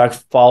 if I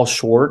fall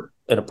short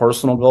at a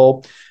personal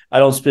goal, I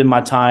don't spend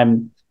my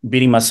time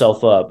beating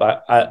myself up.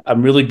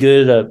 I'm really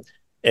good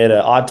at an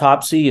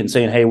autopsy and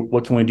saying, hey,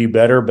 what can we do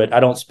better? But I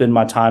don't spend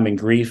my time in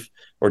grief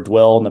or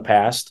dwell in the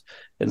past.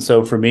 And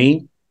so for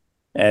me,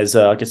 as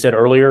like I said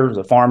earlier, as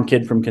a farm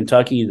kid from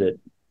Kentucky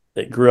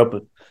that grew up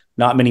with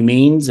not many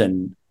means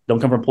and don't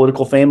come from a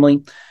political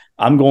family,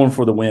 I'm going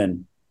for the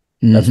win.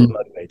 That's what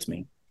motivates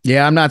me.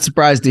 Yeah, I'm not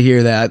surprised to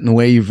hear that. And the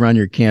way you've run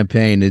your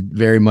campaign, it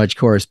very much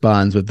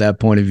corresponds with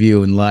that point of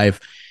view in life.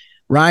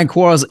 Ryan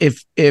Quarles,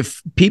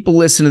 if people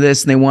listen to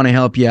this and they want to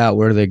help you out,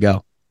 where do they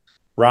go?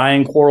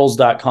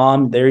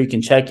 RyanQuarles.com. There you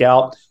can check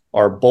out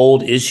our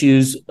Bold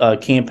Issues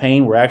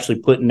campaign. We're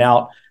actually putting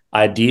out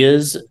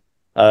ideas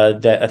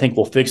that I think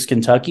will fix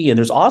Kentucky. And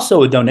there's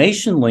also a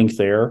donation link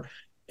there.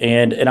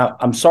 And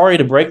I'm sorry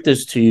to break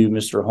this to you,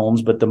 Mr.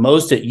 Holmes, but the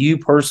most that you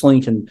personally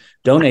can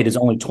donate is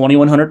only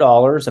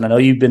 $2,100. And I know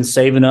you've been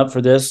saving up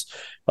for this,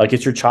 like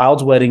it's your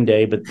child's wedding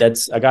day, but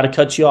I got to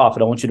cut you off. I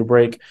don't want you to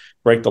break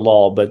the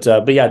law. But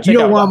yeah, you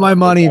don't want my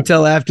money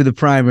until after the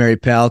primary,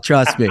 pal.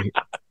 Trust me.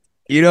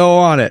 You don't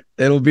want it.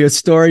 It'll be a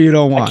story you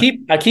don't want.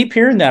 I keep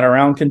hearing that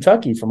around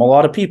Kentucky from a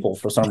lot of people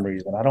for some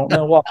reason. I don't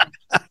know why.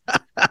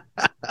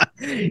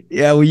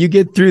 Yeah, well, you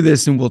get through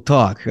this and we'll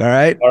talk. All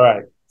right. All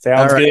right.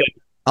 Sounds good.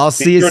 I'll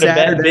see you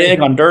Saturday. Bet big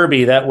on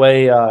Derby. That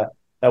way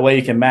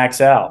you can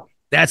max out.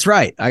 That's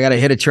right. I got to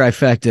hit a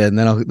trifecta, and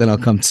then I'll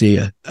come see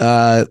you.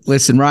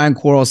 Listen, Ryan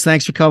Quarles,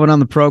 thanks for coming on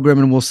the program,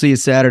 and we'll see you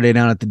Saturday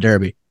down at the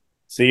Derby.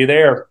 See you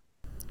there.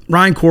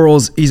 Ryan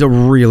Quarles, he's a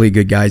really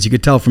good guy. As you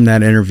could tell from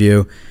that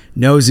interview,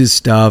 knows his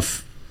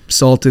stuff,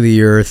 salt of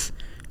the earth,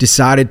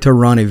 decided to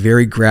run a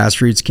very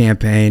grassroots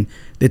campaign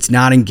that's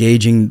not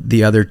engaging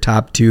the other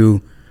top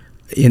two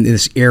in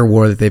this air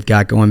war that they've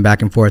got going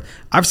back and forth.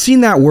 I've seen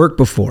that work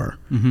before.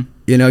 Mm-hmm.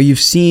 You know, you've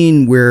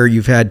seen where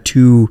you've had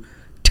two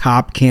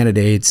top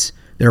candidates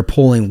that are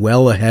polling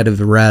well ahead of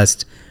the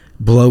rest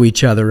blow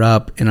each other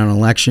up in an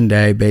election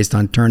day based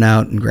on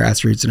turnout and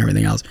grassroots and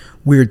everything else.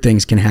 Weird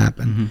things can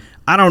happen. Mm-hmm.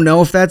 I don't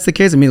know if that's the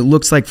case. I mean, it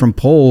looks like from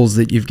polls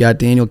that you've got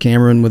Daniel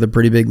Cameron with a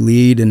pretty big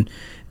lead, and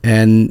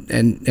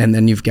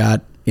then you've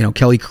got, you know,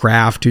 Kelly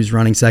Craft, who's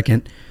running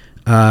second,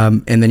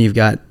 and then you've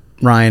got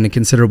Ryan a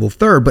considerable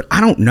third, but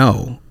I don't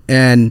know.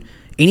 And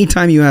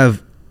anytime you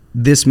have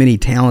this many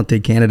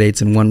talented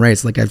candidates in one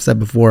race, like I've said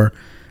before,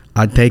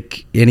 I'd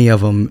take any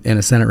of them in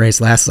a Senate race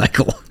last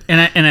cycle.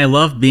 And I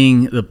love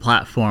being the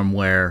platform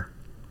where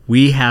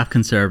we have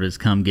conservatives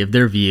come give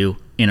their view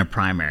in a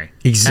primary.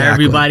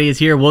 Exactly. Everybody is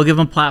here. We'll give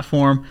them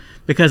platform,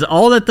 because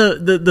all that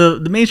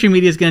the mainstream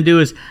media is going to do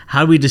is,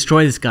 how do we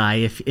destroy this guy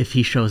if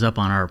he shows up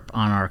on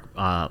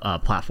our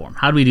platform?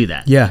 How do we do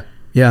that? Yeah.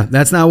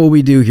 That's not what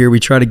we do here. We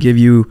try to give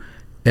you.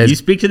 You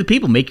speak to the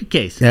people, make your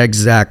case.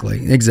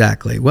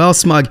 Exactly. Well,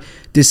 Smug,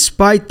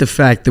 despite the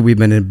fact that we've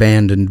been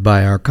abandoned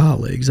by our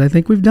colleagues, I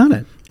think we've done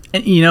it.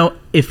 And, you know,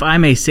 if I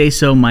may say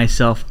so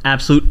myself,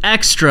 absolute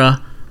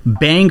extra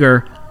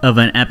banger of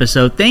an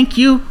episode. Thank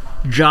you,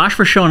 Josh,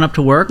 for showing up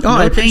to work. Oh,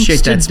 I appreciate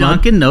that, thanks to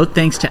Duncan. No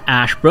thanks to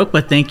Ashbrook.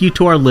 But thank you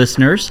to our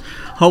listeners.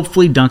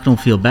 Hopefully Duncan will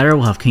feel better.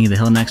 We'll have King of the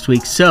Hill next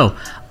week. So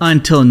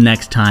until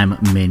next time,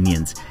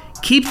 minions,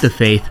 keep the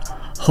faith,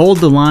 hold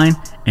the line,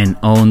 and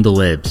own the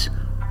libs.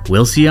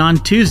 We'll see you on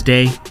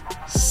Tuesday.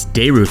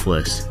 Stay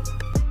ruthless.